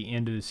think at the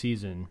end of the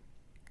season –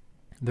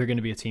 they're going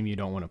to be a team you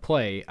don't want to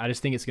play. I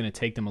just think it's going to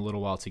take them a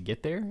little while to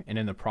get there. And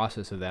in the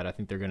process of that, I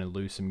think they're going to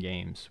lose some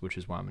games, which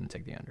is why I'm going to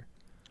take the under.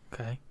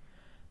 Okay.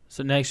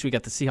 So next we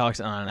got the Seahawks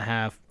at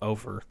 9.5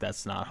 over.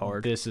 That's not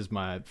hard. This is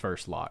my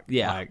first lock.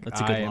 Yeah, that's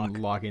a good lock. I'm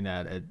locking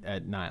that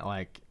at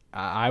 9.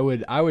 I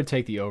would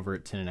take the over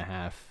at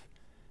 10.5.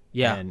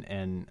 Yeah.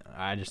 And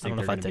I just think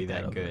they're going to be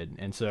that good.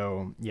 And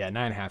so, yeah,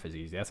 9.5 is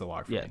easy. That's a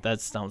lock for me. Yeah,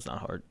 that sounds not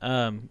hard.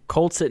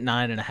 Colts at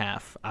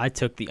 9.5. I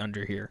took the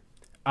under here.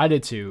 I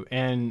did too.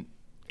 And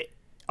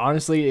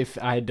honestly, if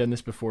I had done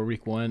this before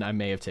week 1, I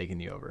may have taken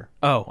the over.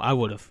 Oh, I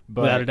would have,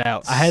 without a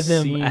doubt. I had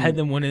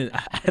them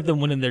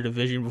winning their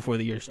division before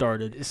the year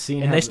started,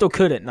 and they still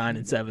could at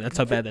 9-7. That's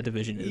how bad that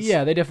division is.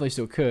 Yeah, they definitely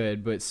still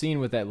could. But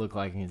seeing what that looked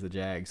like against the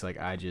Jags, I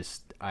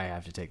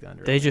have to take the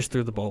under. They just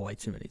threw the ball away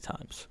too many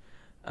times.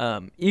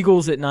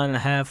 Eagles at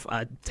 9.5.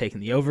 I'd taken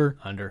the over.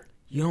 Under.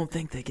 You don't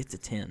think they get to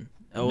 10?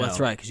 Oh, No. that's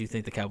right, because you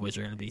think the Cowboys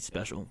are going to be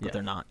special, but Yeah.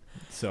 they're not.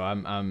 So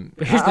I'm.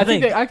 But here's the I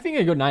think thing. I think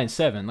they go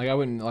 9-7. Like I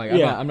wouldn't like.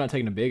 Yeah. I'm not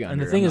taking a big under.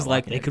 And the thing I'm is, not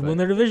like, liking they it, could but- win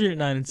their division at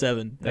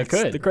 9-7. They That's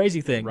could. the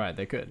crazy thing. Right,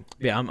 they could.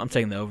 Yeah, I'm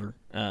taking the over.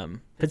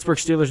 Pittsburgh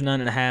Steelers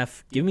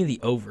 9.5. Give me the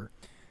over.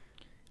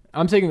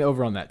 I'm taking the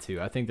over on that too.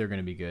 I think they're going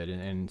to be good,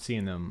 and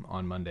seeing them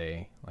on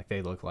Monday, like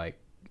they look like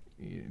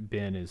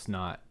Ben is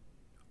not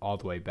all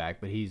the way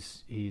back, but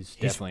he's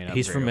definitely an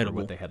he's upgrade over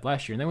formidable. what they had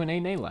last year, and they went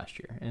 8-8 last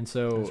year, and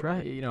so That's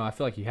right. You know, I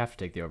feel like you have to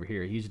take the over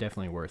here. He's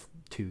definitely worth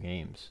 2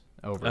 games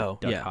over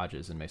Duck yeah.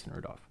 Hodges and Mason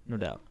Rudolph. No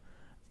doubt.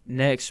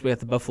 Next, we have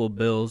the Buffalo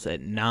Bills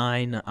at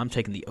 9. I'm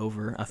taking the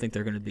over. I think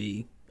they're going to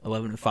be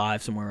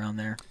 11-5, somewhere around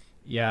there.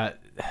 Yeah,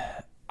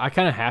 I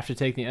kind of have to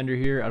take the under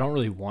here. I don't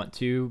really want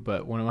to,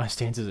 but one of my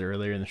stances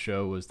earlier in the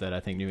show was that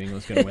I think New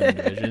England's going to win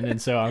the division, and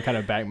so I'm kind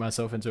of backed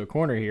myself into a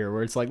corner here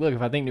where it's like, look,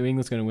 if I think New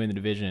England's going to win the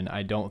division,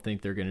 I don't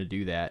think they're going to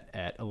do that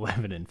at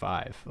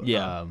 11-5.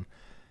 Yeah.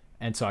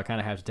 And so I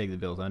kind of have to take the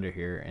Bills under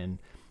here, and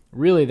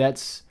really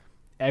that's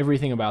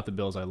everything about the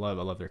Bills I love.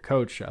 I love their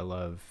coach. I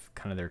love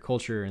kind of their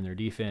culture and their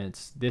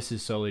defense. This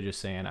is solely just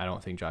saying I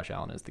don't think Josh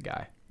Allen is the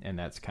guy, and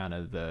that's kind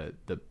of the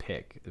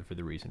pick for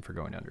the reason for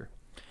going under.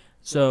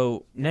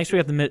 So next we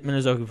have the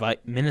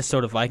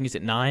Minnesota Vikings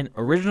at 9.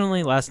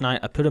 Originally last night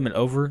I put them at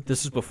over.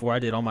 This is before I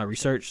did all my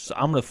research, so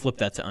I'm going to flip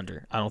that to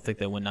under. I don't think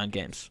they'll win 9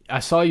 games.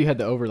 I saw you had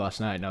the over last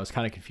night, and I was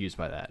kind of confused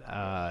by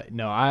that.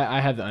 No, I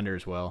have the under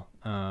as well.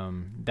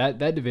 That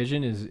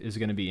division is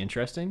going to be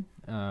interesting.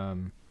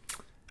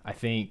 I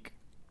think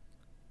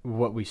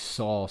what we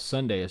saw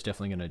Sunday is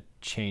definitely going to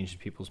change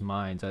people's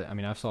minds. I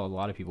mean, I saw a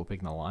lot of people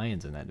picking the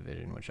Lions in that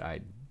division, which I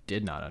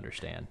did not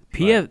understand.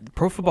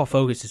 Pro Football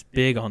Focus is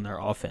big on their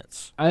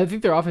offense. I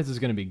think their offense is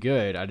going to be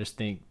good. I just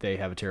think they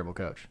have a terrible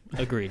coach.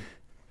 Agreed.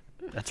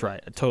 That's right.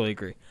 I totally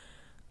agree.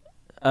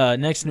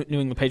 Next, New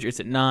England Patriots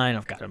at 9.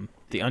 I've got them.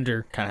 The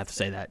under, kind of have to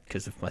say that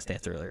because of my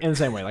stance earlier. In the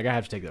same way, like I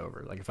have to take the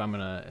over. Like if I'm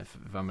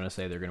gonna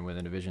say they're gonna win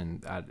the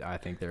division, I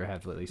think they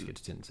have to at least get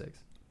to 10-6.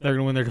 They're going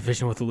to win their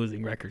division with a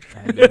losing record.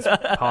 It's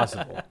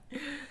possible.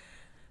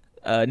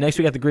 Next,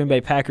 we got the Green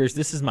Bay Packers.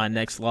 This is my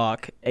next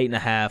lock,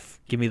 8.5.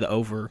 Give me the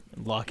over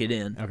and lock it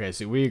in. Okay,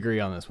 so we agree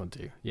on this one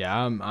too. Yeah,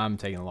 I'm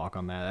taking a lock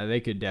on that.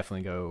 They could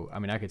definitely go. I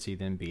mean, I could see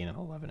them being an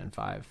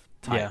 11-5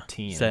 type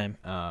team. Same.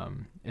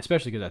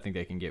 Especially because I think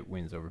they can get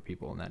wins over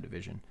people in that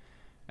division,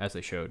 as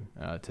they showed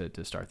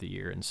to start the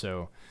year. And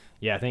so,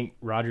 yeah, I think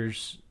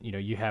Rodgers. You know,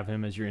 you have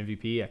him as your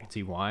MVP. I can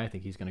see why. I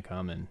think he's going to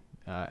come and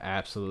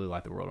absolutely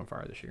light the world on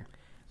fire this year.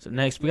 So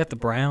next, we got the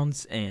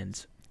Browns,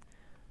 and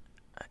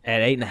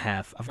at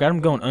 8.5, I've got them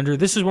going under.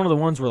 This is one of the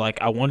ones where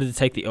like I wanted to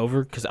take the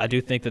over because I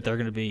do think that they're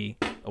going to be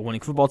a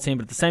winning football team,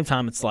 but at the same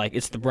time, it's like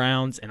it's the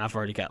Browns, and I've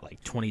already got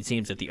like 20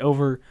 teams at the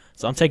over,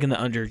 so I'm taking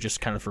the under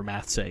just kind of for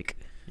math's sake.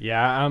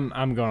 Yeah,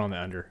 I'm going on the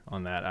under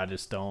on that. I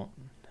just don't.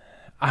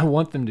 I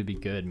want them to be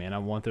good, man. I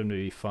want them to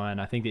be fun.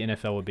 I think the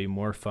NFL would be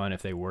more fun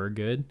if they were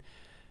good,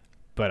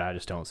 but I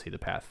just don't see the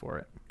path for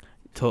it.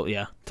 Totally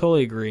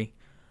agree.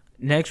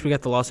 Next, we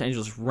got the Los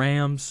Angeles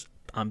Rams.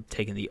 I'm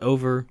taking the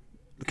over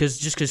because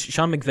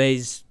Sean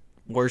McVay's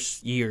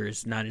worst year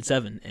is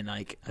 9-7, and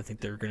like I think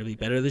they're going to be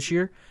better this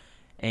year,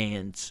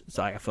 and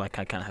so I feel like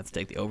I kind of have to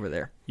take the over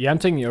there. Yeah, I'm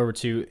taking the over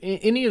too.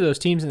 Any of those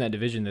teams in that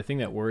division, the thing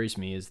that worries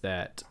me is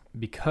that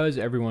because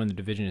everyone in the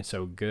division is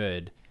so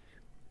good,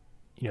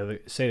 you know,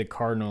 say the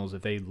Cardinals,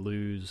 if they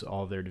lose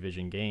all their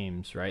division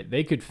games, right,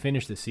 they could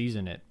finish the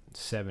season at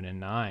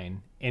 7-9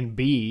 and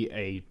be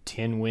a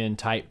 10-win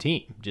type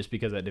team just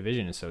because that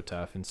division is so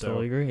tough. And so,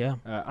 Totally agree. Yeah.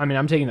 I mean,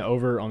 I'm taking the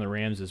over on the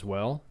Rams as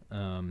well.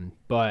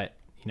 But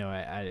you know,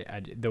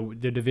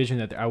 the division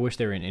that I wish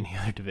they were in any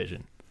other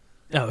division.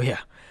 Oh yeah.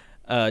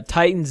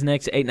 Titans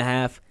next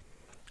 8.5.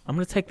 I'm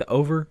going to take the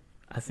over.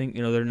 I think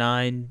they're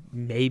 9,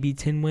 maybe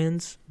 10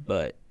 wins,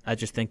 but I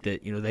just think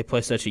that they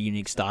play such a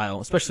unique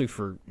style, especially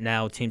for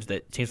now teams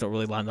don't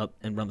really line up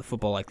and run the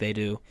football like they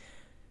do.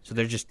 So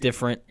they're just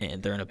different,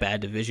 and they're in a bad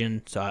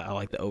division, so I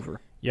like the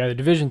over. Yeah, the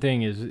division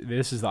thing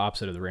this is the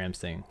opposite of the Rams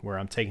thing, where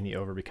I'm taking the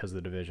over because of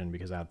the division,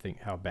 because I think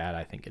how bad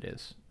I think it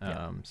is.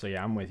 Yeah. So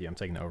yeah, I'm with you. I'm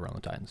taking the over on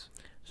the Titans.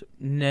 So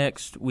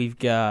next, we've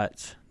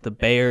got the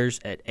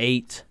Bears at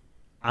 8.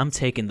 I'm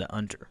taking the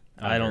under.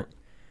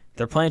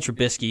 They're playing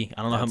Trubisky.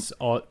 I don't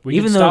know We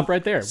can stop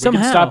right there. We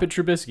can stop at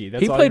Trubisky.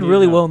 He played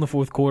really well in the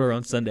fourth quarter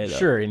on Sunday, though.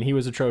 Sure, and he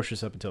was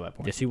atrocious up until that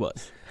point. Yes, he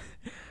was.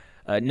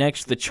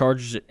 Next, the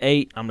Chargers at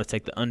 8. I'm going to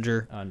take the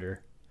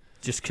under.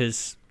 Just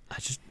because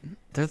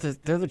they're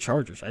the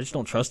Chargers. I just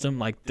don't trust them.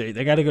 Like they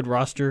got a good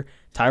roster.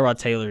 Tyrod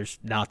Taylor's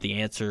not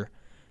the answer.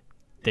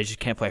 They just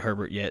can't play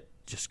Herbert yet.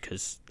 Just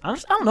because I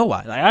don't know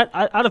why. Like,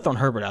 I'd have thrown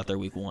Herbert out there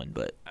week 1,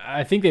 but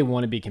I think they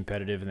want to be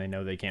competitive, and they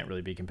know they can't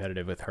really be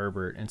competitive with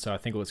Herbert. And so I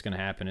think what's going to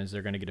happen is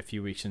they're going to get a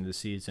few weeks into the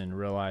season,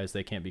 realize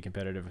they can't be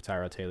competitive with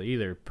Tyrod Taylor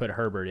either, put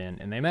Herbert in,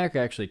 and they might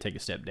actually take a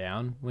step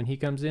down when he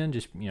comes in.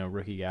 Just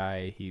rookie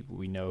guy.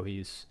 We know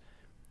he's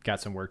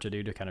got some work to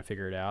do to kind of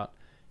figure it out.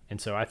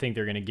 And so I think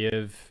they're going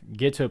to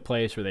get to a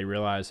place where they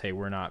realize, hey,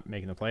 we're not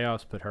making the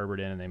playoffs, put Herbert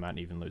in, and they might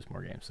even lose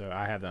more games. So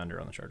I have the under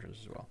on the Chargers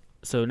as well.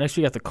 So next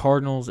we got the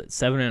Cardinals at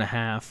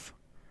 7.5.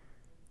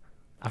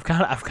 I've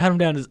got them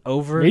down as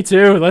over. Me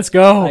too. Let's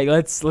go. Like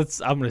let's.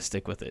 I'm gonna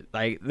stick with it.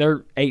 Like they're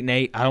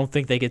 8-8. I don't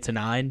think they get to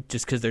 9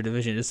 just because their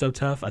division is so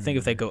tough. I think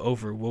if they go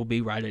over, we'll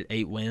be right at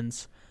 8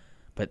 wins.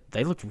 But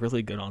they looked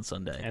really good on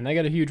Sunday. And they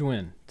got a huge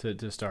win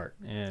to start.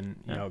 And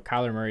you know,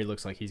 Kyler Murray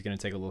looks like he's going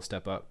to take a little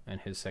step up in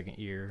his second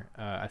year.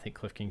 I think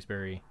Cliff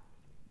Kingsbury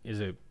is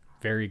a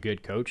very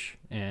good coach,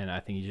 and I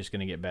think he's just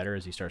going to get better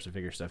as he starts to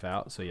figure stuff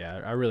out. So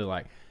yeah, I really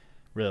like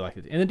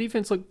it. And the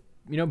defense looked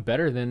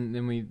better than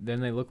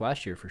they looked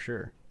last year for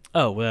sure.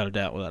 Oh, without a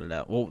doubt.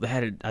 Well, they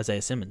had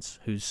Isaiah Simmons,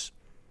 who's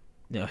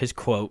his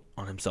quote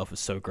on himself is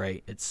so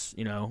great. It's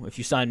if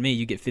you sign me,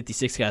 you get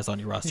 56 guys on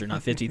your roster,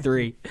 not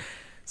 53.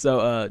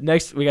 So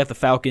next we got the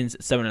Falcons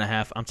at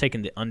 7.5. I'm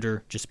taking the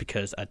under just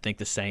because I think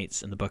the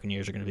Saints and the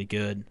Buccaneers are going to be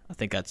good. I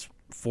think that's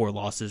 4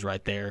 losses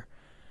right there,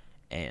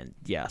 and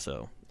yeah,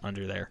 so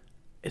under there.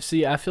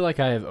 See, I feel like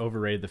I have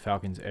overrated the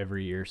Falcons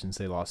every year since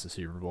they lost the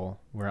Super Bowl.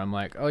 Where I'm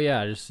like, oh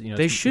yeah, just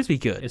they should be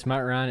good. It's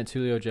Matt Ryan, it's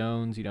Julio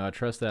Jones. I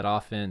trust that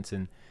offense,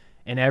 and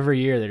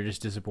every year they're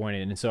just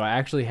disappointed. And so I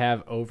actually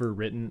have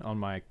overwritten on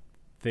my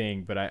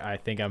thing, but I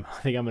think I'm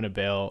going to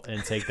bail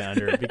and take the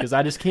under because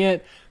I just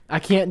can't. I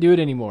can't do it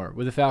anymore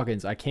with the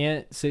Falcons. I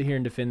can't sit here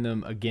and defend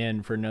them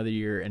again for another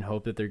year and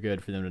hope that they're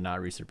good for them to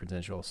not reach their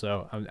potential.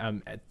 So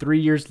I'm at 3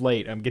 years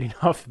late. I'm getting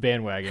off the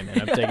bandwagon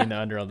and I'm taking the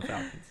under on the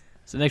Falcons.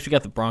 So next we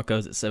got the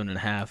Broncos at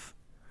 7.5.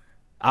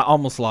 I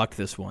almost locked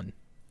this one.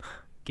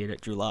 Get it,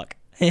 Drew Lock.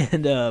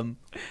 And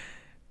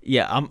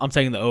yeah, I'm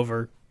taking the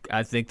over.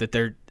 I think that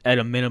they're at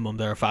a minimum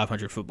they're a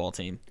 500 football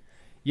team.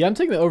 Yeah, I'm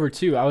taking the over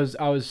too. I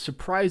was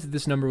surprised that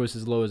this number was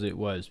as low as it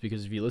was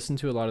because if you listen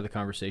to a lot of the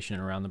conversation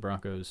around the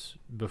Broncos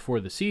before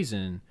the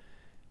season,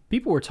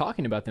 people were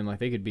talking about them like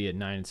they could be a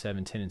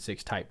 9-7,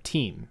 10-6 type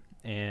team,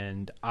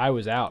 and I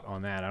was out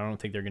on that. I don't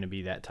think they're going to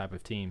be that type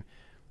of team,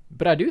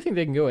 but I do think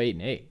they can go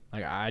 8-8.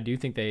 Like I do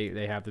think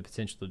they have the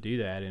potential to do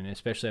that, and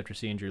especially after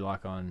seeing Drew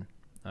Lock on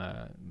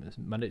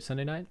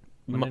Monday night.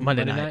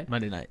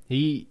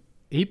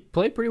 He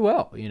played pretty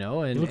well, and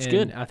he looks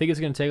good. I think it's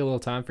going to take a little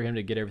time for him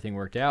to get everything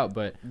worked out,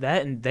 but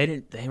that and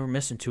they were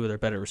missing 2 of their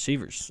better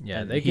receivers.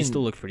 Yeah, he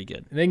still looked pretty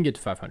good. They can get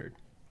to 500.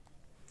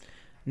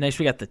 Next,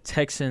 we got the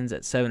Texans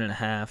at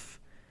 7.5.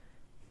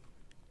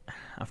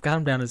 I've got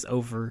them down as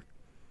over.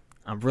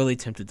 I'm really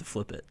tempted to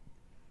flip it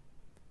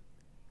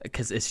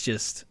because it's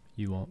just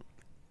you won't.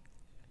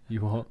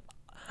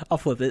 I'll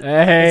flip it.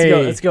 Hey,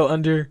 let's go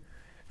under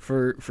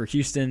for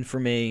Houston for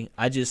me.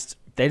 They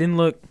didn't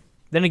look.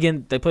 Then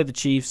again, they played the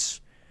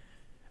Chiefs.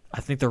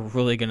 I think they're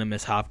really going to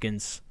miss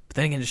Hopkins. But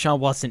then again, Deshaun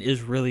Watson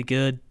is really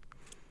good.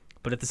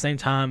 But at the same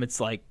time,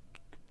 it's like,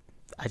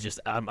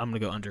 I'm going to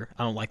go under.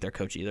 I don't like their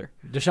coach either.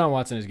 Deshaun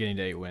Watson is getting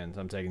to 8 wins.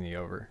 I'm taking the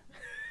over.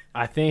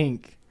 I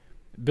think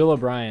Bill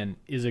O'Brien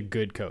is a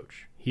good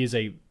coach. He is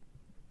a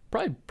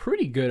probably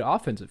pretty good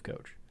offensive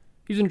coach.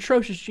 He's an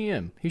atrocious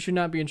GM. He should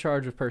not be in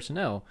charge of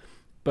personnel.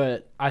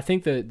 But I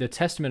think the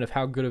testament of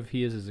how good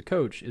he is as a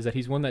coach is that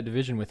he's won that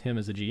division with him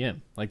as a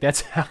GM. Like that's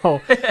how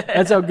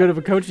good of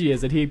a coach he is,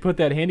 that he put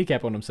that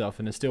handicap on himself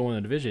and has still won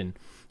the division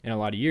in a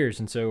lot of years.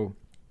 And so,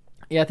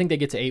 yeah, I think they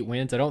get to 8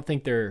 wins. I don't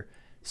think they're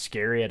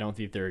scary. I don't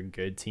think they're a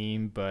good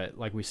team. But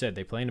like we said,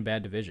 they play in a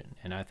bad division.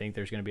 And I think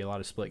there's going to be a lot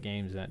of split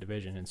games in that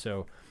division. And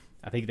so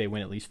I think they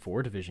win at least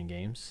 4 division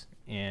games.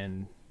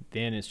 And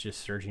then it's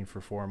just searching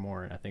for 4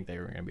 more. And I think they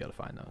were going to be able to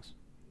find those.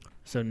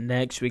 So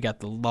next we got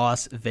the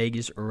Las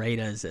Vegas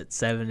Raiders at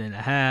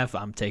 7.5.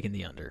 I'm taking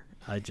the under.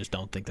 I just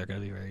don't think they're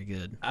going to be very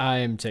good.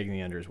 I'm taking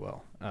the under as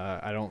well.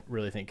 I don't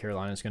really think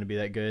Carolina's going to be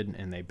that good,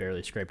 and they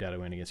barely scraped out a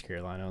win against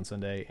Carolina on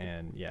Sunday.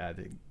 And yeah,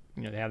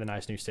 they have a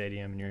nice new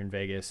stadium, and you're in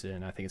Vegas,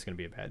 and I think it's going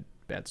to be a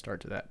bad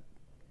start to that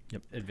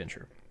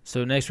adventure.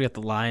 So next we got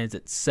the Lions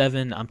at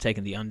 7. I'm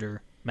taking the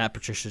under. Matt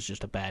Patricia's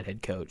just a bad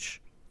head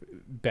coach.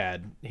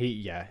 Bad.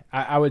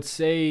 I would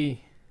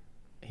say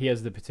he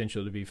has the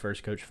potential to be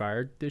first coach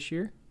fired this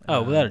year.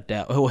 Oh, without a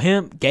doubt. Well,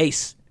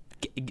 Gase.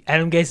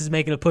 Adam Gase is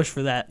making a push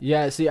for that.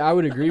 Yeah, see, I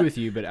would agree with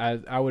you, but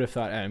I would have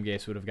thought Adam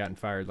Gase would have gotten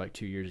fired like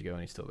 2 years ago,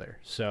 and he's still there.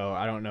 So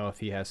I don't know if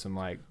he has some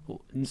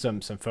some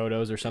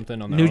photos or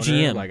something on the new owner.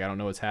 GM. Like I don't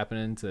know what's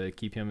happening to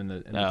keep him in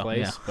the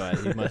place, but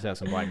he must have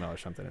some blackmail or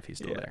something if he's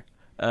still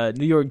there.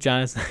 New York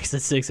Giants next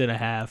at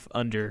 6.5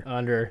 under.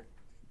 Under.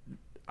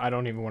 I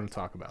don't even want to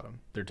talk about them.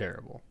 They're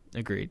terrible.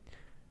 Agreed.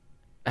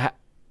 How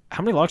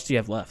many locks do you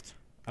have left?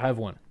 I have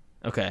 1.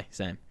 Okay,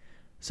 same.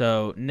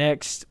 So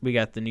next we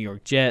got the New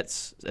York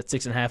Jets at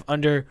 6.5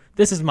 under.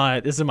 This is my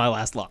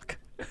last lock.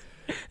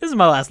 This is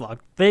my last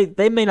lock.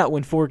 They may not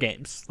win 4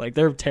 games. Like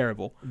they're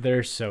terrible.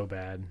 They're so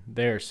bad.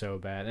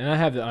 And I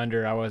have the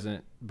under. I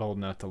wasn't bold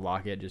enough to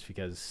lock it just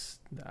because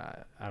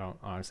I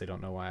honestly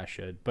don't know why I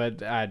should.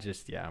 But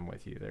I'm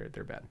with you.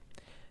 They're bad.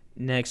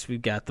 Next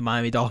we've got the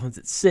Miami Dolphins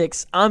at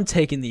 6. I'm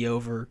taking the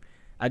over.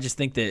 I just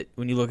think that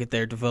when you look at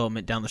their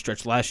development down the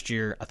stretch last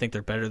year, I think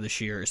they're better this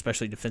year,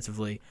 especially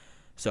defensively.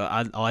 So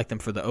I like them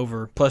for the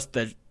over. Plus,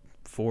 that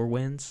 2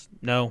 wins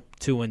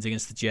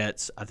against the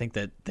Jets. I think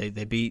that they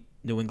beat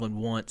New England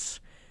once,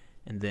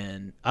 And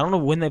then I don't know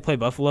when they play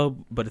Buffalo,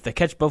 but if they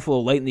catch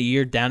Buffalo late in the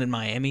year down in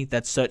Miami,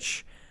 that's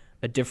such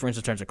a difference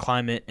in terms of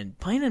climate. And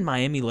playing in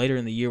Miami later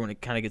in the year when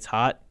it kind of gets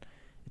hot,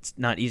 it's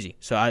not easy.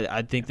 So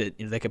I think that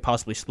they could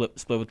possibly split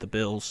with the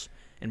Bills.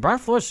 And Brian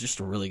Flores is just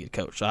a really good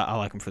coach. I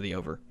like him for the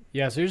over.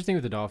 Yeah, so here's the thing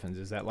with the Dolphins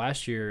is that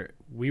last year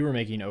we were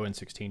making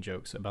 0-16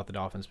 jokes about the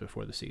Dolphins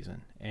before the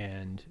season.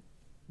 And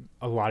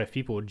a lot of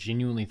people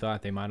genuinely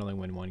thought they might only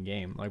win one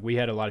game. Like we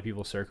had a lot of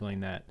people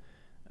circling that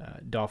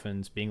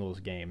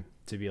Dolphins-Bengals game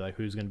to be like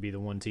who's going to be the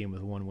one team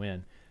with one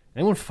win.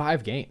 They won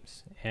 5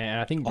 games. And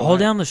I think all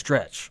down the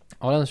stretch.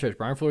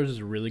 Brian Flores is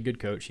a really good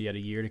coach. He had a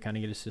year to kind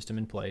of get his system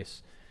in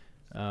place.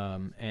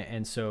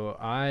 And so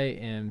I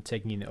am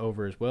taking the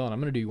over as well, and I'm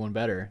going to do one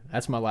better.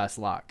 That's my last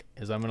lock,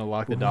 is I'm going to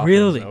lock the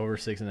Dolphins over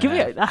 6.5. Give me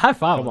a high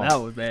five on that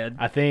one, man.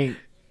 I think,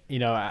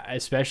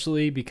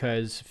 especially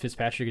because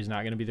Fitzpatrick is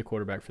not going to be the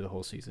quarterback for the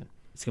whole season.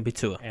 It's going to be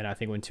Tua. And I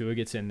think when Tua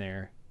gets in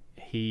there,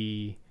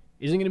 he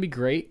isn't going to be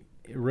great.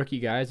 Rookie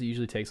guys, it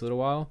usually takes a little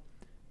while,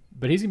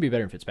 but he's going to be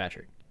better than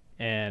Fitzpatrick.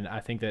 And I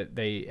think that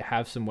they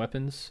have some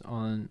weapons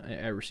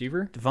at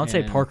receiver.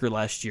 Devontae Parker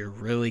last year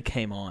really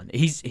came on.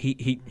 He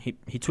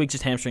tweaked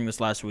his hamstring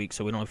this last week,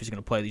 so we don't know if he's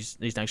going to play these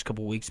next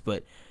couple weeks.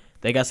 But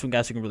they got some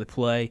guys who can really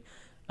play.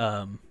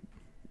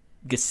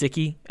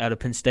 Gesicki out of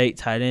Penn State,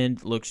 tight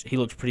end, looked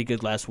pretty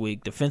good last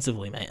week.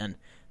 Defensively, man,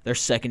 their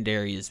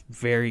secondary is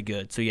very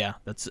good. So yeah,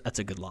 that's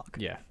a good lock.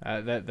 Yeah,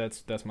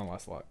 that's my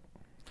last lock.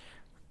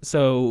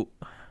 So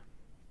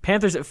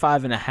Panthers at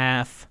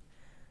 5.5.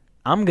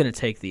 I'm going to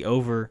take the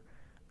over.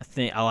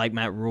 I like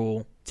Matt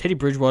Rule. Teddy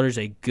Bridgewater is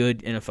a good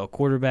NFL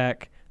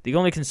quarterback. The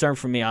only concern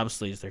for me,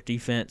 obviously, is their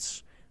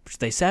defense.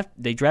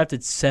 They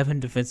drafted 7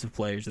 defensive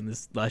players in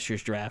this last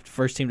year's draft.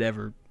 First team to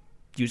ever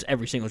use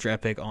every single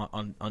draft pick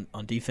on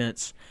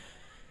defense.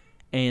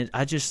 And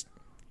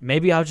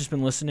maybe I've just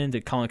been listening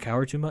to Colin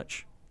Cowherd too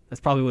much.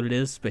 That's probably what it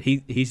is. But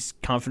he's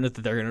confident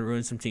that they're going to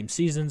ruin some team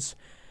seasons.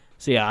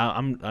 So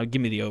yeah,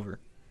 give me the over.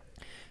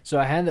 So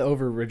I had the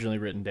over originally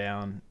written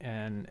down,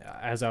 and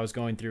as I was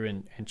going through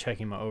and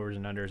checking my overs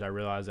and unders, I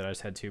realized that I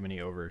just had too many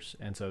overs.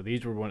 And so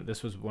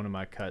this was one of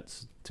my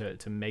cuts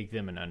to make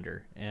them an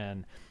under.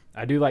 And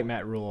I do like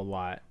Matt Rule a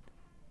lot,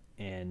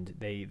 and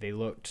they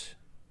looked,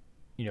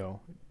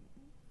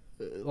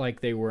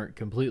 like they weren't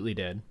completely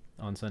dead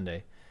on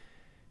Sunday.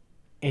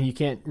 And you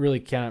can't really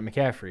count out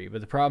McCaffrey,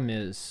 but the problem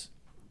is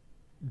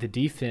the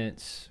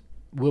defense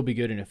will be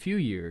good in a few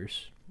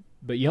years,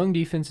 but young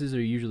defenses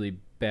are usually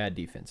bad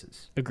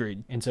defenses.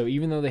 Agreed. And so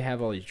even though they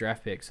have all these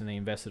draft picks and they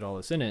invested all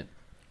this in it,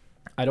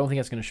 I don't think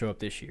that's going to show up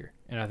this year.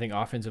 And I think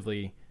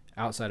offensively,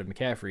 outside of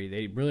McCaffrey,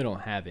 they really don't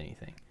have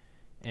anything.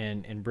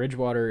 And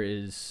Bridgewater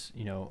is,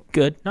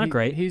 good, not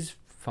great. He's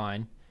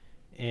fine.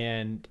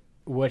 And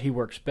what he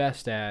works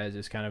best as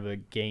is kind of a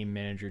game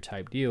manager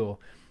type deal.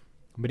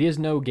 But he has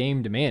no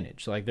game to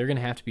manage. Like they're going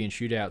to have to be in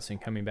shootouts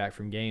and coming back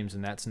from games,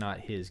 and that's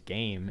not his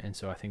game. And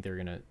so I think they're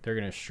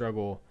gonna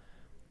struggle.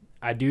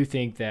 I do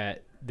think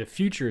that the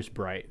future is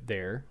bright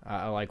there.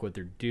 I like what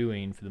they're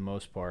doing for the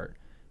most part.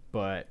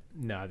 But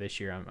no, this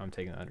year I'm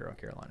taking the under on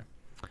Carolina.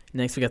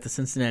 Next, we got the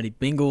Cincinnati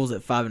Bengals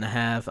at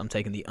 5.5. I'm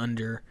taking the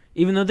under.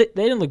 Even though they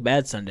didn't look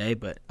bad Sunday,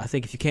 but I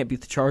think if you can't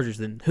beat the Chargers,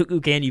 then who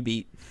can you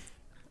beat?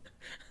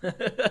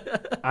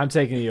 I'm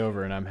taking the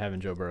over, and I'm having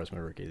Joe Burrow as my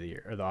rookie of the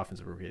year, or the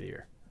offensive rookie of the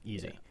year.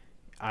 Easy.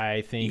 Yeah.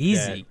 I think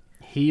that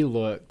he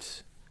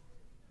looked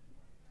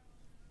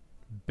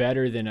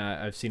better than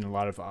I've seen a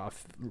lot of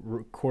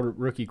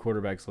rookie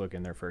quarterbacks look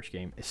in their first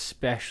game,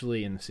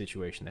 especially in the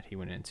situation that he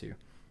went into,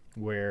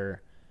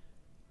 where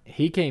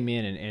he came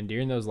in and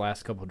during those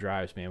last couple of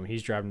drives, man, when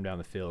he's driving down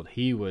the field,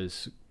 he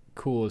was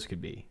cool as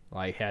could be.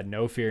 Like, had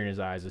no fear in his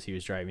eyes as he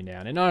was driving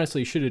down. And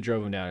honestly, should have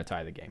drove him down to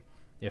tie the game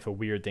if a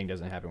weird thing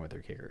doesn't happen with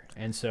their kicker.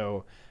 And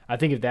so I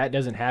think if that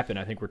doesn't happen,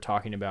 I think we're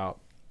talking about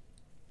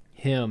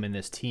him and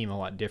this team a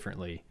lot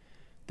differently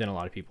than a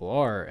lot of people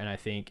are. And I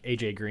think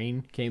AJ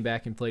Green came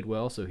back and played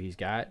well, so he's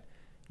got,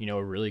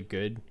 a really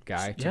good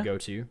guy to go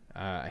to.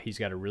 He's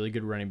got a really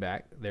good running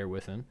back there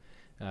with him.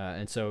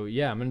 And so,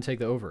 I'm going to take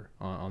the over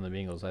on the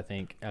Bengals. I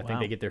think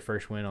they get their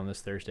first win on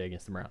this Thursday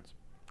against the Browns.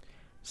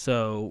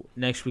 So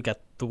next we got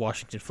the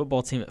Washington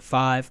football team at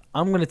 5.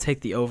 I'm going to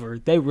take the over.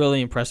 They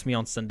really impressed me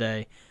on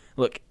Sunday.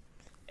 Look,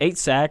 8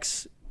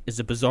 sacks is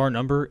a bizarre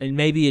number, and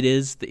maybe it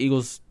is. The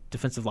Eagles'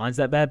 defensive line's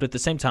that bad, but at the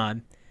same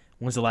time,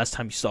 when's the last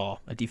time you saw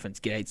a defense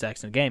get 8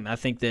 sacks in a game? I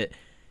think that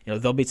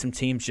they'll beat some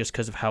teams just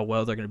because of how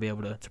well they're going to be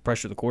able to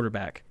pressure the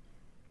quarterback.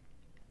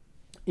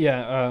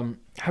 Yeah,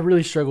 I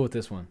really struggled with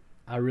this one.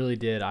 I really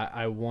did.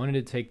 I wanted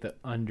to take the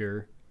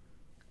under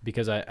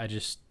because I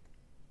just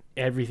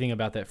everything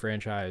about that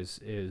franchise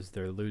is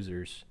they're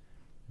losers.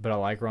 But I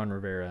like Ron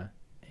Rivera,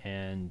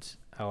 and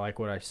I like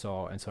what I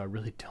saw, and so I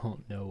really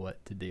don't know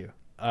what to do.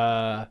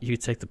 You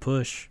could take the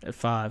push at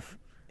 5.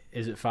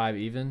 Is it 5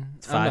 even?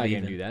 It's 5 I'm not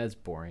even. Gonna do that. It's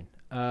boring.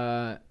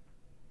 I'll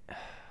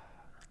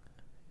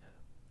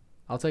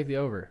take the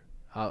over.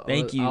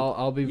 Thank you.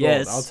 I'll be bold.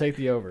 Yes. I'll take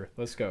the over.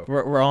 Let's go.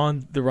 We're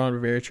on the Ron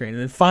Rivera train.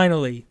 And then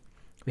finally,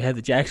 we have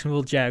the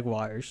Jacksonville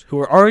Jaguars, who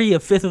are already a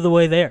fifth of the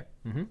way there.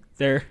 Mm-hmm.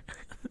 They're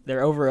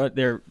They're over.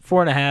 They're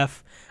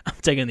 4.5. I'm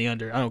taking the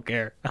under. I don't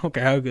care. I don't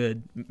care how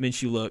good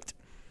Minshew looked.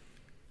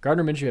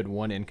 Gardner Minshew had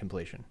 1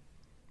 incompletion.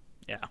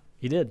 Yeah,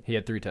 he did He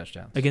had 3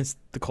 touchdowns. against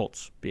the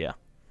Colts. But yeah,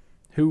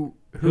 Who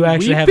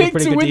actually we have a picked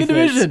pretty to good win the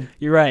defense. division.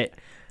 You're right.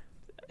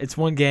 It's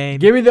one game.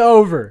 Give me the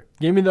over.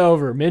 Give me the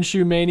over.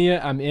 Minshew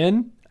mania. I'm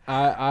in.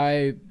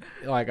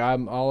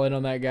 I'm all in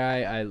on that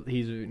guy.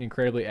 He's an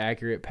incredibly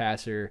accurate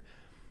passer.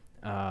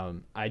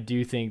 I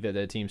do think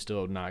that team's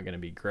still not going to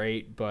be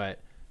great,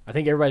 but I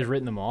think everybody's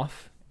written them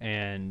off,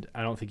 and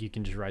I don't think you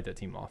can just write that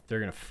team off. They're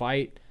going to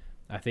fight.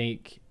 I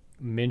think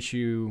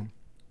Minshew,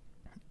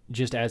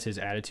 just as his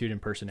attitude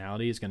and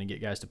personality, is going to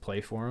get guys to play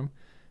for him,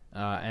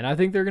 and I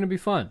think they're going to be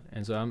fun.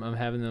 And so I'm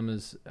having them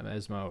as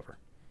my over.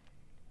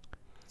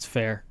 It's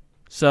fair.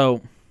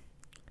 So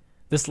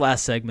this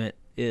last segment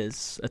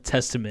is a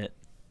testament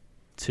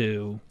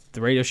to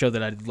the radio show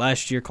that I did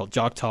last year called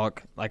Jock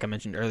Talk. Like I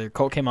mentioned earlier,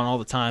 Colt came on all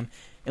the time,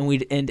 and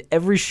we'd end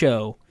every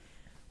show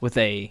with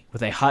a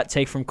hot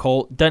take from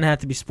Colt. Doesn't have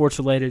to be sports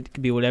related. It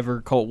could be whatever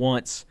Colt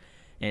wants.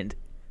 And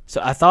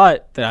so I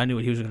thought that I knew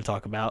what he was going to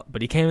talk about,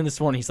 but he came in this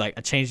morning. He's like,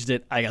 I changed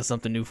it. I got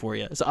something new for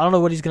you. So I don't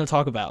know what he's going to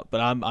talk about, but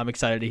I'm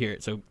excited to hear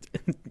it. So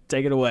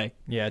take it away.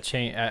 Yeah, I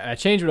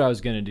changed what I was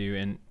going to do,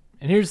 and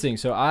here's the thing.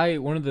 So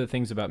one of the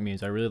things about me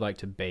is I really like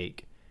to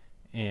bake,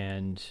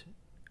 and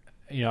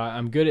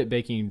I'm good at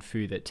baking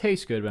food that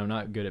tastes good, but I'm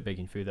not good at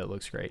baking food that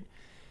looks great.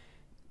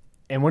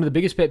 And one of the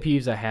biggest pet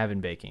peeves I have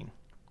in baking,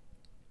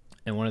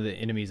 and one of the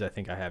enemies I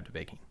think I have to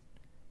baking,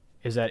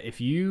 is that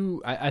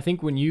I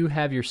think when you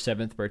have your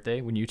 7th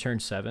birthday, when you turn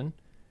 7,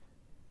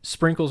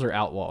 sprinkles are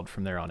outlawed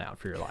from there on out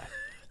for your life.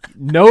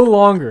 No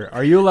longer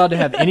are you allowed to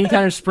have any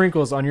kind of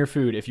sprinkles on your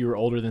food if you were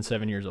older than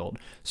 7 years old.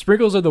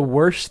 Sprinkles are the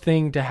worst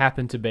thing to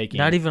happen to baking.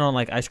 Not even on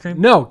like ice cream?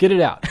 No, get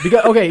it out.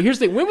 Because, okay, here's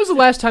the thing. When was the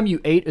last time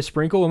you ate a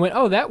sprinkle and went,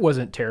 oh, that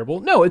wasn't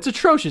terrible? No, it's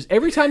atrocious.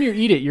 Every time you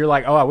eat it, you're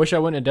like, oh, I wish I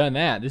wouldn't have done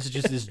that. This is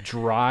just this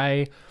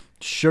dry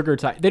sugar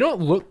type. They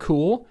don't look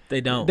cool. They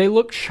don't. They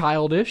look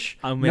childish.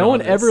 No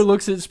one ever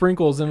looks at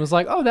sprinkles and was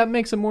like, oh, that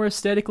makes them more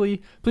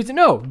aesthetically pleasing.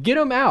 No, get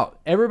them out.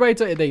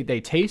 Everybody,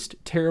 they taste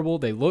terrible.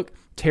 They look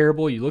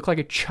terrible. You look like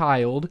a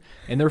child,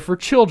 and they're for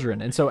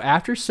children. And so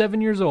after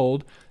 7 years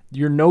old,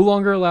 you're no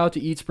longer allowed to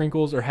eat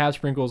sprinkles or have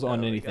sprinkles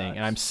on anything.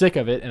 And I'm sick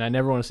of it, and I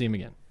never want to see them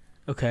again.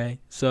 Okay,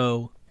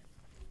 so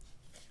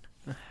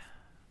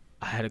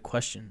I had a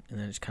question, and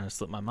then it just kind of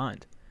slipped my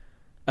mind.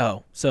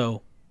 Oh,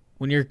 so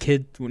when you're a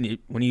kid, when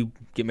you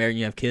get married and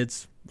you have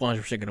kids,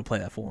 100% going to play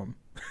that for them.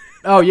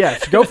 Oh, yeah,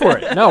 go for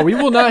it. No, we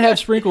will not have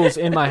sprinkles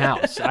in my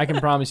house. I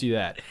can promise you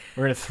that.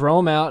 We're going to throw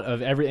them out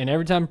of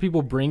every time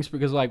people bring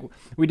sprinkles, like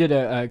we did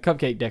a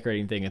cupcake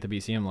decorating thing at the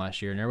BCM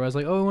last year, and everybody's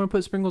like, oh, I want to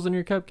put sprinkles on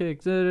your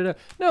cupcakes. Da, da, da.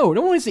 No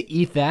one wants to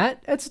eat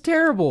that. That's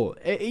terrible.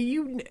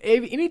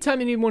 Anytime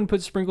anyone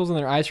puts sprinkles on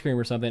their ice cream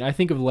or something, I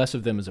think of less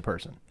of them as a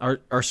person.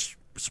 Are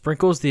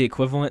sprinkles the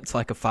equivalent to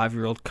like a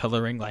 5-year-old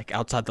coloring like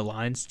outside the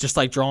lines, just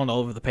like drawing all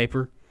over the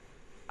paper?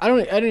 I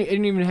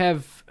didn't even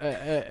have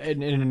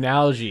an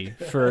analogy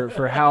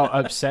for how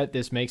upset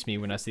this makes me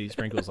when I see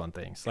sprinkles on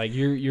things. Like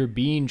you're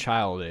being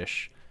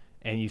childish,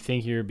 and you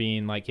think you're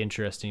being like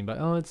interesting, but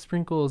it's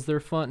sprinkles, they're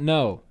fun.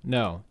 No,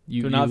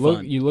 you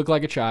look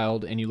like a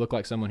child, and you look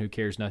like someone who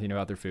cares nothing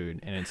about their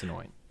food, and it's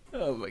annoying.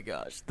 Oh my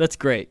gosh, that's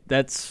great.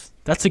 That's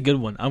a good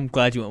one. I'm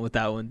glad you went with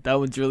that one. That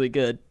one's really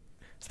good,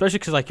 especially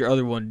because like your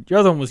other one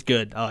was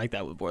good. I like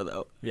that one more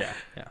though. Yeah,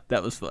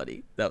 that was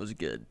funny. That was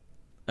good.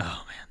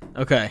 Oh man.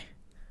 Okay.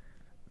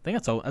 I think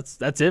that's all.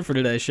 That's it for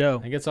today's show.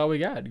 I think that's all we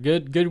got.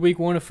 Good week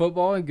 1 of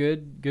football and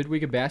good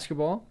week of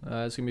basketball.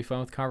 It's gonna be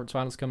fun with conference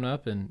finals coming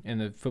up and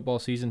the football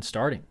season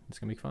starting. It's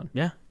gonna be fun.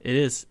 Yeah, it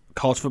is.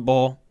 College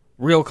football,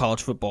 real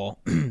college football,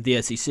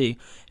 the SEC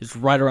is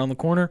right around the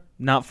corner,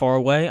 not far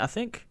away. I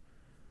think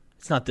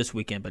it's not this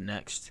weekend, but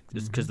next,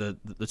 because the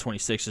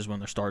 26th is when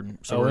they're starting.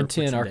 So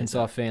 0-10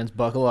 Arkansas fans,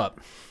 buckle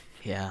up.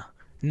 Yeah.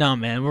 No,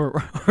 man, we're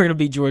gonna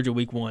beat Georgia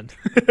week 1.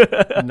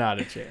 Not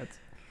a chance.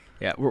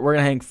 Yeah, we're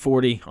gonna hang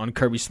 40 on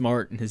Kirby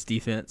Smart and his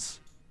defense.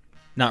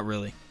 Not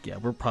really. Yeah,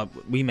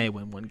 we may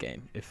win one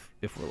game if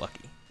we're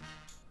lucky,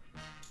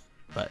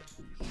 but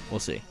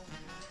we'll see.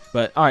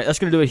 But all right, that's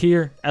gonna do it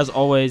here. As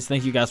always,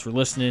 thank you guys for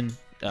listening.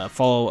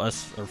 Follow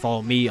us or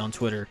follow me on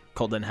Twitter.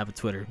 Colt doesn't have a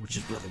Twitter, which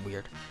is really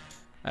weird.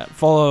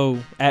 Follow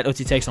at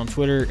OT Takes on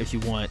Twitter if you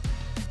want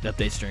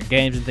updates during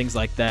games and things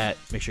like that.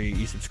 Make sure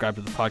you subscribe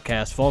to the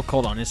podcast. Follow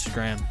Colt on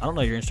Instagram. I don't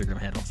know your Instagram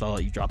handle, so I'll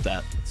let you drop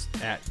that. It's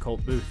at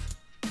Colt Booth.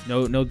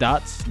 No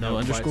dots, no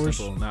underscores.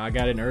 No, I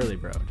got in early,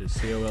 bro. Just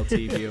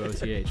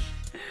COLTBOOTH.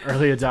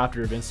 Early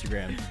adopter of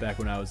Instagram back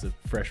when I was a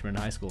freshman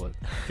in high school at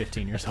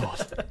 15 years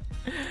old.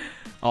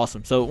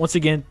 Awesome. So once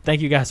again,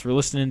 thank you guys for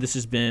listening. This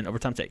has been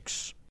Overtime Takes.